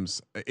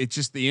Rams. It's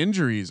just the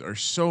injuries are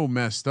so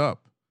messed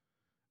up.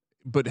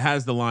 But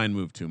has the line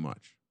moved too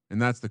much?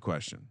 And that's the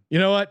question. You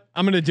know what?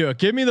 I'm going to do it.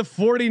 Give me the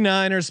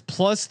 49ers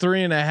plus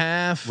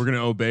 3.5. We're going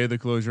to obey the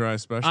close your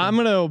eyes special. I'm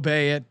going to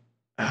obey it.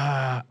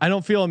 I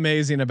don't feel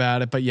amazing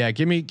about it, but yeah,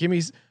 give me.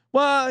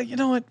 Well, you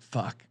know what?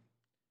 Fuck.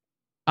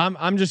 I'm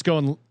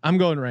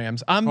going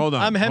Rams. Hold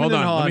on. I'm hemming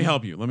and hawing.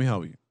 Let me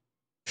help you.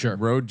 Sure.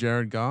 Road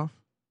Jared Goff.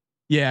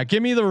 Yeah,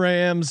 give me the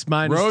Rams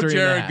minus road 3.5.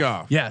 Jared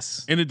Goff.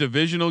 Yes, in a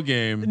divisional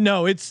game.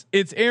 No, it's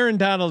Aaron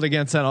Donald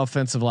against that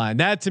offensive line.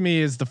 That to me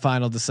is the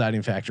final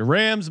deciding factor.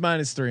 Rams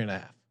minus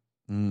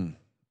 3.5.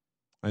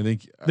 I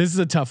think this is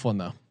a tough one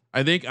though.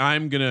 I think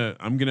I'm gonna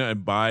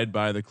abide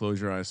by the close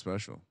your eyes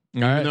special,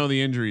 even though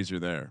the injuries are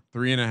there.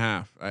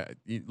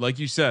 3.5. Like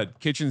you said,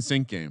 kitchen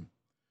sink game.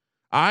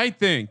 I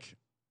think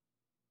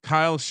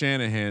Kyle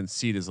Shanahan's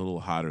seat is a little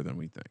hotter than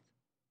we think.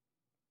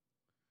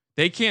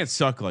 They can't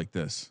suck like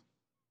this.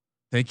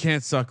 Like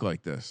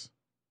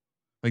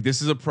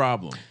this is a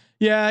problem.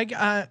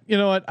 Yeah, you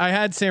know what? I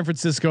had San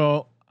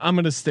Francisco. I'm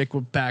gonna stick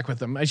back with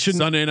them. I shouldn't.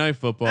 Sunday Night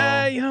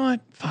Football. You know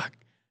what? Fuck.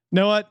 You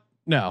know what?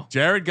 No.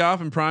 Jared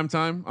Goff in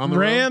primetime on the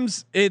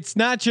Rams. Road? It's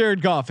not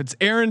Jared Goff. It's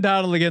Aaron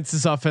Donald against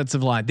this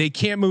offensive line. They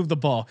can't move the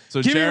ball.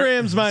 So give me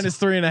Rams minus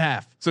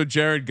 3.5. So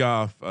Jared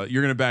Goff,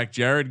 you're gonna back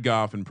Jared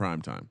Goff in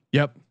primetime.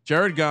 Yep.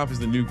 Jared Goff is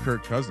the new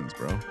Kirk Cousins,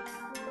 bro.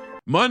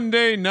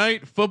 Monday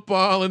Night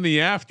Football in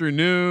the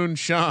afternoon,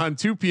 Sean,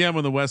 2 p.m.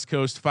 on the West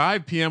Coast,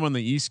 5 p.m. on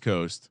the East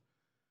Coast.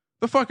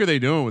 The fuck are they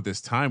doing with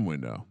this time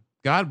window?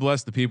 God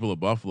bless the people of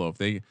Buffalo.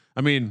 5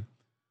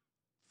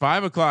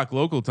 o'clock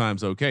local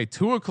time's okay.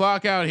 2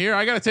 o'clock out here,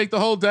 I got to take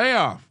the whole day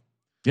off.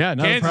 Yeah,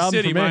 no Kansas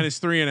problem City minus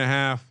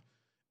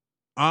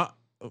 3.5.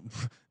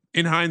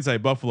 In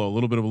hindsight, Buffalo a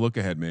little bit of a look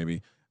ahead,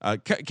 maybe.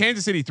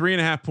 Kansas City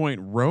 3.5 point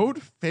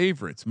road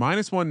favorites,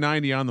 minus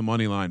 190 on the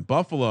money line.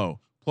 Buffalo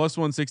plus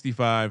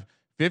 165.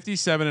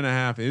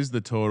 57.5 is the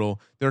total.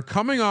 They're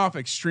coming off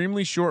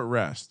extremely short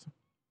rest.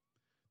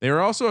 They are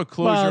also a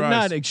close your eyes.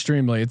 Not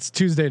extremely. It's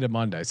Tuesday to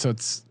Monday, so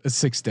it's a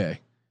 6 day.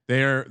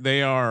 They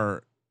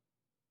are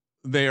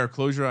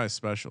close your eyes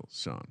specials,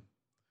 Sean,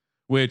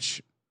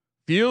 which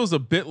feels a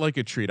bit like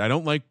a treat. I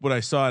don't like what I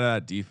saw out of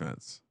that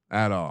defense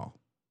at all.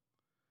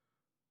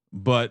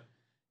 But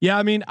yeah,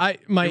 I mean,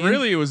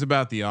 it was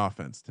about the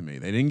offense to me.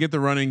 They didn't get the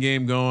running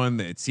game going.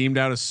 It seemed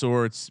out of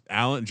sorts.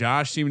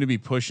 Josh seemed to be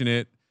pushing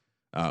it.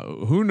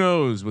 Who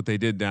knows what they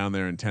did down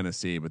there in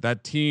Tennessee, but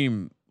that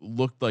team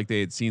looked like they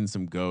had seen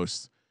some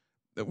ghosts.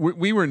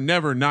 We were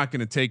never not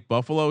going to take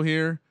Buffalo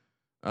here.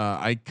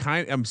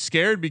 I'm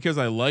scared because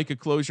I like a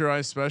close your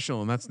eyes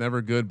special, and that's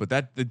never good. But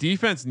the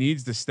defense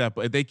needs to step.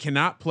 They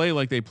cannot play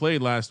like they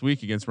played last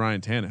week against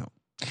Ryan Tannehill.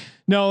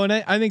 No, and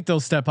I think they'll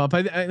step up.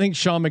 I think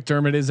Sean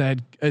McDermott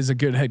is a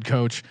good head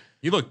coach.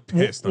 You look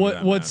pissed.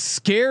 What's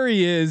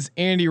scary is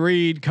Andy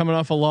Reid coming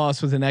off a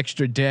loss with an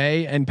extra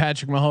day, and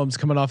Patrick Mahomes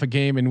coming off a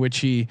game in which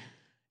he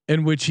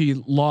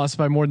lost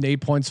by more than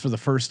 8 points for the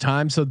first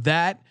time. So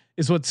that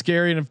is what's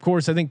scary. And of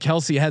course, I think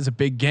Kelsey has a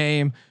big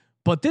game,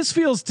 but this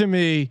feels to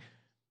me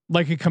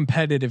like a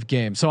competitive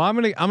game. So I'm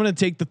gonna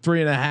take the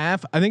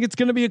 3.5. I think it's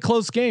gonna be a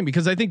close game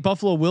because I think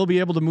Buffalo will be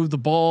able to move the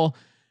ball.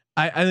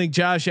 I think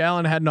Josh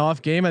Allen had an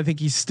off game. I think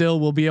he still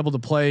will be able to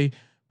play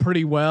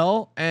pretty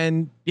well.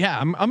 And yeah,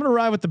 I'm going to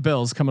ride with the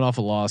Bills coming off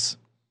a loss.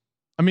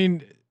 I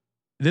mean,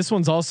 this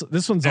one's also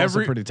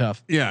pretty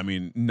tough. Yeah. I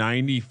mean,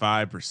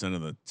 95%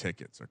 of the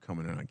tickets are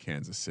coming in on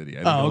Kansas City.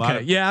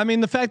 Okay. Yeah. I mean,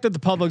 the fact that the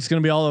public's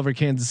going to be all over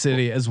Kansas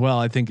City as well,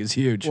 I think is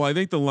huge. Well, I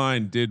think the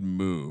line did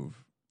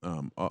move.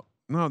 No,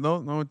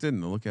 it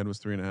didn't. The look ahead was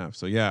 3.5.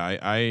 So yeah,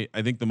 I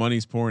think the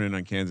money's pouring in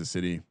on Kansas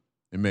City.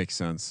 It makes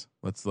sense.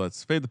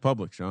 Let's fade the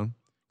public, Sean.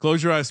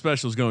 Close your eyes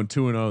special is going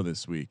 2-0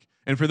 this week.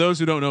 And for those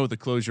who don't know what the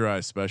close your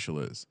eyes special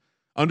is,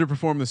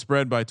 underperform the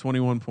spread by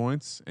 21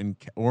 points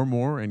or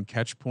more and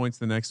catch points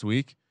the next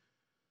week.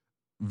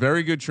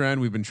 Very good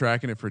trend. We've been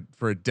tracking it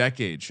for a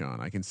decade,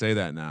 Sean. I can say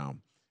that now.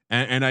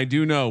 And I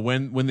do know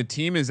when the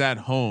team is at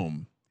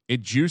home,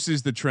 it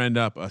juices the trend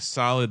up a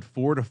solid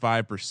 4 to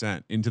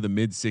 5% into the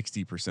mid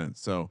 60%.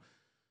 So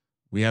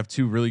we have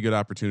two really good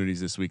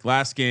opportunities this week.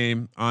 Last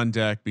game on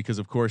deck because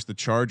of course the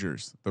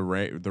Chargers, the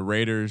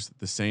Raiders,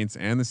 the Saints,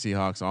 and the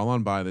Seahawks all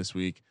on bye this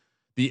week.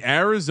 The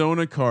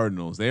Arizona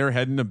Cardinals, they are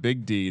heading to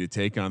Big D to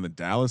take on the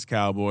Dallas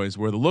Cowboys,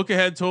 where the look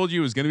ahead told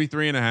you it was going to be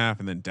 3.5,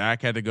 and then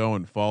Dak had to go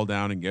and fall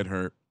down and get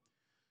hurt.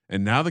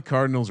 And now the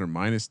Cardinals are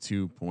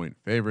 -2 point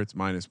favorites,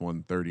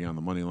 -130 on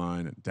the money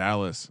line. And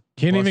Dallas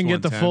can't even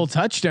get the full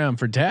touchdown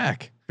for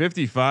Dak.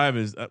 55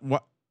 is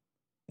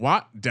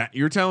what?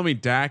 You're telling me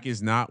Dak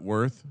is not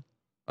worth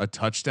a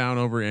touchdown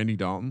over Andy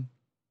Dalton?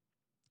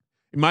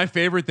 My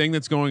favorite thing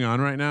that's going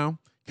on right now,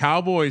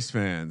 Cowboys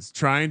fans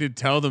trying to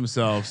tell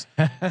themselves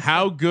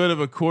how good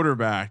of a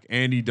quarterback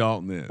Andy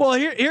Dalton is. Well,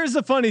 here's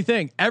the funny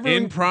thing.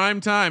 Everyone, in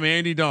prime time,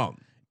 Andy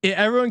Dalton.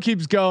 Everyone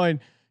keeps going,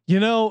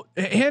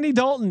 Andy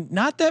Dalton,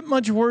 not that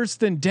much worse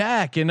than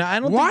Dak. And I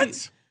don't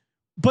think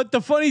but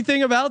the funny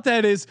thing about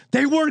that is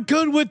they weren't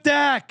good with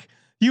Dak.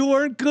 You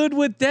weren't good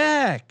with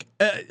Dak.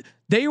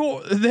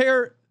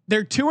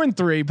 They're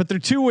 2-3, but their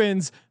 2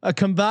 wins, a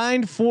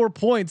combined 4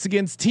 points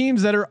against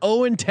teams that are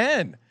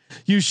 0-10.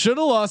 You should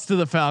have lost to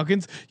the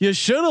Falcons. You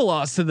should have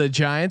lost to the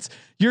Giants.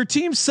 Your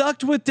team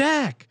sucked with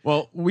Dak.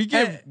 Well, we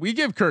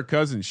give Kirk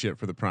Cousins shit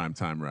for the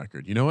primetime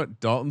record. You know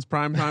what Dalton's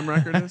primetime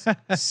record is?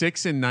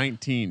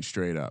 6-19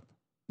 straight up.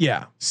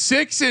 Yeah,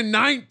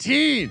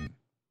 6-19,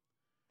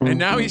 and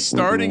now he's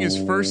starting his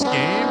first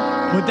game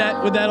with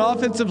that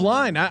offensive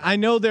line. I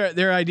know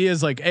their idea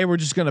is like, hey, we're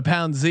just going to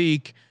pound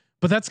Zeke,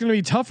 but that's going to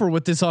be tougher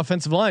with this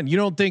offensive line. You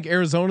don't think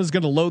Arizona's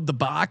going to load the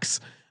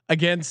box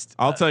against?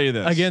 I'll tell you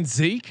this against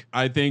Zeke.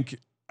 I think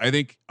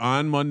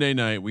on Monday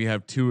night we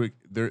have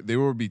there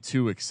will be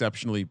two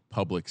exceptionally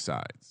public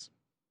sides: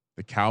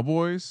 the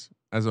Cowboys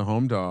as a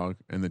home dog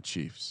and the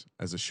Chiefs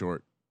as a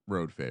short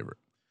road favorite.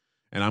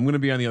 And I'm going to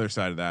be on the other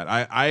side of that.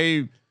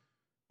 I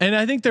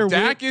think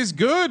Dak is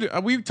good.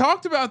 We've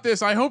talked about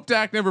this. I hope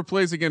Dak never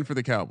plays again for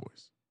the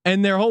Cowboys.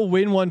 And their whole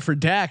win one for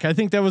Dak, I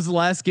think that was the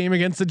last game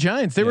against the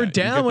Giants. They were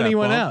down when he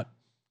went out.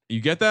 You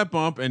get that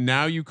bump, and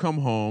now you come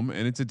home,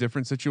 and it's a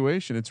different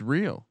situation. It's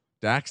real.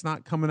 Dak's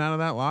not coming out of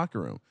that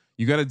locker room.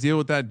 You got to deal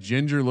with that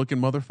ginger-looking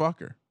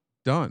motherfucker.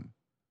 Done.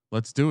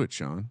 Let's do it,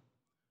 Sean.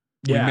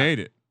 Yeah. We made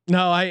it.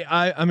 No,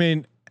 I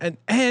mean,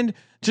 and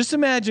just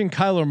imagine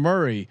Kyler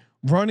Murray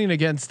running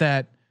against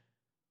that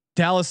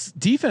Dallas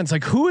defense.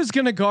 Like, who is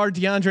going to guard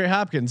DeAndre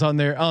Hopkins on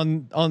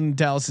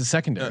Dallas's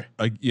secondary?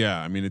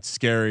 Yeah, I mean, it's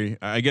scary.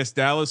 I guess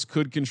Dallas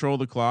could control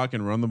the clock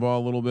and run the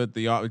ball a little bit.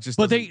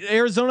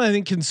 Arizona, I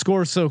think, can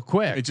score so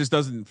quick. It just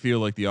doesn't feel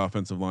like the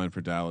offensive line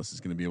for Dallas is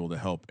going to be able to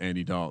help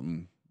Andy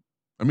Dalton.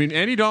 I mean,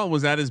 Andy Dalton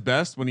was at his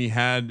best when he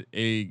had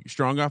a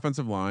strong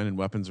offensive line and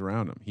weapons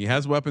around him. He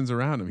has weapons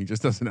around him. He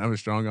just doesn't have a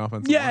strong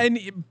offensive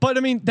line. But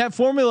I mean, that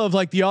formula of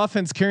like the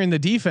offense carrying the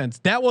defense,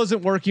 that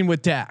wasn't working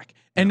with Dak.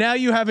 And now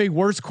you have a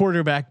worse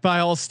quarterback by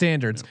all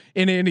standards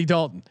in Andy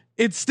Dalton.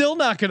 It's still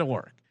not going to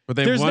work. But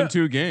they've won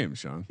 2 games,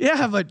 Sean.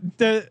 Yeah, but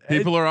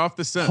people are off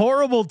the scent.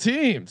 Horrible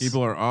teams.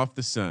 People are off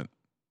the scent.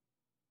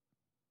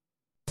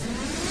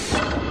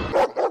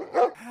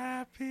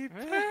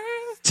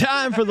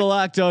 Time for the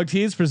Lock Dog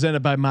Tease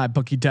presented by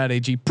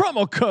MyBookie.ag.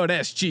 Promo code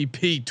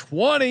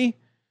SGP20.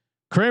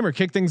 Kramer,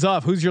 kick things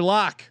off. Who's your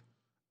lock?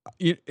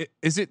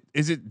 Is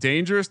it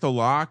dangerous to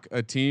lock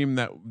a team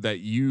that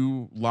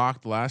you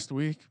locked last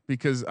week?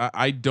 Because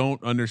I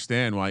don't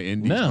understand why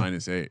Indy's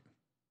 -8.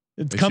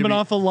 It's coming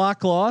off a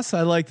lock loss.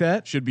 I like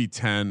that. Should be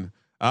 10.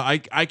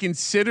 I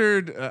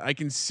considered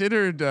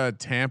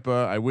Tampa.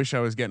 I wish I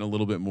was getting a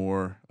little bit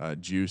more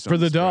juice for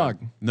the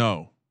dog.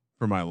 No,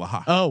 for my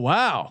lock. Oh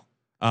wow.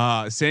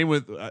 Same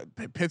with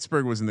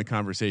Pittsburgh was in the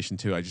conversation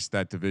too.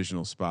 That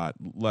divisional spot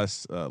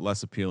less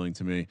appealing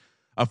to me.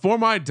 For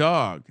my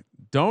dog,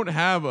 don't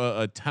have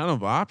a ton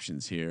of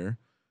options here,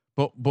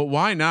 but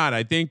why not?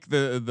 I think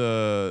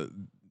the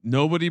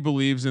nobody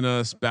believes in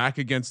us. Back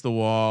against the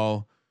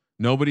wall.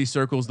 Nobody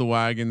circles the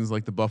wagons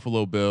like the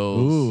Buffalo Bills.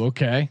 Ooh,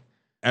 okay.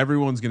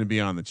 Everyone's going to be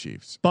on the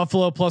Chiefs.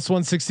 Buffalo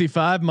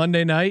 +165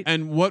 Monday night.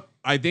 And what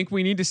I think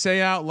we need to say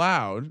out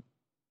loud,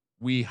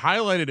 we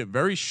highlighted it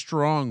very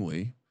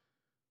strongly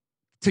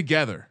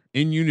together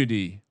in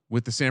unity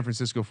with the San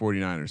Francisco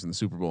 49ers in the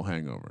Super Bowl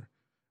hangover.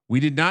 We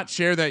did not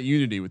share that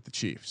unity with the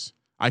Chiefs.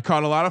 I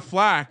caught a lot of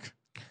flack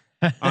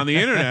on the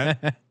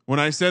internet when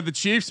I said the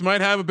Chiefs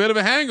might have a bit of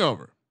a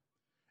hangover.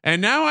 And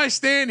now I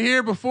stand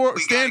before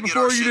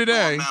you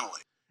today,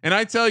 and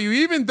I tell you,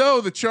 even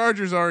though the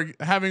Chargers are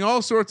having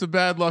all sorts of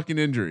bad luck and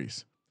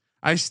injuries,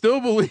 I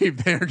still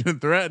believe they are going to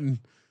threaten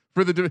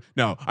for the.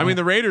 No, I mean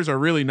the Raiders are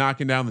really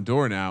knocking down the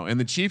door now, and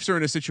the Chiefs are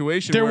in a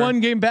situation. They're 1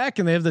 game back,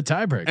 and they have the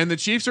tiebreak. And the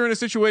Chiefs are in a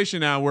situation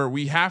now where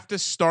we have to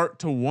start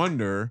to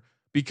wonder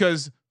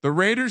because the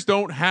Raiders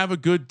don't have a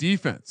good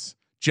defense.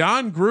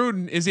 John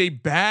Gruden is a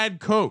bad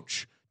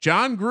coach.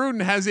 John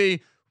Gruden has a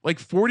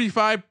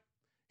 45.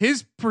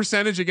 His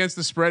percentage against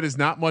the spread is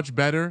not much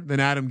better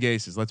than Adam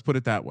Gase's. Let's put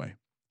it that way.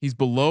 He's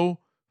below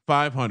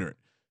 500.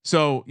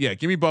 So yeah,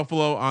 give me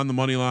Buffalo on the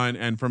money line.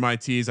 And for my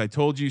teas, I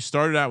told you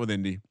started out with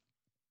Indy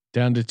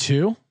down to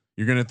 2.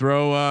 You're going to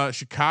throw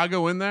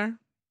Chicago in there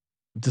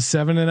to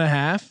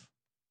 7.5.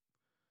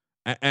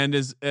 And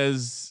as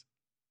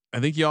I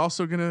think you're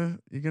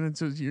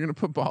gonna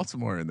put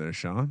Baltimore in there,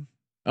 Sean.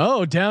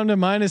 Oh, down to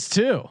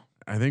 -2.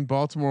 I think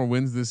Baltimore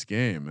wins this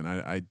game, and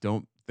I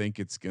don't think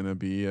it's gonna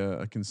be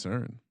a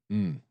concern.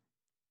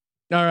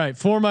 All right,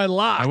 for my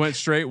lock, I went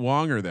straight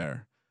Wonger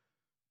there.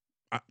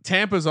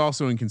 Tampa's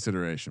also in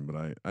consideration,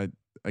 but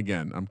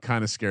I'm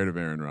kind of scared of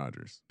Aaron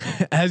Rodgers.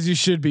 As you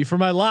should be. For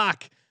my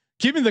lock,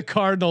 give me the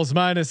Cardinals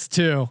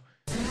 -2.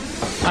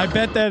 I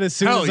bet that as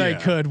soon as I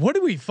could. What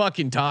are we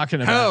fucking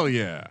talking about? Hell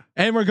yeah.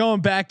 And we're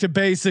going back to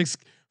basics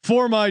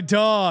for my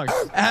dog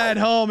at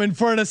home in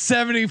front of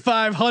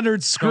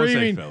 7,500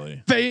 screaming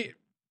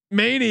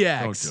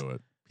maniacs. Don't do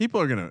it.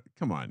 People are going to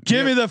come on.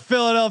 Give me the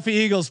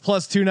Philadelphia Eagles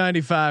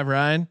 +295,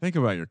 Ryan. Think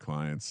about your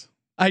clients.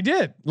 I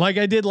did like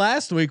I did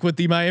last week with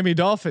the Miami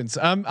Dolphins.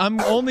 I'm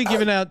only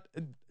giving out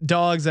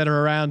dogs that are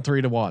around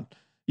 3-1.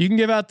 You can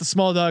give out the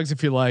small dogs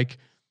if you like.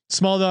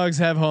 Small dogs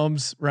have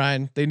homes,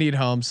 Ryan. They need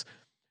homes.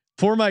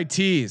 For my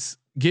teas,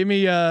 give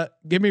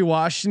me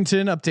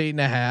Washington up to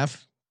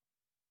 8.5.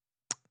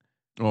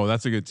 Oh,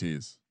 that's a good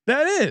tease.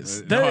 That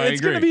is.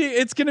 It's gonna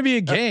be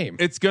a game.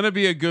 It's gonna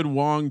be a good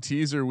Wong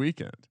teaser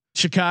weekend.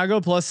 Chicago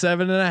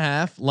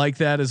 +7.5, like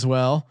that as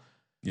well.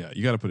 Yeah,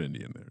 you got to put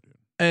Indy in there, dude.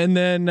 And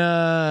then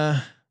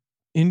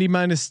Indy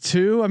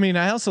 -2. I mean,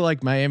 I also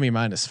like Miami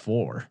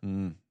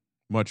 -4.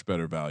 Much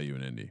better value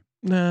in Indy.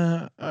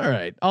 Nah, all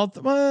right.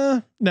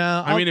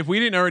 I mean, if we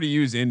didn't already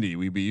use Indy,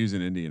 we'd be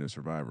using Indy in a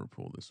survivor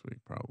pool this week,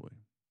 probably.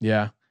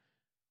 Yeah,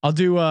 I'll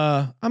do.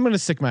 I'm going to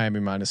stick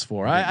Miami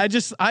 -4.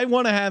 I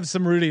want to have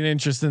some rooting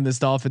interest in this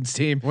Dolphins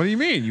team. What do you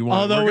mean? You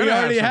want? Although we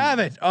already have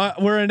it.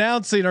 We're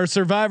announcing our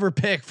survivor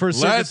pick for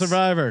Circus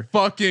Survivor.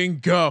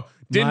 Fucking go!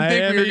 Didn't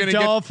think we were going to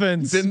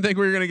Dolphins. Didn't think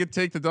we were going to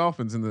take the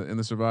Dolphins in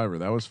the survivor.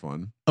 That was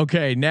fun.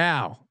 Okay,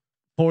 now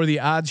for the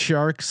Odd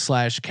Shark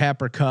 /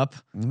 Capper Cup,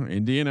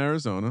 Indy and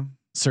Arizona.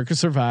 Circus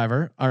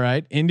Survivor. All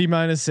right. Indy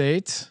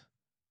 -8.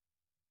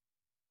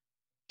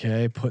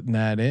 Okay. Putting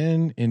that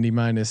in. Indy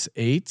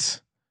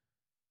 -8.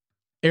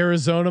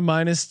 Arizona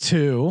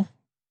 -2.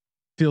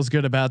 Feels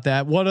good about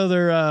that. What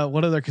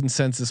other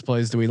consensus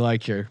plays do we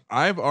like here?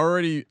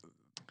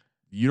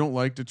 You don't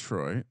like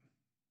Detroit.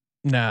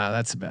 Nah,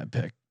 that's a bad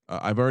pick.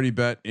 I've already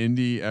bet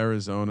Indy,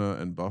 Arizona,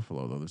 and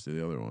Buffalo. Those are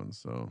the other ones.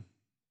 So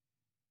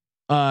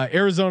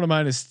Arizona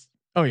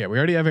oh yeah, we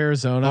already have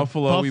Arizona.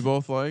 Buffalo we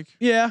both like.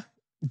 Yeah.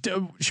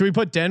 Should we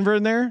put Denver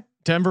in there?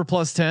 Denver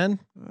 +10.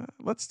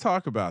 Let's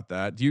talk about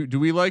that. Do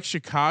we like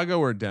Chicago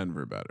or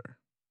Denver better?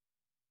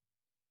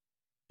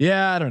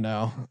 Yeah, I don't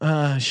know.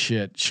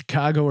 Shit,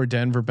 Chicago or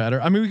Denver better?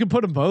 I mean, we could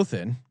put them both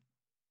in.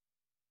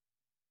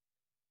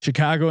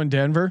 Chicago and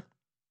Denver,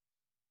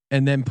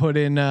 and then put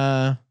in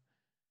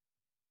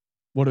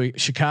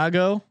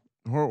Chicago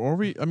or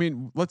we? I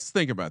mean, let's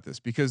think about this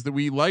because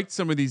we liked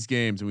some of these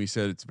games and we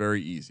said it's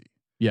very easy.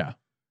 Yeah,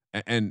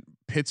 and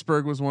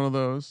Pittsburgh was one of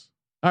those.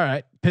 All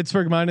right.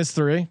 Pittsburgh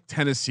 -3.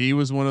 Tennessee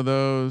was one of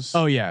those.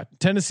 Oh yeah.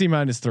 Tennessee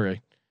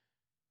 -3.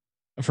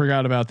 I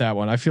forgot about that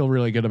one. I feel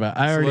really good about.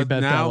 I already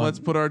bet that one. Now let's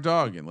put our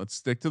dog in. Let's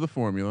stick to the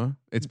formula.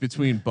 It's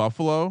between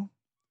Buffalo,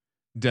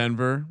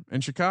 Denver,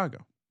 and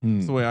Chicago.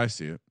 That's the way I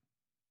see it.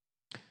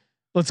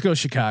 Let's go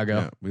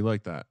Chicago. Yeah, we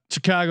like that.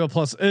 Chicago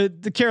plus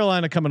the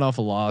Carolina coming off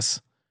a loss.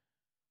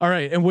 All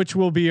right. And which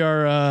will be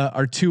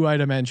our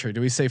 2-item entry?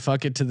 Do we say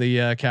fuck it to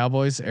the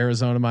Cowboys?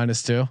 Arizona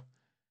 -2.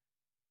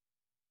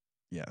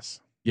 Yes.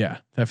 Yeah,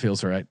 that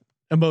feels right.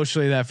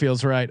 Emotionally, that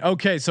feels right.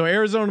 Okay, so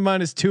Arizona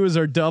 -2 is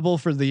our double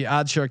for the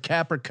Odd Shark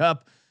Capper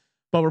Cup,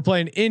 but we're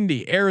playing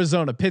Indy,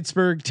 Arizona,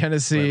 Pittsburgh,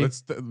 Tennessee. Wait,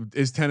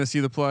 is Tennessee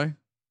the play?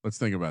 Let's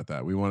think about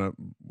that. We're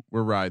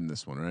riding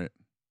this one, right?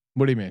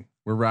 What do you mean?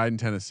 We're riding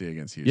Tennessee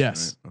against Houston.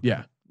 Yes. Right? Okay.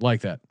 Yeah,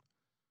 like that.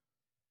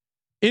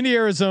 Indy,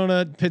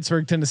 Arizona,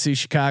 Pittsburgh, Tennessee,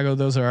 Chicago.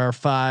 Those are our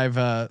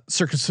 5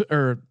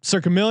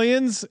 Circa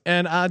Millions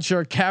and Odd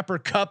Shark Capper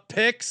Cup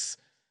picks.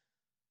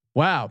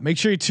 Wow. Make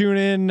sure you tune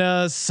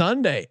in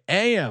Sunday,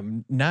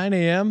 9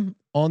 a.m.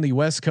 on the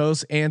West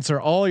Coast.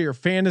 Answer all your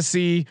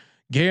fantasy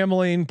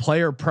gambling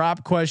player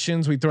prop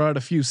questions. We throw out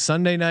a few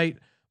Sunday night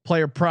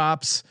player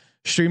props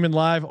streaming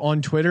live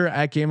on Twitter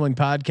at Gambling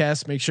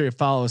Podcast. Make sure you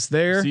follow us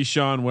there. See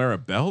Sean wear a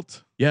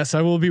belt? Yes,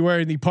 I will be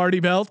wearing the party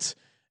belt.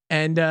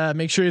 And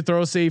make sure you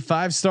throw us a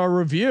 5-star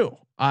review.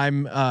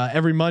 I'm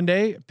every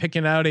Monday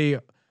picking out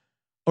a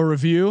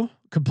review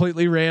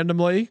completely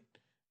randomly.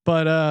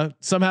 But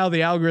somehow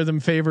the algorithm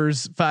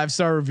favors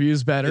 5-star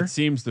reviews better. It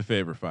seems to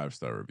favor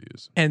 5-star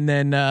reviews. And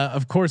then,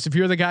 of course, if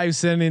you're the guy who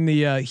sent in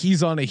the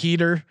he's on a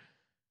heater,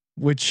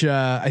 which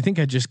I think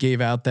I just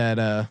gave out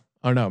that.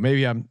 Oh no,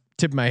 maybe I'm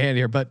tipping my hand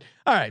here. But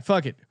all right,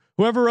 fuck it.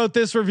 Whoever wrote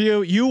this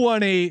review, you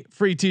won a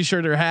free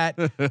T-shirt or hat.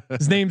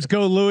 His name's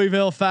Go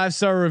Louisville.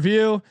 5-star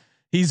review.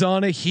 He's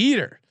on a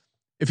heater.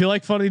 If you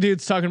like funny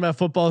dudes talking about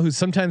football who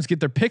sometimes get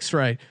their picks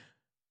right,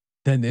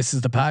 then this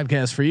is the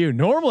podcast for you.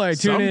 Normally I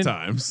tune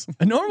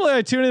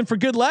in for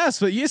good laughs,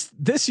 but yes,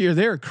 this year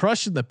they're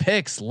crushing the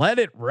picks. Let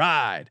it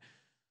ride.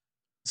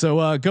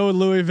 So go with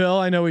Louisville.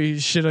 I know we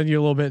shit on you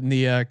a little bit in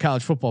the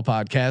college football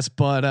podcast,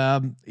 but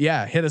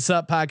yeah, hit us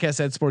up,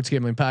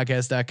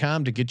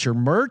 podcast@sportsgamblingpodcast.com to get your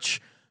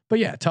merch. But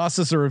yeah, toss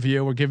us a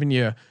review. We're giving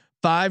you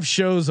 5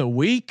 shows a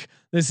week.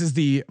 This is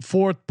the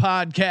 4th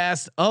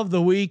podcast of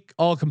the week,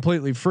 all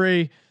completely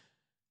free.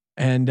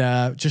 And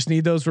just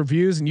need those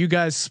reviews and you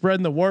guys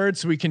spreading the word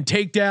so we can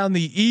take down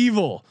the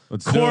evil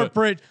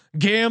corporate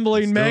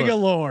gambling mega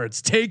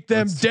lords. Take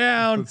them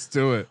down. Let's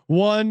do it.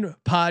 One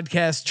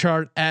podcast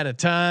chart at a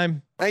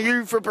time. Thank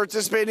you for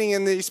participating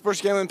in the Sports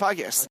Gambling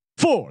Podcast.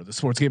 For the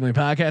Sports Gambling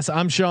Podcast,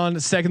 I'm Sean,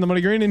 second the money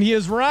green, and he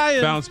is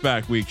Ryan. Bounce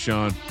back week,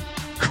 Sean.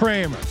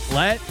 Kramer.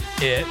 Let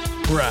it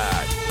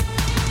ride.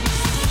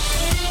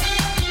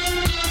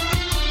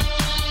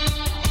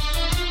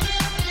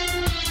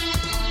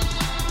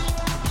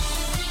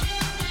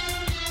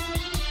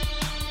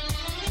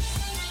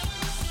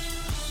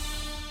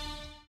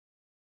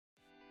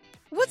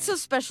 What's so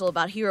special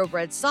about Hero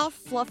Bread's soft,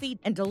 fluffy,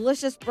 and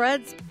delicious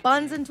breads,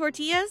 buns, and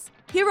tortillas?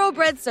 Hero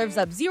Bread serves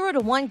up 0 to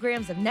 1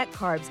 grams of net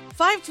carbs,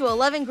 5 to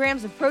 11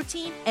 grams of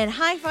protein, and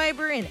high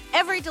fiber in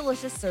every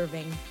delicious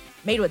serving.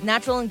 Made with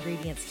natural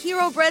ingredients,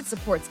 Hero Bread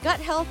supports gut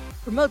health,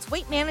 promotes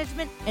weight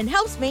management, and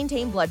helps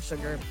maintain blood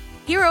sugar.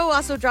 Hero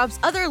also drops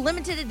other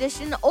limited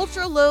edition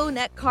ultra low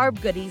net carb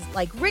goodies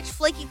like rich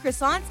flaky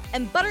croissants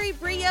and buttery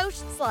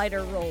brioche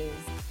slider rolls.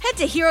 Head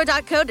to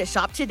hero.co to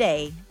shop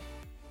today.